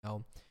earlier. You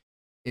know,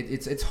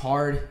 it's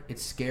hard,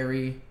 it's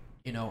scary.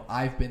 You know,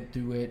 I've been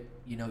through it.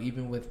 You know,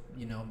 even with,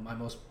 you know, my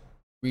most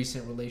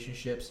recent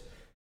relationships,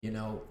 you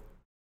know,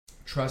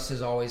 trust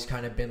has always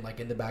kind of been like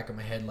in the back of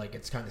my head, like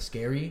it's kind of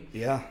scary.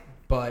 Yeah.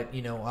 But,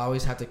 you know, I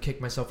always have to kick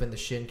myself in the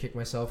shin, kick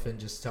myself, and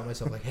just tell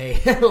myself, like,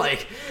 hey,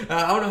 like,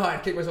 I don't know how I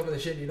kick myself in the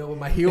shin, you know, with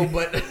my heel,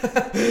 but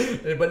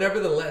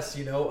nevertheless,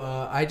 you know,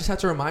 I just have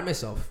to remind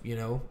myself, you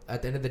know,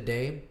 at the end of the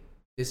day,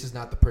 this is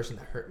not the person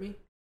that hurt me.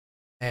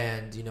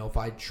 And, you know, if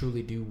I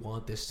truly do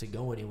want this to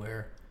go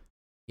anywhere,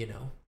 you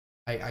know,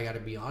 I got to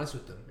be honest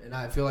with them. And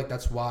I feel like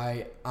that's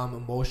why I'm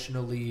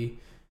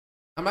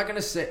I'm not going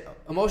to say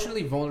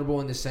emotionally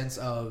vulnerable in the sense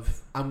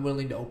of I'm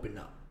willing to open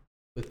up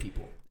with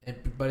people.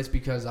 But it's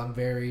because I'm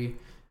very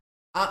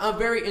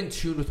in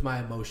tune with my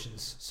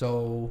emotions,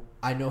 so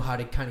I know how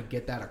to kind of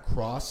get that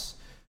across.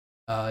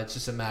 It's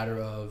just a matter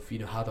of, you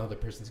know, how the other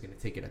person's going to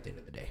take it at the end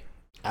of the day.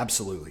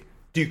 Absolutely.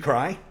 Do you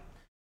cry?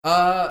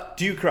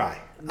 Do you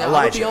cry? Now,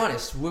 I'll be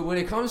honest. When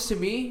it comes to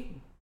me,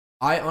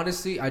 I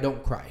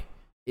don't cry.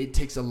 It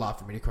takes a lot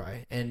for me to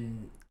cry,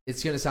 and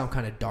it's going to sound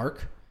kind of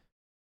dark,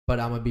 but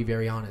I'm going to be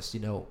very honest.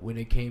 You know, when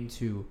it came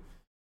to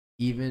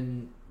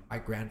even my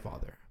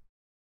grandfather,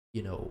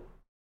 you know,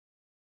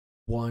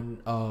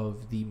 one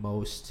of the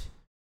most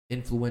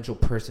influential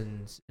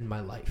persons in my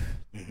life.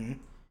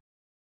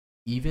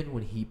 Even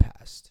when he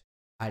passed,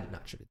 I did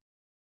not shed a tear.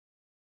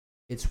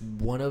 It's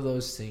one of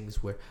those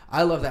things where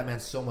I love that man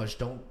so much.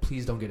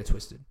 Please don't get it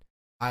twisted.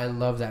 I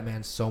love that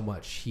man so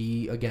much.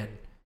 He, again,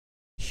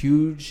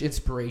 huge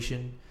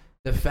inspiration.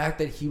 The fact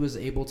that he was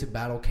able to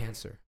battle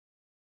cancer,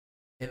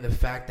 and the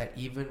fact that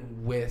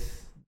even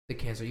with the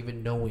cancer,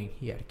 even knowing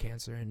he had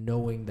cancer, and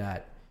knowing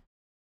that,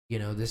 you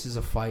know, this is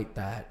a fight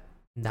that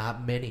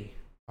not many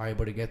are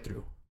able to get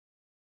through.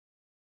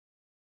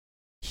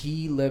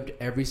 He lived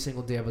every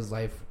single day of his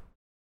life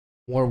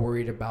more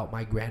worried about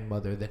my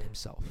grandmother than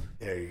himself.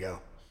 There you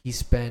go. He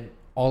spent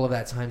all of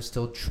that time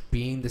still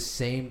being the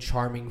same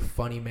charming,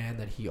 funny man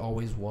that he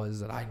always was,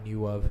 that I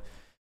knew of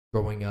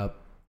growing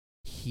up.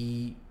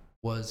 He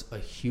was a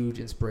huge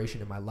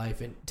inspiration in my life.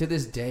 And to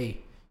this day,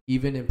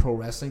 even in pro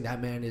wrestling, that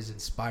man is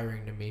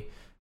inspiring to me.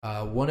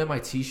 One of my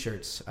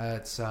t-shirts,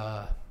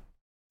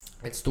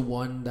 it's the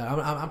one that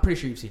I'm pretty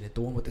sure you've seen it.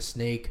 The one with the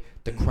snake,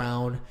 the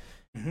crown.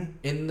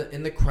 In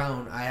the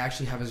crown, I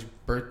actually have his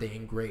birthday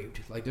engraved.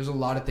 Like, there's a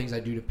lot of things I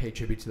do to pay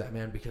tribute to that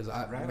man, because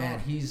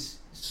he's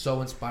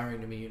so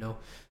inspiring to me. You know,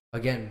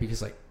 again,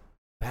 because like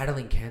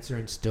battling cancer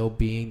and still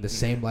being the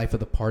same life of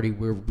the party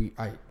where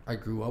I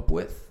grew up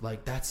with,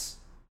 like that's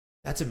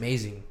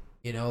amazing.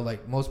 You know,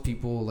 like most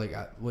people like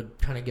I would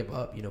kind of give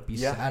up. You know, be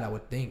sad. I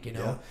would think. You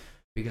know,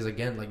 because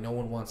again, like no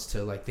one wants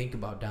to like think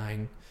about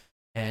dying,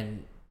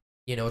 and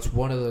you know, it's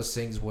one of those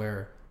things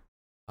where,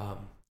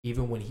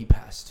 even when he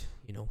passed,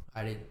 you know,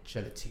 I didn't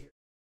shed a tear.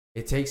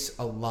 it takes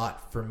a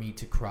lot for me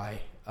to cry,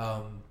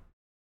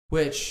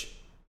 which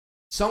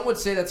some would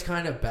say that's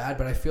kind of bad,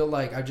 but I feel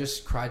like I've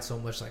just cried so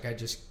much, like I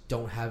just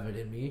don't have it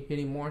in me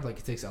anymore. Like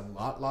it takes a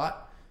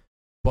lot.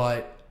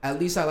 But at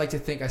least I like to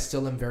think I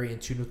still am very in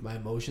tune with my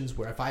emotions,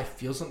 where if I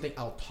feel something,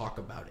 I'll talk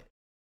about it.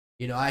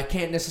 You know, I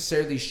can't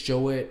necessarily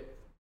show it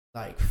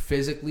like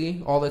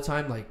physically all the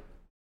time. Like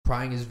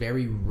crying is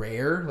very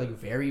rare, like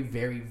very,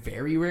 very,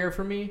 very rare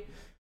for me.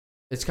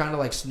 It's kind of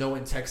like snow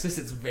in Texas.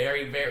 It's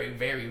very, very,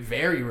 very,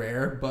 very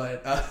rare.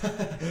 But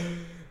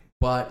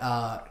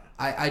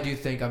I do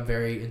think I'm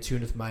very in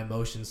tune with my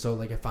emotions. So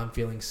like if I'm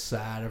feeling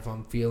sad, if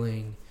I'm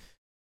feeling,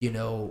 you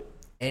know,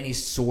 any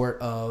sort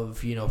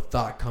of, you know,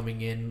 thought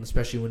coming in,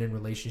 especially when in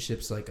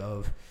relationships, like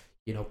of,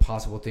 you know,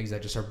 possible things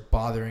that just are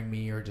bothering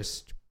me or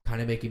just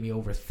kind of making me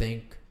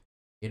overthink,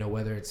 you know,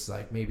 whether it's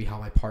like maybe how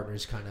my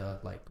partner's kind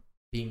of like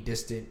being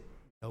distant,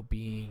 you know,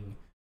 being,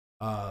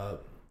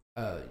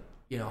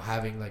 you know,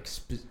 having like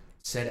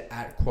said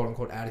quote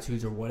unquote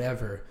attitudes or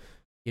whatever,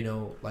 you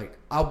know, like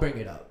I'll bring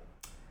it up.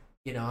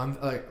 You know, I'm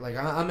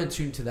I'm in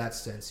tune to that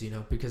sense, you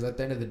know, because at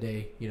the end of the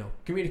day, you know,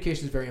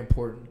 communication is very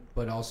important,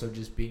 but also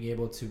just being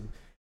able to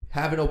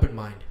have an open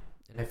mind.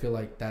 And I feel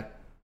like that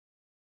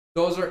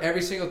those are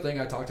every single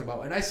thing I talked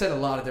about. And I said a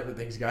lot of different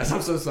things, guys.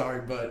 I'm so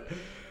sorry, but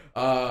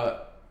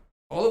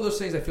all of those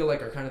things I feel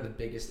like are kind of the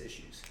biggest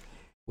issues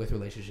with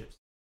relationships.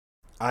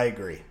 I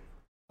agree.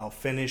 I'll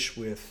finish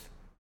with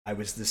I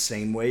was the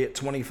same way at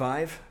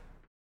 25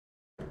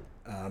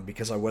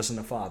 because I wasn't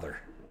a father.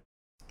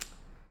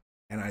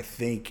 And I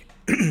think,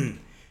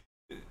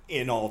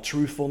 in all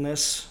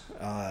truthfulness,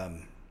 I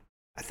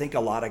think a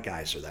lot of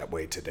guys are that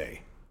way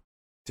today,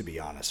 to be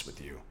honest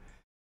with you.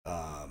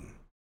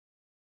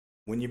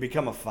 When you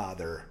become a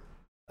father,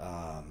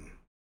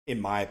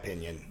 in my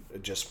opinion,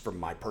 just from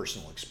my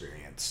personal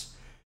experience,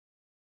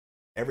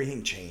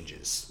 everything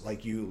changes.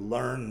 Like you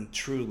learn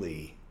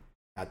truly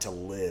how to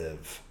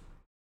live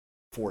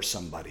for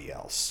somebody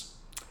else.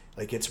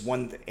 Like it's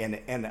one,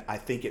 and I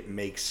think it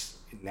makes,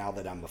 now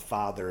that I'm a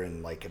father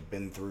and like have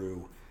been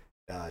through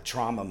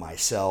trauma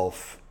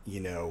myself, you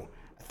know,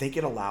 I think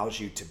it allows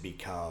you to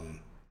become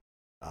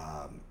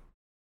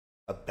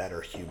a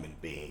better human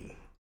being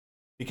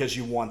because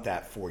you want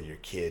that for your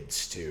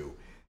kids too.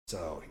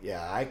 So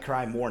yeah, I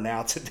cry more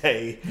now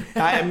today.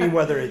 I mean,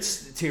 whether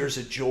it's tears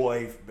of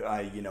joy,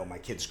 you know, my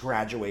kids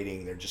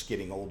graduating, they're just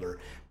getting older.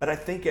 But I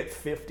think at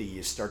 50,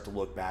 you start to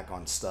look back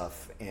on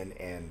stuff and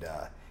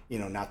you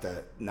know,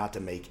 not to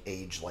make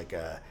age like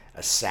a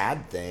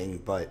sad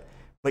thing, but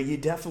you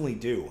definitely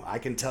do. I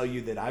can tell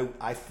you that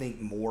I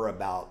think more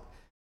about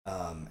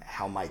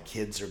how my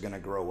kids are going to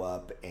grow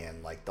up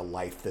and like the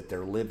life that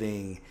they're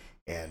living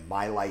and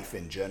my life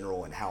in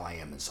general and how I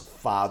am as a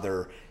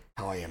father,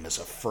 how I am as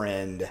a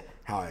friend,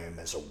 how I am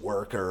as a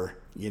worker.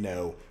 You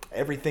know,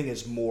 everything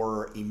is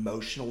more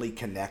emotionally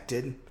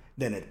connected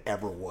than it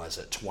ever was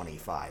at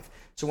 25.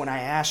 So when I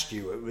asked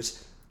you, it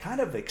was kind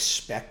of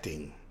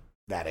expecting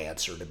that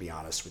answer, to be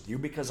honest with you,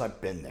 because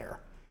I've been there.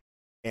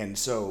 And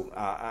so,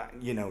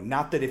 you know,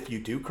 not that if you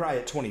do cry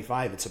at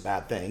 25, it's a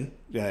bad thing,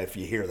 if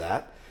you hear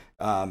that,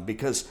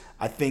 because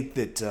I think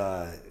that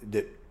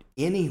that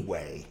any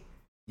way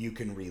you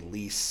can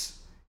release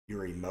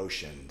your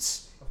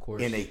emotions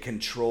in a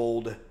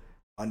controlled,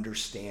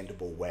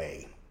 understandable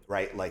way,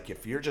 right? Like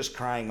if you're just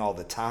crying all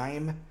the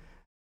time,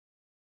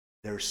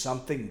 there's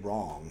something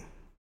wrong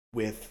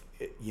with,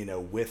 you know,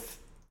 with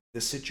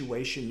the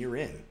situation you're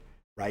in,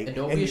 right? And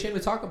don't be ashamed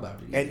to talk about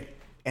it.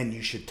 And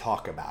you should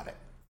talk about it.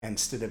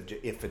 Instead of,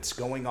 if it's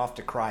going off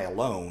to cry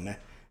alone,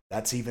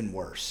 that's even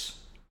worse,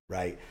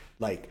 right?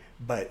 Like,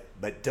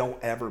 but don't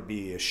ever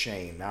be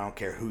ashamed. I don't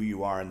care who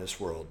you are in this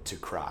world, to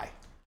cry,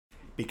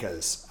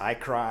 because I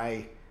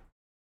cry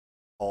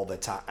all the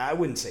time. I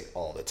wouldn't say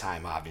all the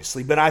time,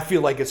 obviously, but I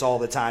feel like it's all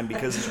the time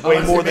because it's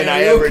way more than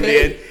I ever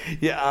did.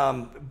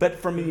 Yeah. But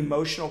from an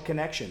emotional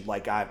connection,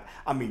 like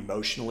I'm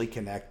emotionally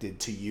connected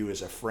to you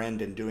as a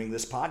friend and doing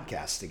this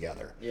podcast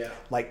together. Yeah.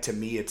 Like to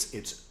me,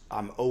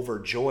 I'm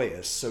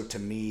overjoyous. So to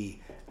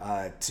me,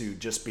 to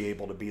just be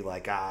able to be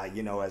like,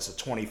 you know, as a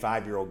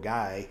 25-year-old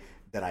guy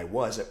that I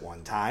was at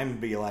one time,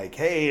 be like,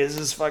 hey, this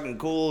is fucking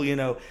cool. You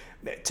know,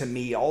 to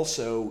me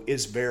also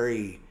is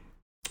very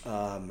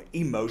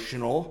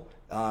emotional.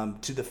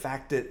 To the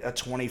fact that a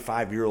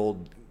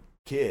 25-year-old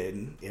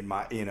kid in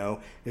my, you know,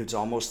 who's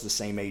almost the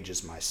same age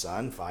as my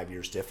son, 5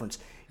 years difference,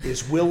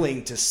 is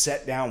willing to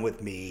sit down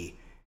with me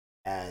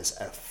as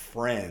a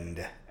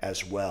friend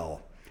as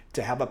well,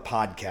 to have a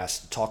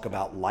podcast to talk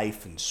about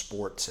life and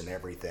sports and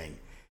everything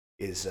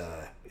is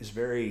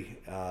very,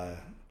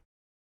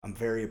 I'm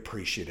very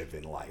appreciative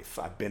in life.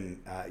 I've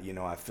been, you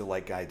know, I feel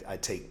like I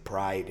take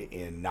pride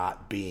in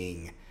not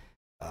being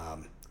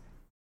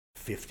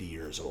 50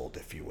 years old,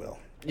 if you will.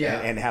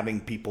 Yeah. And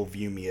having people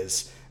view me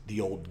as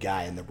the old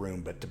guy in the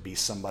room, but to be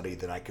somebody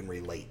that I can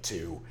relate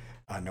to,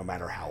 no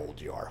matter how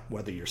old you are,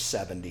 whether you're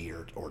 70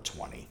 or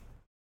 20.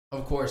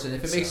 Of course, and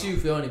if it makes you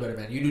feel any better,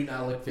 man, you do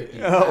not look 50.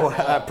 Oh,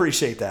 I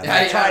appreciate that.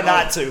 I try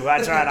not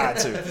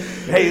to.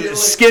 Hey,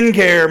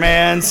 skincare,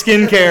 man.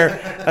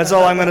 Skincare. That's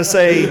all I'm going to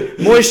say.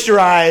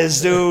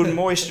 Moisturize, dude.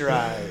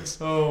 Moisturize.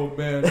 Oh,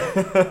 man.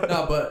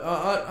 No, but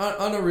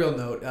on a real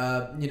note,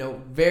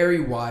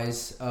 very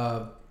wise,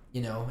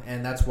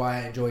 and that's why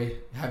I enjoy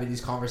having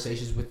these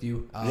conversations with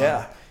you.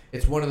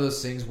 It's one of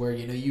those things where,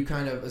 you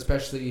kind of,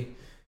 especially...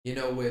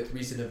 with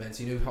recent events,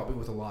 you've helped me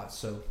with a lot.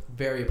 So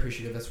very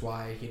appreciative. That's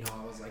why,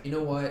 I was like, you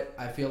know what?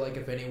 I feel like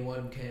if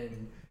anyone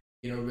can,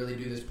 really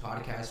do this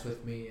podcast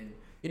with me, and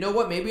you know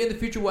what? Maybe in the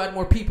future we'll add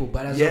more people.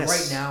 But as of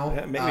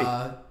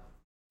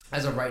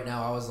right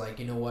now, I was like,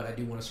 you know what? I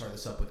do want to start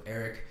this up with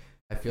Erik.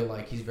 I feel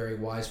like he's very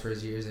wise for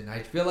his years, and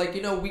I feel like,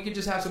 we could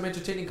just have some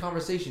entertaining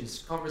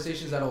conversations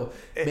that'll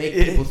make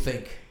people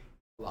think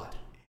a lot.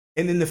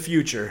 And in the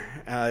future,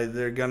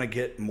 they're going to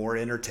get more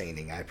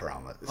entertaining, I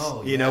promise.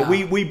 Oh,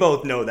 we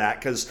both know that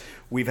because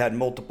we've had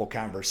multiple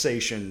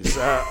conversations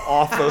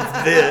off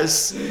of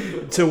this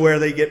to where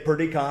they get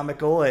pretty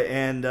comical.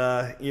 And,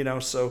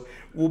 so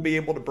we'll be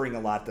able to bring a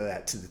lot of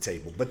that to the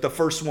table. But the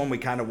first one, we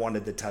kind of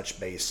wanted to touch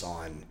base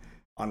on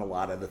a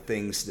lot of the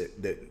things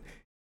that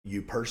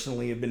you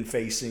personally have been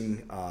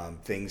facing,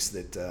 things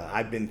that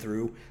I've been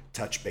through,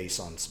 touch base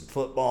on some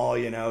football,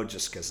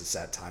 just because it's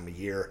that time of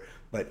year.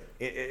 But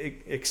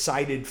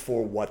excited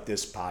for what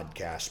this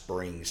podcast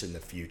brings in the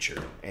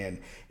future, and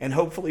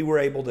hopefully we're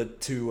able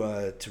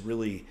to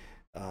really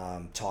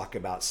talk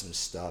about some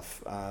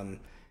stuff,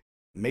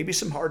 maybe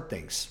some hard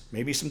things,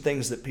 maybe some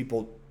things that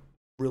people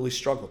really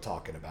struggle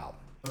talking about.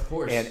 Of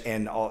course,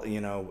 and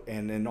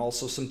then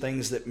also some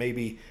things that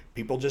maybe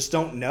people just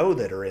don't know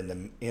that are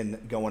in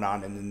going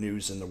on in the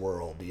news in the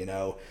world,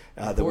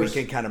 that we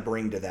can kind of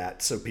bring to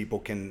that so people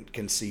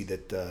can see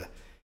that.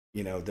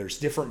 There's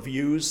different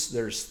views.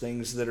 There's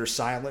things that are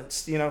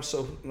silenced,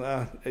 so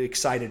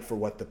excited for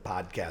what the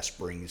podcast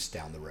brings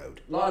down the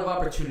road. A lot of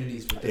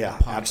opportunities with the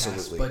podcast.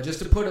 Absolutely. But just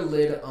to put a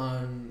lid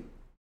on,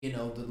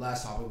 the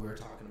last topic we were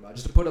talking about,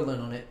 just to put a lid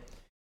on it,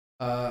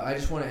 I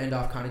just want to end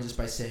off kind of just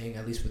by saying,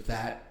 at least with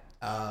that,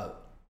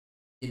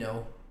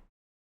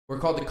 we're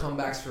called the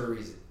comebacks for a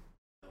reason.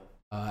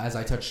 As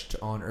I touched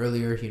on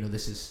earlier,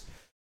 this is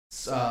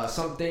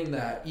something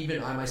that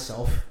even I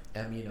myself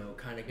am,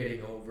 kind of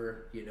getting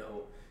over,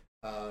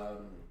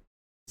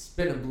 it's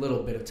been a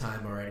little bit of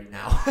time already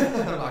now.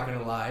 I'm not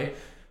gonna lie,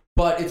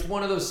 but it's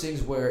one of those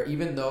things where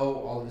even though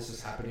all of this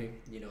is happening,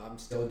 I'm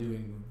still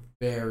doing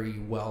very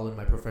well in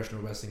my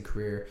professional wrestling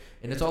career,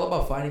 and it's all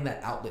about finding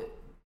that outlet.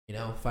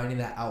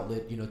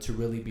 To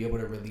really be able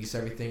to release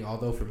everything.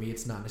 Although for me,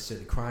 it's not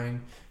necessarily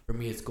crying. For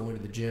me, it's going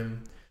to the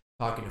gym,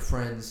 talking to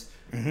friends,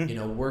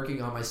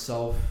 working on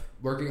myself,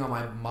 working on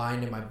my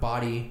mind and my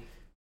body,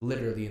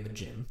 literally in the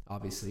gym,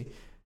 obviously.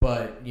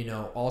 But,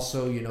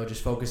 also,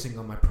 just focusing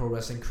on my pro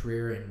wrestling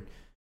career, and,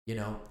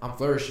 I'm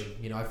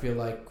flourishing. I feel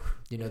like,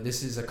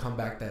 this is a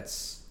comeback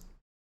that's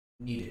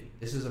needed.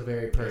 This is a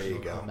very personal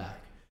comeback.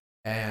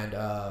 And,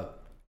 at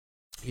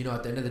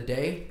the end of the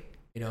day,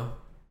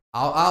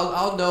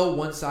 I'll know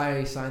once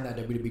I sign that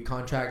WWE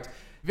contract,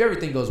 if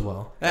everything goes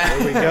well.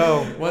 There we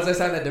go. Once I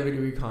sign that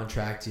WWE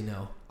contract,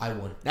 I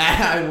won.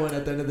 I won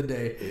at the end of the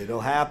day.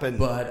 It'll happen.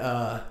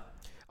 But,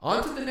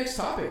 on to the next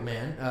topic,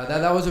 man.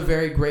 That was a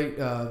very great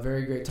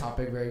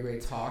topic, very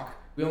great talk.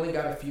 We only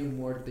got a few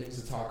more things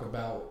to talk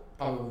about.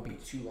 Probably won't be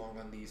too long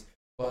on these,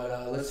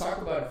 but let's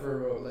talk about it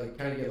for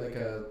kind of get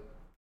a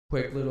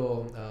quick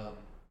little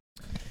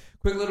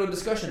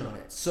discussion on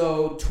it.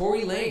 So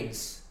Tory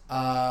Lanez,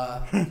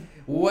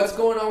 what's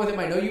going on with him?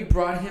 I know you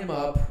brought him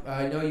up.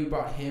 I know you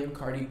brought him,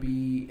 Cardi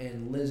B,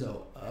 and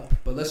Lizzo up.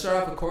 But let's start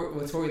off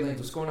with Tory Lanez.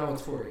 What's going on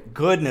with Tory?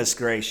 Goodness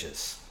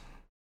gracious.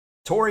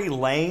 Tory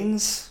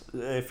Lanez,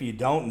 if you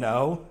don't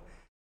know,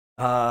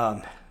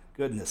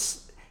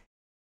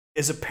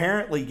 is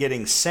apparently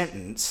getting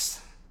sentenced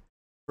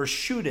for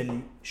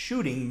shooting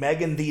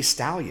Megan Thee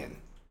Stallion.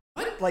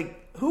 What?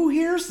 Who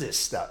hears this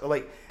stuff?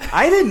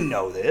 I didn't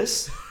know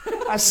this.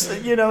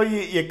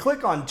 You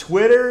click on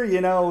Twitter,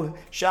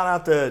 shout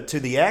out to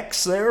the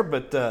X there,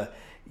 but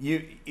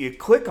you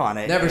click on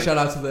it. Never shout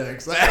out to the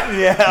X.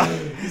 Yeah.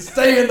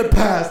 Stay in the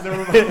past.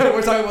 Never mind.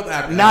 We're talking about the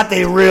app. Not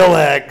the real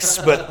X,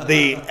 but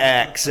the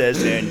X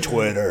as in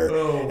Twitter.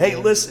 Oh, hey,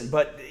 listen,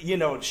 but,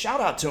 shout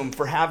out to him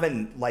for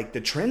having,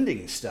 the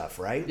trending stuff,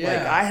 right?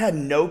 Yeah. I had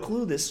no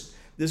clue this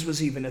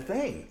was even a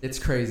thing. It's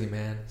crazy,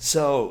 man.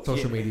 So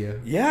social media.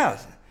 Yeah.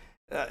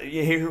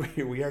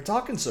 Here we are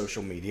talking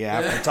social media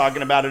after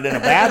talking about it in a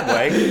bad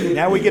way.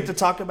 Now we get to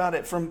talk about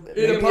it from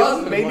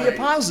maybe a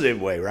positive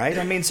way, right?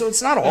 So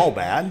it's not all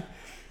bad.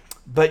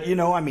 But,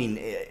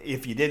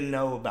 if you didn't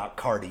know about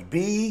Cardi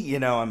B,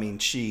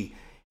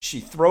 she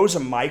throws a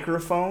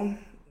microphone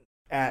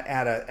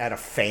at a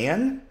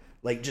fan,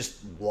 just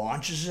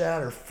launches it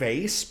at her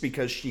face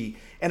because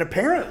and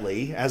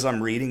apparently, as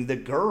I'm reading, the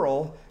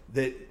girl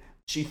that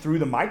she threw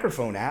the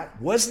microphone at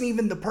wasn't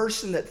even the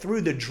person that threw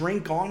the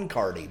drink on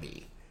Cardi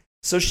B.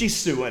 So she's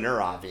suing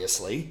her,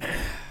 obviously,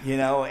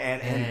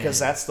 and because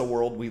that's the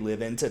world we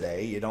live in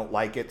today. You don't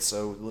like it,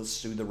 so let's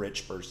sue the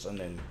rich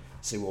person and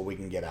see what we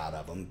can get out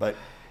of them. But,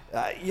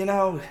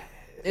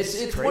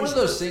 it's one of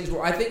those things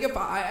where I think if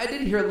I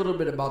did hear a little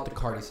bit about the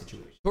Cardi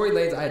situation. Tory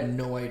Lanez, I had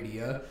no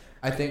idea.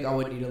 I think I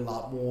would need a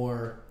lot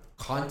more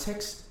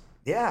context.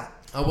 Yeah.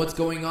 What's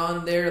going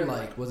on there?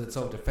 Like, was it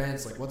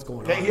self-defense? Like, what's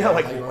going on? Yeah,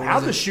 like how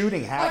the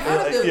shooting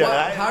happened?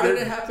 How did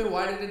it happen?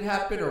 Why did it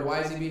happen? Or why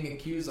is he being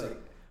accused? Like,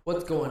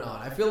 what's going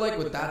on? I feel like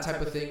with that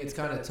type of thing, it's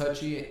kind of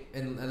touchy,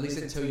 and at least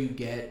until you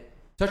get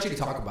touchy to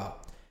talk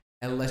about,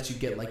 unless you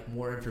get like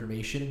more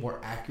information,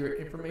 more accurate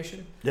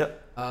information.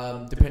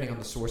 Yep. Depending on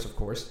the source, of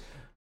course.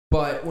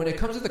 But when it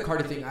comes to the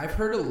Cardi thing, I've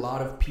heard a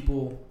lot of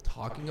people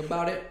talking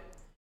about it,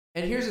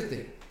 and here's the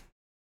thing.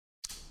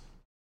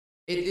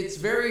 It's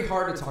very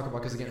hard to talk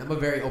about because, again, I'm a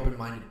very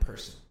open-minded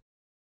person.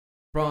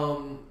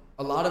 From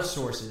a lot of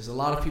sources, a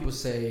lot of people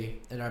say,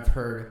 and I've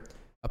heard,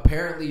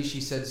 apparently she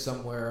said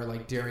somewhere,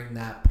 like during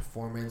that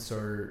performance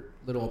or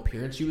little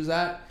appearance she was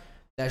at,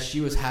 that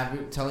she was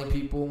telling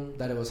people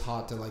that it was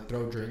hot to like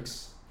throw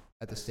drinks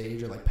at the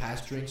stage or like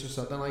pass drinks or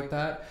something like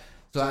that.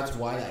 So that's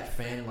why that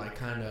fan like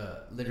kind of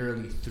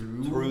literally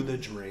threw the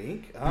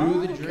drink.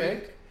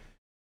 Drink.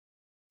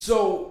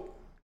 So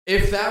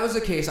if that was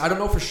the case, I don't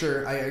know for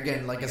sure.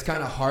 It's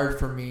kind of hard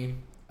for me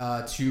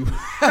to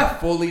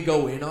fully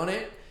go in on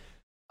it.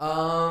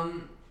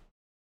 Man,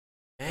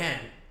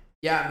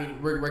 yeah. I mean,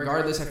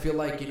 regardless, I feel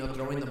like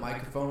throwing the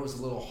microphone was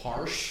a little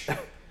harsh.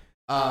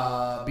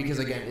 Because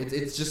again,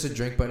 it's just a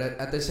drink, but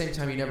at the same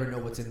time, you never know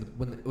what's in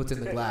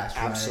the glass.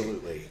 Right?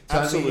 Absolutely, so,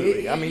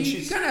 absolutely.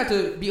 You kind of have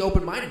to be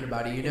open-minded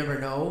about it. You never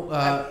know.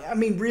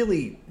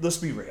 Really, let's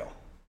be real.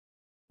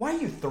 Why are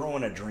you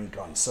throwing a drink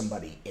on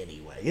somebody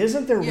anyway?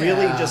 Isn't there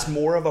really just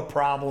more of a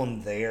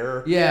problem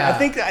there? Yeah.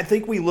 I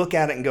think we look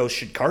at it and go,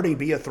 should Cardi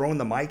be throwing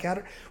the mic at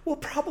her? Well,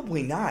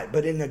 probably not.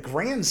 But in the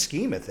grand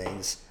scheme of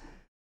things,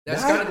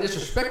 that's kind of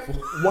disrespectful.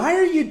 Why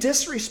are you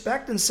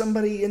disrespecting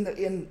somebody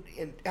in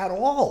at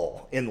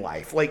all in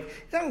life? Like,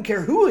 I don't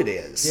care who it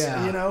is.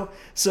 Yeah.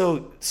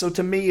 So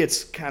to me,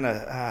 it's kind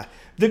of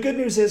the good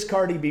news is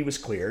Cardi B was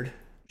cleared.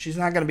 She's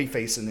not going to be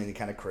facing any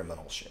kind of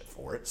criminal shit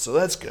for it, so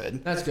that's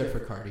good. That's good for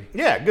Cardi.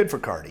 Yeah, good for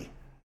Cardi.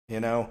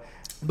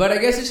 But I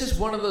guess it's just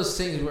one of those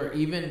things where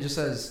even just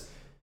as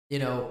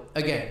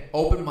again,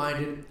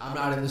 open-minded. I'm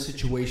not in the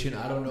situation.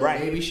 I don't know.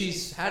 Right. Maybe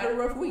she's had a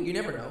rough week. You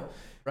never know.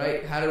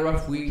 Right? Had a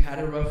rough week, had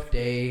a rough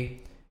day.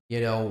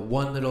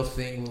 One little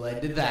thing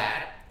led to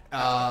that.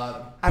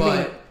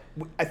 I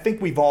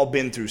think we've all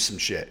been through some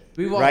shit,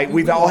 right?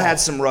 We've all had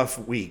some rough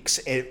weeks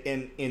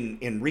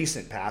in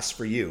recent past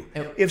for you.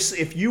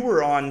 If you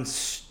were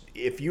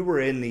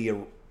in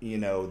the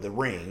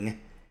ring,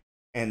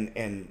 and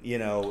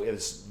it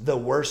was the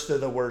worst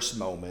of the worst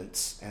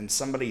moments, and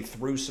somebody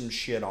threw some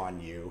shit on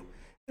you.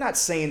 I'm not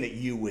saying that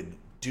you would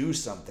do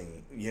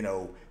something,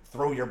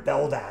 throw your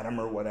belt at them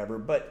or whatever,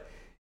 but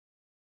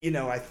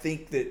I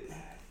think that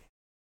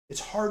it's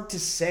hard to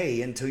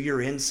say until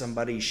you're in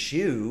somebody's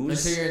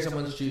shoes. Until you're in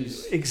someone's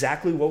shoes.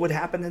 Exactly what would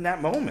happen in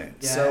that moment.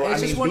 Yeah, so,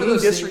 being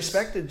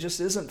disrespected just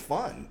isn't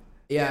fun.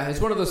 Yeah, it's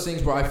one of those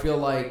things where I feel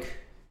like,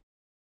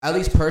 at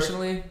least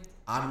personally,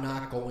 I'm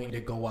not going to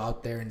go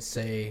out there and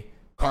say,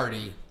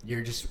 Cardi,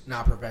 you're just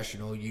not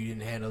professional. You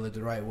didn't handle it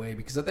the right way.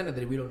 Because at the end of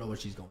the day, we don't know what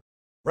she's going through.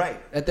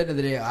 Right. At the end of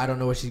the day, I don't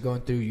know what she's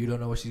going through. You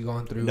don't know what she's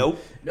going through. Nope.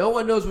 No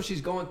one knows what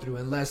she's going through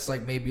unless,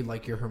 maybe,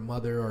 you're her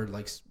mother or,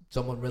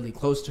 someone really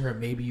close to her.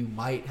 Maybe you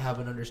might have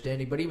an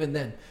understanding. But even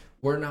then,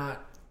 we're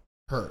not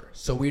her.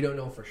 So we don't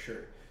know for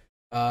sure.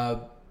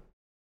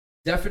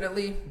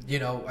 Definitely,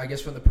 I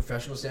guess from the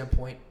professional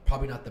standpoint,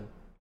 probably not the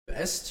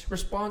best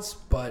response.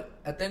 But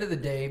at the end of the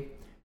day,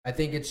 I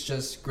think it's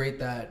just great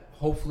that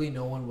hopefully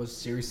no one was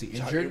seriously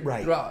injured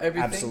throughout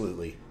everything.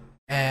 Absolutely.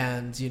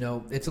 And,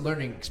 it's a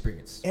learning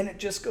experience. And it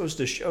just goes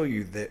to show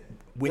you that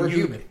when we're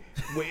human.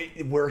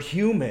 We're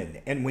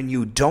human. And when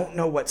you don't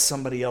know what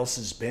somebody else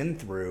has been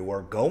through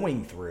or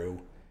going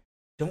through,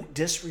 don't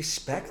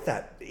disrespect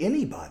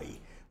anybody.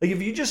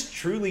 If you just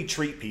truly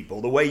treat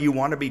people the way you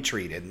want to be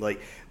treated, like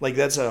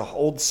that's an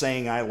old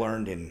saying I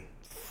learned in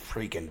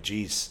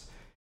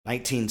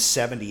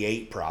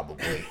 1978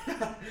 probably.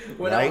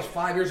 When I was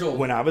 5 years old.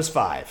 When I was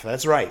 5,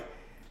 that's right.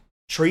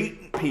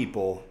 Treat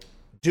people,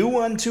 do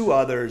unto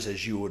others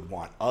as you would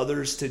want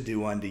others to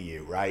do unto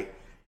you, right?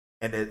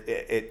 And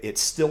it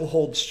still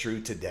holds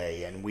true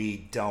today, and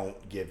we don't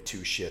give two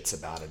shits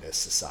about it as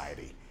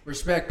society.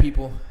 Respect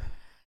people.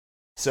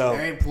 So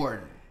very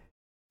important,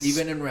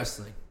 even in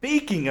wrestling.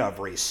 Speaking of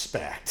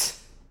respect,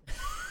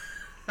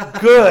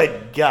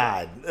 good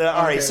God!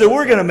 All right, so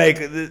we're gonna make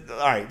it. All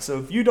right, so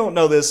if you don't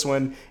know this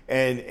one,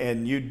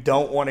 and you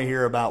don't want to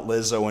hear about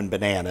Lizzo and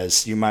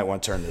bananas, you might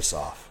want to turn this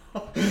off.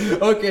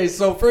 Okay,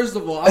 so first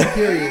of all, I'm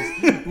curious.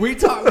 You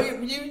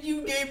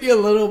gave me a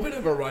little bit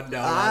of a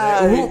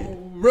rundown.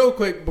 Real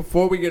quick,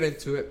 before we get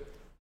into it,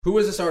 who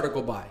was this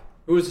article by?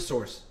 Who is the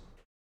source?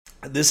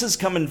 This is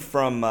coming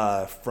from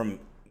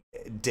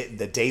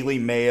the Daily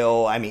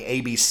Mail. I mean,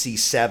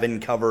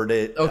 ABC7 covered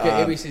it. Okay,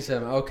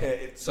 ABC7.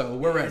 Okay, so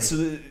we're ready.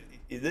 So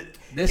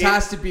this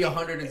has to be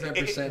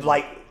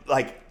 110%.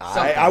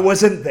 I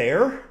wasn't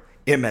there.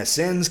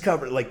 MSN's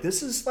covered. Like,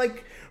 this is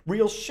like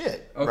real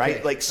shit,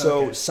 right? Like,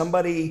 so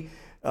somebody.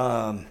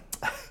 Oh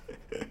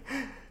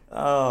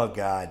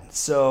God.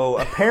 So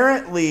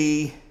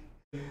apparently,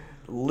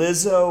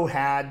 Lizzo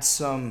had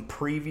some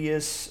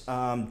previous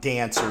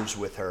dancers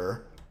with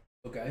her.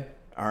 Okay.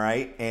 All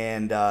right,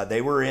 and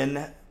they were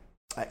in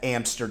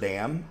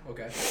Amsterdam.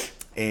 Okay.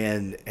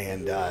 And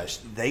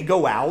they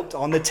go out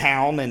on the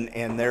town,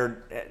 and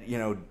they're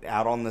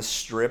out on the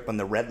strip in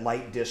the red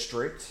light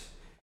district,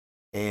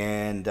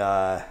 and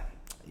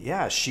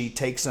she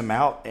takes them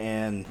out,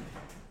 and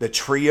the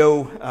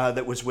trio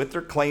that was with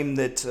her claimed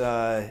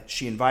that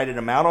she invited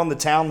them out on the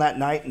town that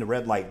night in the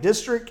red light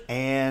district,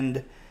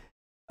 and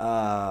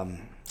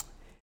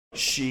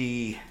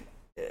she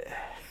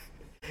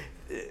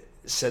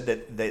said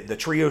that the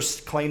trio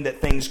claimed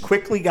that things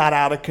quickly got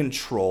out of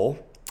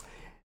control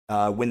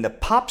when the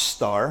pop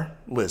star,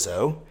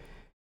 Lizzo,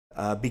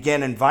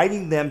 began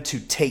inviting them to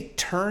take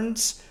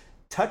turns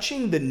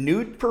touching the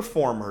nude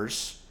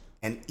performers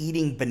and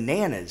eating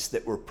bananas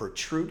that were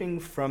protruding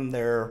from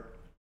their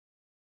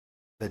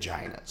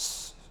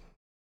vaginas.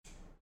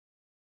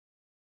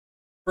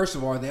 First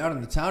of all, are they out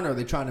in the town, or are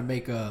they trying to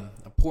make a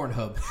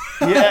Pornhub?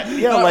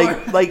 Yeah,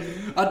 like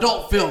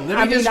adult film.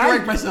 Let me just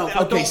correct myself.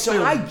 Okay, so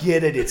film. I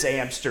get it. It's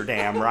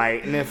Amsterdam,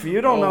 right? And if you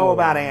don't know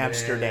about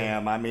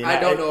Amsterdam, man. I mean, I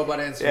don't know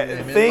about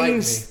Amsterdam.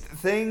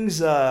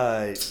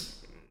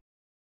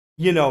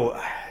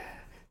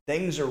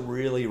 Things are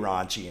really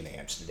raunchy in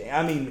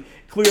Amsterdam. I mean,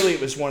 clearly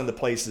it was one of the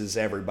places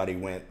everybody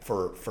went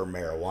for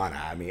marijuana.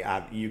 I mean,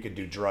 you could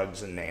do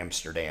drugs in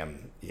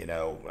Amsterdam,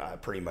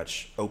 pretty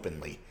much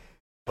openly.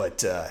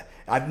 But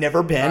I've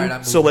never been,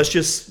 right, so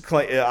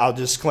I'll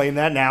just claim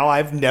that now.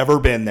 I've never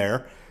been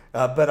there,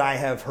 but I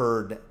have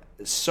heard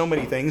so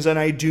many things, and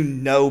I do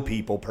know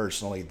people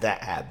personally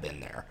that have been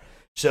there.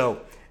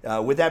 So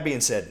with that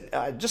being said,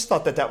 I just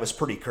thought that was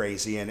pretty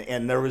crazy,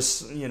 and there was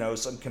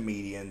some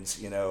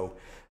comedians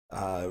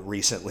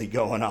recently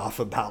going off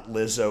about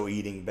Lizzo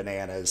eating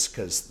bananas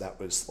because that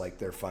was like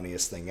their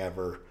funniest thing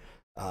ever.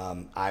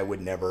 I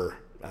would never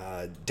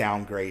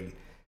downgrade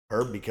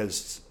her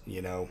because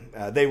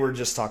they were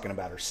just talking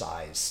about her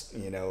size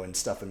and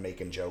stuff and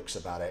making jokes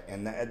about it,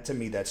 and to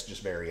me that's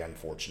just very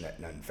unfortunate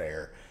and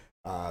unfair.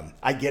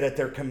 I get it,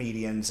 they're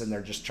comedians and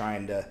they're just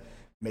trying to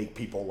make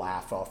people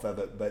laugh off of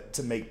it, but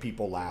to make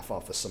people laugh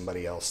off of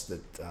somebody else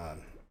that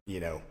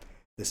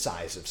the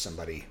size of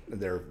somebody,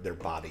 their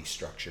body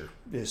structure,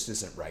 this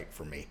isn't right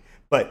for me.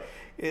 But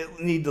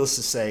needless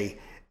to say,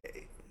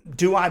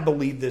 do I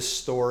believe this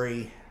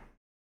story?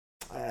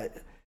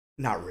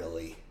 Not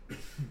really.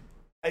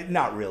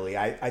 Not really.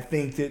 I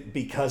think that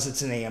because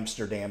it's in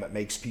Amsterdam, it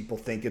makes people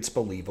think it's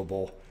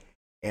believable.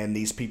 And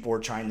these people are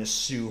trying to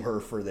sue her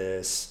for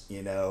this.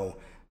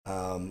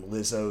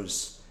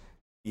 Lizzo's,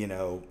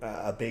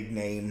 a big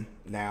name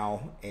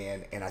now.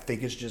 And I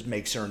think it just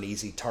makes her an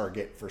easy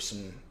target for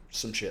some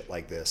shit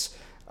like this.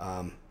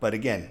 But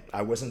again,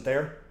 I wasn't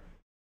there,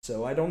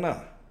 so I don't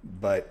know.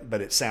 But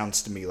it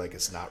sounds to me like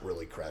it's not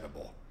really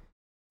credible.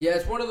 Yeah,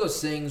 it's one of those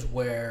things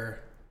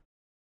where,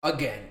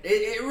 again,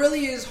 it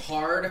really is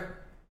hard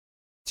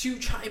to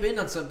chime in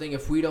on something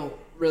if we don't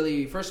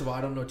really. First of all,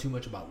 I don't know too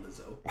much about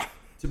Lizzo,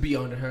 to be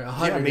on her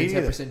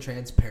 110%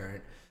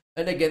 transparent.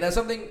 And again, that's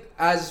something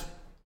as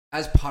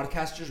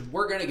podcasters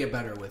we're gonna get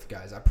better with,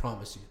 guys. I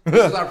promise you.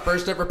 This is our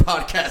first ever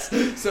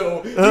podcast,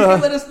 so you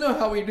can let us know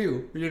how we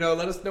do.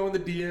 Let us know in the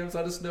DMs.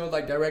 Let us know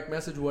direct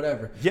message,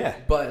 whatever. Yeah.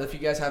 But if you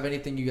guys have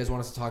anything you guys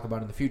want us to talk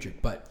about in the future,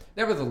 but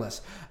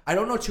nevertheless, I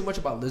don't know too much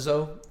about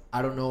Lizzo.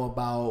 I don't know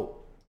about.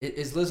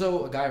 Is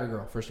Lizzo a guy or a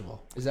girl, first of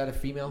all? Is that a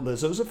female?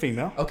 Lizzo's a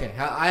female. Okay,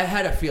 I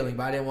had a feeling,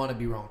 but I didn't want to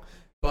be wrong.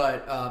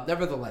 But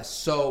nevertheless,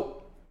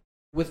 so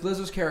with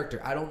Lizzo's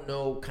character, I don't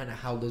know kind of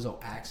how Lizzo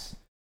acts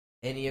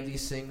any of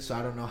these things, so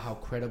I don't know how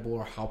credible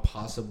or how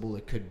possible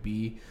it could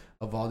be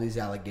of all these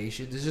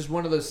allegations. It's just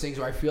one of those things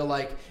where I feel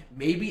like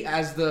maybe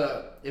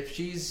if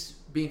she's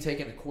being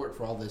taken to court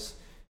for all this,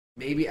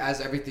 maybe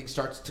as everything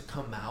starts to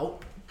come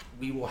out,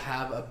 we will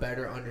have a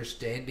better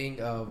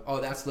understanding of, oh,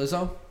 that's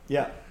Lizzo?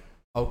 Yeah.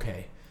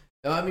 Okay.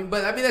 But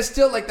that's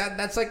still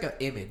that's like an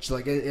image. I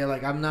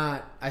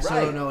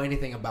still don't know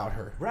anything about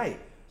her. Right.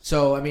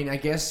 So, I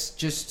guess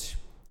just,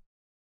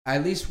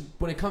 at least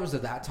when it comes to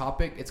that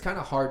topic, it's kind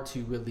of hard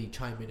to really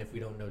chime in if we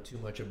don't know too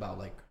much about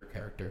her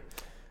character.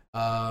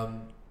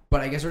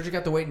 But I guess we're just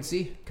got to wait and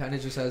see, kind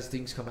of just as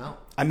things come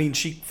out.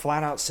 She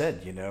flat out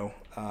said,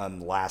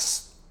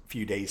 last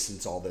few days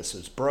since all this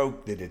was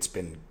broke, that it's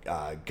been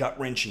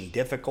gut-wrenching,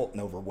 difficult,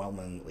 and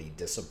overwhelmingly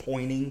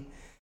disappointing.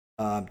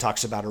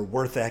 Talks about her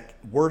work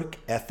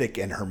ethic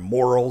and her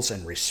morals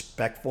and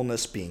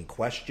respectfulness being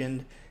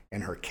questioned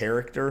and her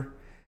character.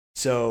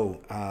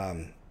 So,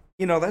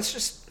 that's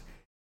just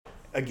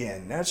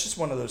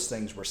one of those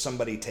things where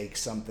somebody takes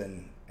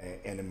something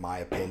and, in my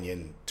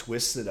opinion,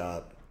 twists it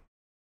up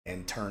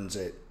and turns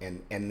it.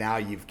 And now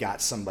you've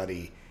got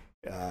somebody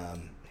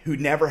who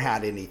never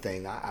had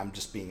anything, I'm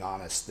just being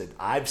honest, that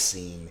I've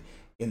seen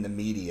in the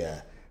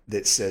media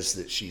that says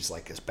that she's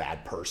like a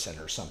bad person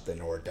or something,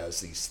 or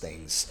does these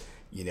things,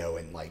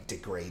 and like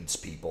degrades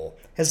people,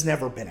 has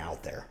never been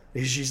out there.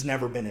 She's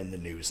never been in the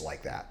news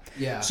like that.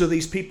 Yeah. So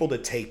these people to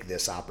take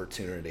this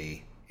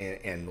opportunity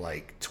and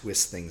like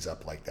twist things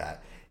up like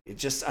that,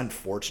 it's just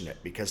unfortunate,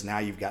 because now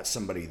you've got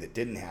somebody that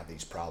didn't have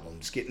these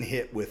problems getting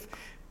hit with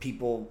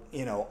people,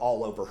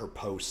 all over her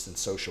posts and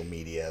social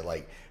media,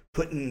 like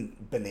putting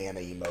banana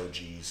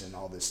emojis and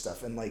all this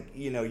stuff. And like,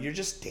 you're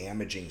just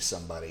damaging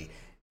somebody.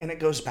 And it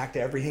goes back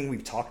to everything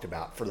we've talked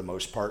about for the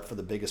most part, for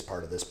the biggest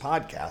part of this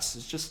podcast,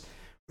 is just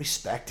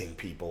respecting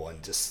people.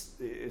 And just,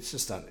 it's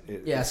just,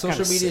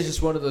 social media is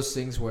just one of those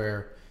things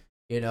where,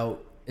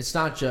 it's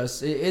not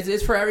just,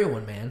 it's for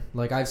everyone, man.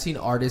 Like I've seen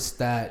artists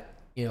that,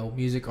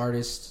 music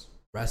artists,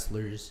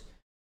 wrestlers,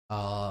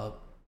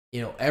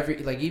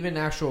 even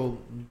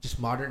actual just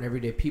modern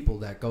everyday people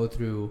that go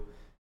through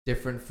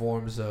different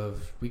forms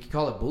of, we could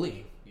call it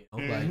bullying,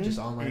 like just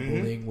online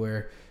bullying,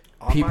 where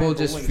people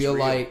just feel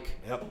like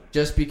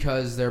just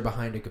because they're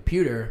behind a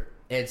computer,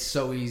 it's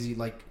so easy,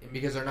 like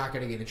because they're not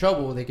going to get in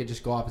trouble, they could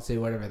just go off and say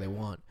whatever they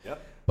want.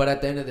 But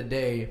at the end of the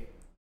day,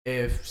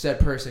 if said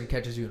person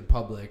catches you in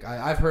public,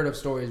 I've heard of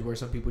stories where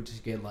some people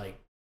just get like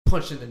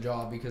punched in the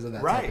jaw because of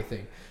that type of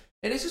thing.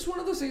 And it's just one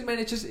of those things, man.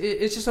 It's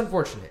just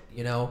unfortunate,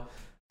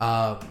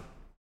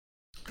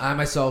 I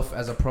myself,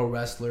 as a pro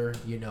wrestler,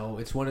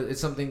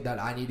 it's something that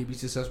I need to be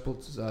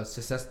successful.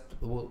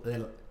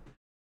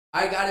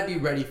 I gotta be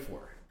ready for.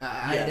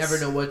 I never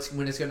know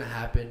when it's gonna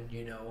happen.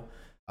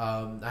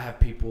 I have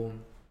people,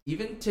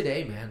 even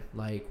today, man,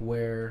 like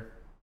where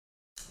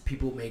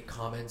people make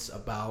comments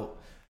about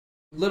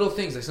little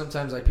things. Like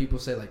sometimes, like people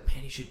say, like,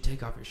 "Man, you should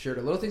take off your shirt,"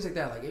 or little things like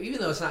that. Like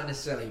even though it's not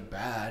necessarily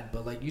bad,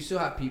 but like you still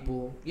have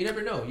people. You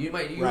never know. You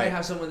might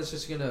have someone that's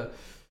just gonna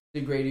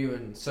degrade you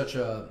in such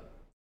a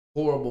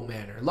horrible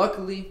manner.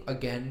 Luckily,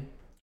 again,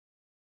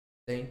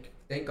 thank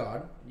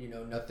God,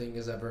 nothing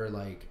has ever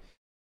like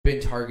been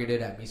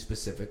targeted at me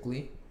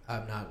specifically.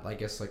 I'm not, I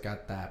guess, like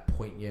at that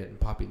point yet in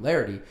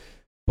popularity,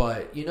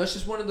 but it's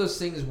just one of those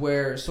things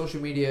where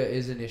social media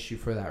is an issue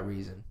for that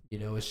reason.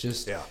 It's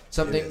just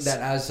something that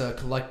as a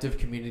collective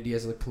community,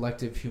 as a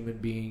collective human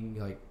being,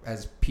 like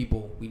as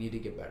people, we need to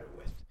get better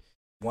with.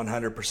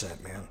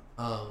 100%, man.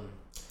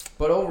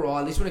 But overall,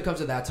 at least when it comes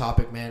to that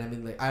topic, man, I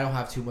mean, like, I don't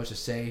have too much to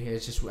say.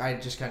 It's just, we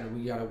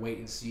gotta wait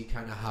and see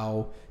kind of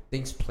how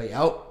things play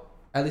out.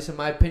 At least in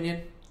my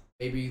opinion,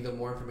 maybe the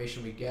more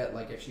information we get,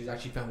 like if she's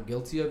actually found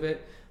guilty of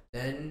it,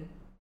 then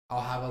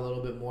I'll have a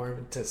little bit more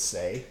to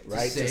say,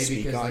 right? To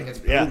speak because on. Like it's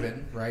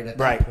proven, right at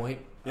that point.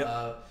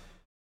 Yep.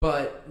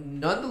 But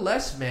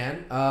nonetheless,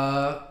 man,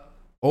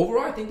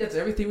 overall, I think that's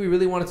everything we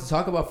really wanted to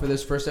talk about for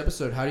this first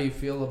episode. How do you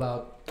feel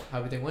about how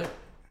everything went?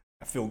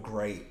 I feel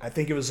great. I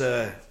think it was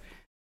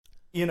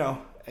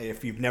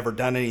if you've never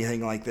done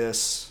anything like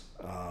this,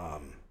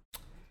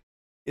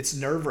 it's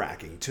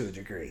nerve-wracking to a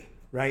degree,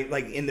 right?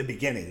 Like in the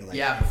beginning, like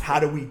how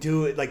do we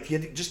do it? Like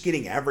just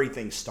getting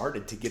everything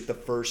started to get the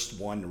first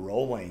one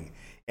rolling.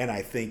 And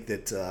I think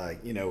that,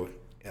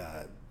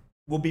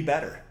 we'll be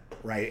better,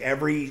 right?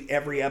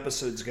 Every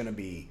episode's going to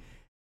be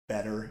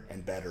better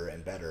and better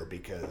and better,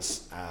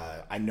 because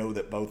I know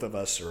that both of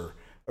us are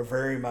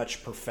very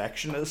much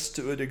perfectionists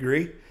to a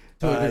degree.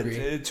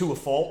 To a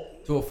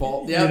fault. To a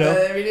fault. Yeah,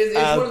 I mean, it's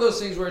one of those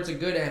things where it's a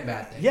good and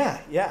bad thing.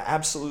 Yeah,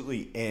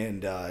 absolutely.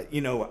 And,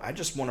 I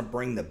just want to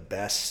bring the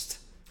best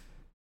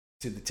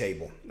to the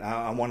table.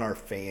 I want our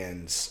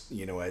fans,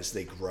 as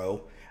they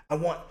grow, I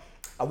want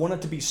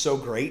it to be so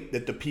great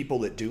that the people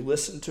that do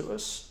listen to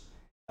us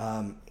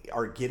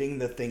are getting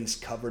the things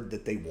covered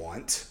that they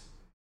want.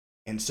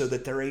 And so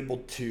that they're able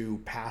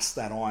to pass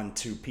that on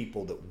to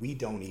people that we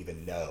don't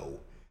even know,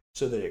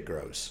 so that it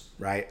grows,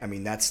 right? I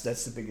mean, that's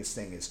the biggest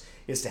thing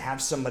is to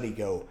have somebody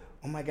go,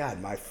 "Oh my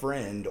God, my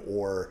friend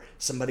or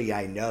somebody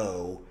I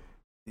know,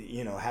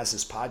 has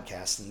this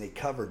podcast and they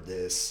covered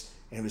this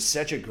and it was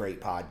such a great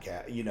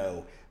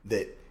podcast,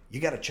 that you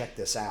got to check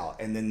this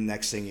out." And then the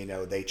next thing you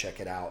know, they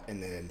check it out,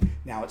 and then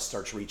now it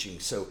starts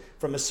reaching. So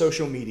from a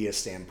social media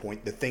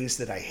standpoint, the things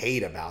that I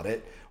hate about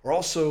it are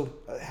also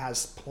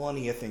has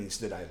plenty of things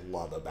that I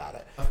love about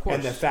it. Of course.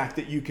 And the fact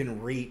that you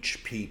can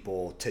reach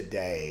people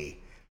today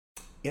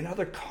in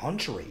other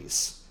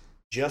countries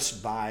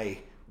just by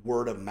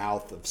word of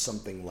mouth of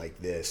something like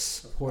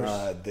this, of course,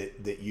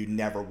 that you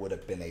never would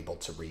have been able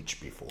to reach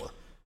before.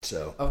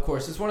 So of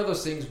course, it's one of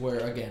those things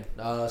where, again,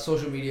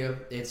 social media,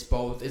 it's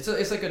both. It's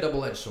like a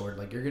double-edged sword.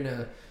 Like you're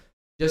gonna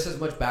just as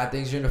much bad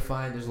things you're gonna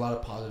find. There's a lot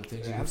of positive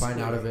things you can find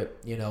out of it.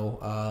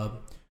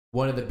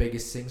 One of the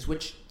biggest things,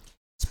 which,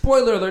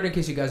 spoiler alert in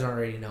case you guys don't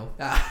already know,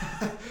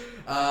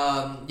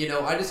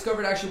 I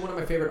discovered actually one of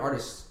my favorite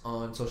artists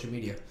on social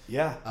media.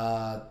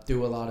 Yeah.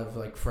 Through a lot of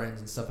like friends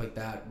and stuff like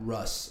that.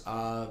 Russ.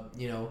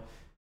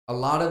 A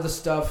lot of the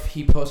stuff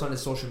he posts on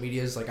his social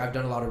medias, like I've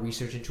done a lot of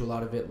research into a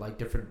lot of it, like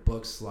different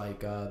books,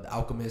 like The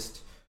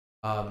Alchemist.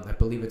 I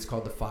believe it's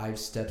called The 5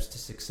 Steps to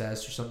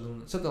Success or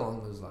something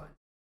along those lines.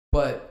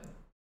 But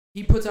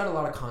he puts out a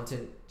lot of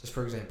content, just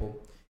for example,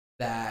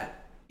 that,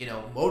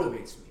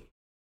 motivates me.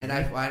 And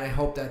I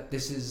hope that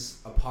this is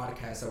a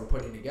podcast that we're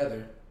putting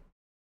together.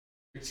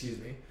 Excuse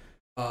me.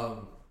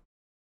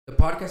 The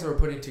podcast that we're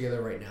putting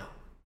together right now.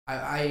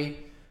 I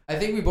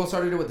think we both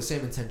started it with the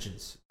same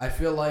intentions. I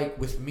feel like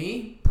with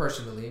me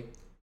personally,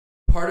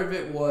 part of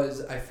it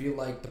was I feel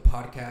like the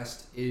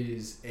podcast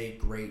is a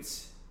great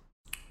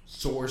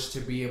source to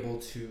be able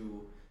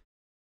to,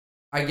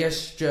 I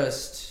guess,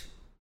 just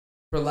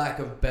for lack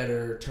of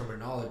better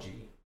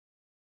terminology,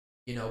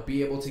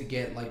 be able to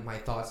get like my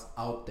thoughts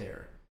out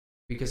there.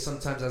 Because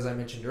sometimes, as I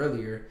mentioned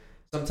earlier,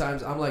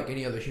 sometimes I'm like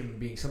any other human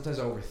being. Sometimes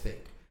I overthink.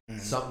 Mm-hmm.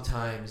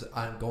 Sometimes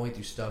I'm going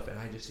through stuff and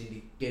I just need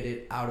to get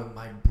it out of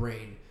my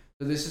brain.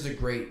 So this is a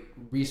great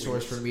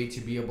resource for me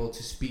to be able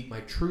to speak my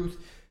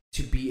truth,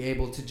 to be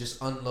able to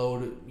just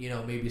unload,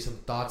 maybe some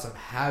thoughts I'm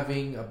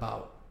having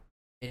about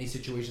any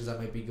situations that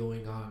might be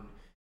going on,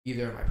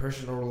 either in my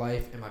personal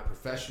life, in my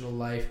professional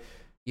life,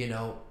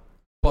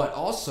 But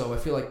also, I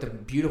feel like the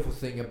beautiful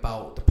thing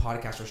about the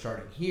podcast we're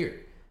starting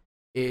here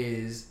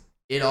is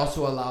it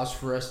also allows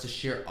for us to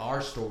share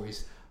our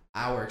stories,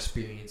 our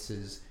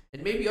experiences,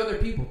 and maybe other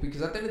people.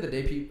 Because at the end of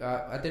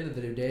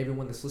the day,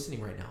 everyone that's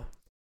listening right now,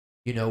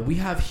 we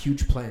have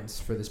huge plans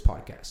for this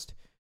podcast.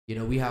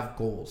 We have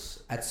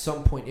goals. At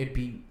some point, it'd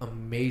be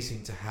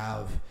amazing to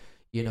have,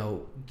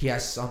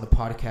 guests on the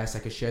podcast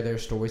that could share their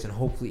stories and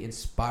hopefully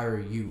inspire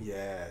you.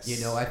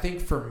 Yes. I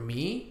think for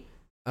me,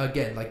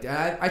 again, like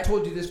I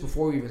told you this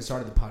before we even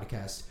started the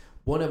podcast,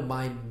 one of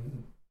my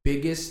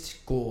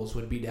biggest goals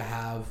would be to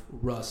have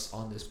Russ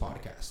on this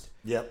podcast.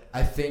 Yep.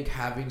 I think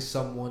having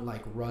someone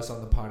like Russ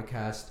on the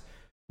podcast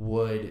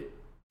would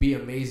be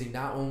amazing,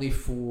 not only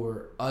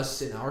for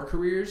us in our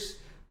careers,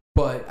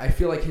 but I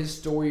feel like his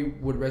story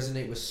would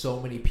resonate with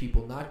so many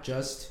people, not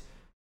just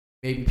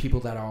maybe people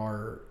that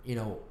are,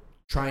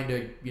 trying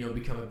to,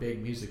 become a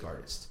big music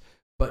artist,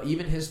 but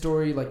even his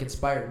story like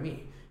inspired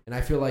me. And I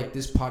feel like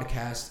this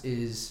podcast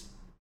is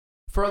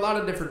for a lot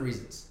of different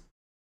reasons.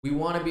 We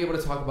want to be able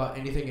to talk about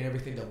anything and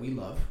everything that we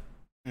love,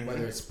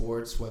 whether it's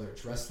sports, whether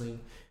it's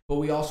wrestling, but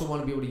we also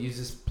want to be able to use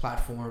this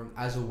platform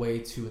as a way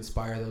to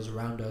inspire those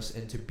around us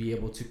and to be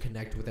able to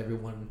connect with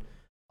everyone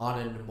on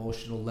an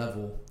emotional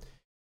level,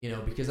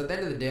 because at the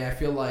end of the day, I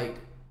feel like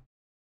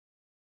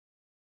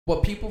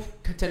what people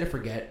tend to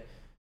forget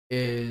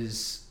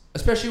is,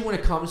 especially when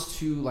it comes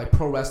to like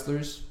pro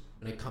wrestlers,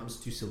 when it comes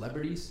to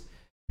celebrities,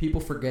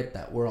 people forget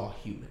that we're all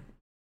human.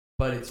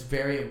 But it's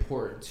very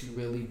important to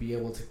really be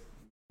able to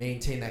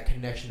maintain that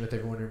connection with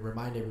everyone and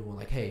remind everyone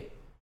like, hey,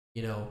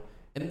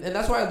 and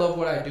that's why I love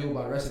what I do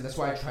about wrestling. That's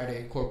why I try to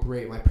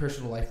incorporate my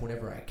personal life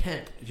whenever I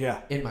can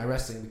in my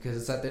wrestling, because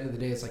it's at the end of the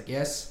day, it's like,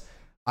 yes,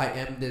 I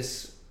am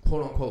this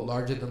quote unquote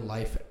larger than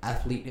life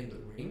athlete in the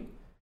ring,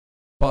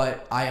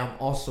 but I am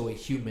also a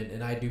human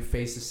and I do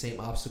face the same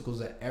obstacles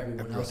that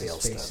everyone else is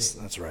facing. Does.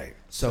 That's right.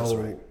 So that's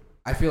right.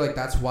 I feel like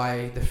that's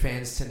why the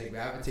fans tend to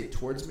gravitate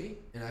towards me,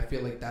 and I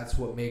feel like that's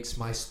what makes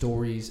my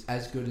stories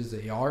as good as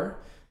they are,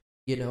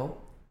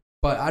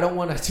 But I don't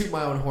want to toot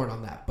my own horn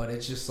on that, but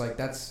it's just like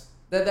that's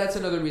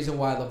another reason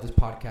why I love this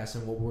podcast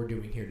and what we're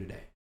doing here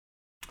today.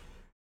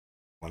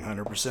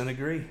 100%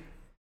 agree.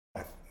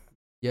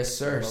 Yes,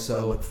 sir. So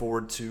I look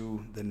forward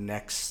to the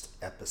next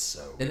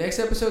episode. The next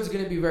episode is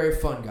going to be very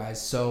fun,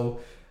 guys. So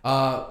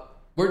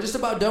we're just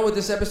about done with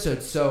this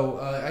episode. So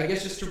I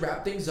guess just to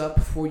wrap things up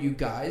for you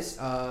guys,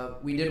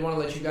 we did want to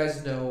let you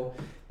guys know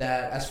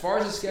that as far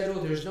as the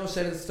schedule, there's no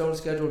set in stone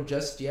schedule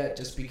just yet,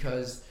 just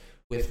because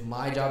with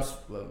my job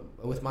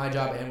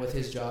and with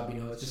his job,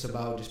 it's just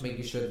about just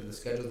making sure that the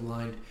schedule's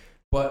aligned.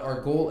 But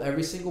our goal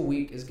every single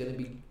week is going to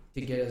be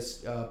to get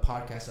us a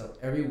podcast out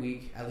every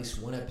week, at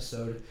least one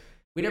episode.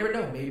 We never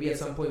know. Maybe at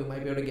some point we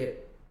might be able to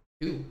get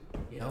 2.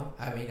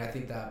 I mean, I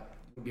think that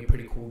would be a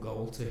pretty cool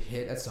goal to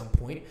hit at some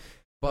point.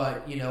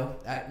 But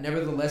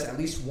nevertheless, at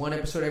least one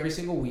episode every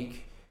single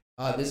week.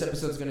 This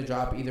episode is going to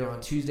drop either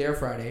on Tuesday or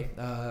Friday.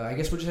 I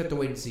guess we'll just have to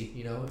wait and see.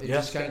 It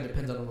just kind of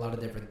depends on a lot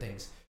of different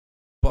things.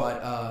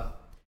 But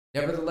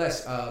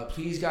nevertheless,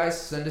 please,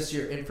 guys, send us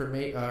your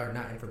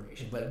not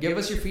information, but give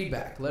us your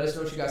feedback. Let us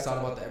know what you guys thought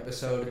about the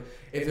episode.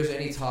 If there's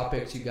any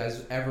topics you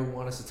guys ever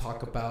want us to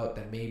talk about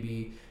that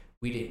maybe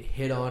we didn't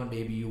hit on,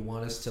 maybe you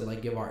want us to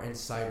like give our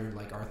insider,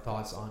 like our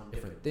thoughts on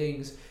different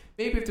things.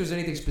 Maybe if there's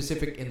anything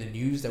specific in the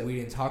news that we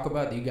didn't talk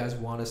about that you guys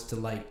want us to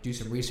like do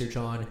some research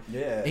on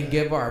and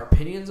give our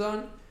opinions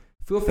on,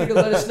 feel free to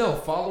let us know.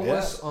 Follow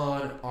us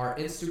on our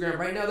Instagram.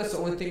 Right now, that's the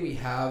only thing we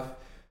have.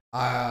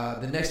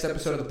 The next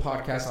episode of the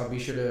podcast, I'll be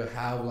sure to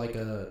have like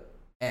a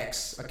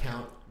X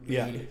account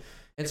made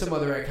and some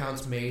other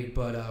accounts made.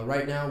 But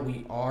right now,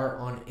 we are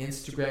on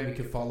Instagram. You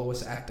can follow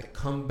us at the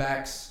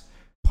Comebacks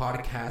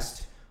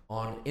Podcast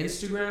on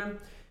Instagram.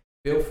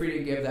 Feel free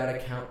to give that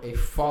account a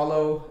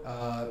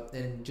follow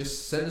and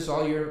just send us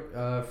all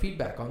your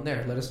feedback on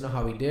there. Let us know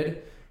how we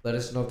did. Let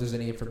us know if there's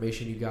any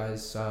information you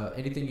guys,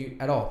 anything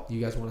at all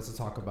you guys want us to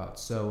talk about.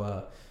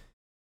 So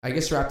I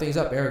guess to wrap things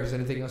up, Erik, is there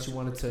anything else you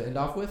wanted to end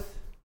off with?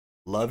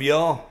 Love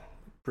y'all.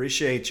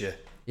 Appreciate you.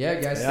 Yeah,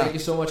 guys, thank you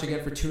so much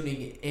again for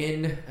tuning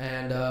in.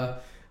 And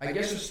I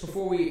guess just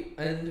before we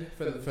end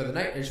for the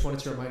night, I just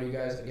wanted to remind you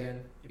guys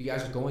again, if you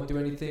guys are going through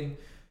anything,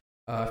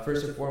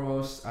 first and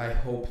foremost, I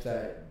hope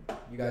that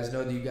you guys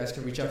know that you guys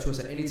can reach out to us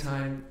at any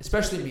time,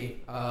 especially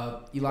me,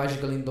 Elijah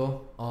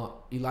Galindo,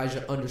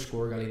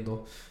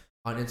 Elijah_Galindo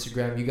on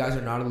Instagram. You guys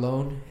are not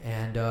alone,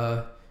 and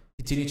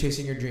continue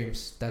chasing your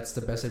dreams. That's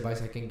the best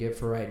advice I can give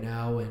for right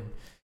now. And,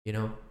 you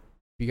know,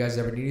 if you guys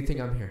ever need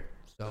anything, I'm here.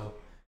 So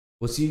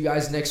we'll see you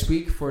guys next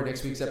week for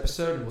next week's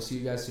episode, and we'll see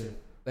you guys soon.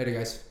 Later,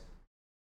 guys.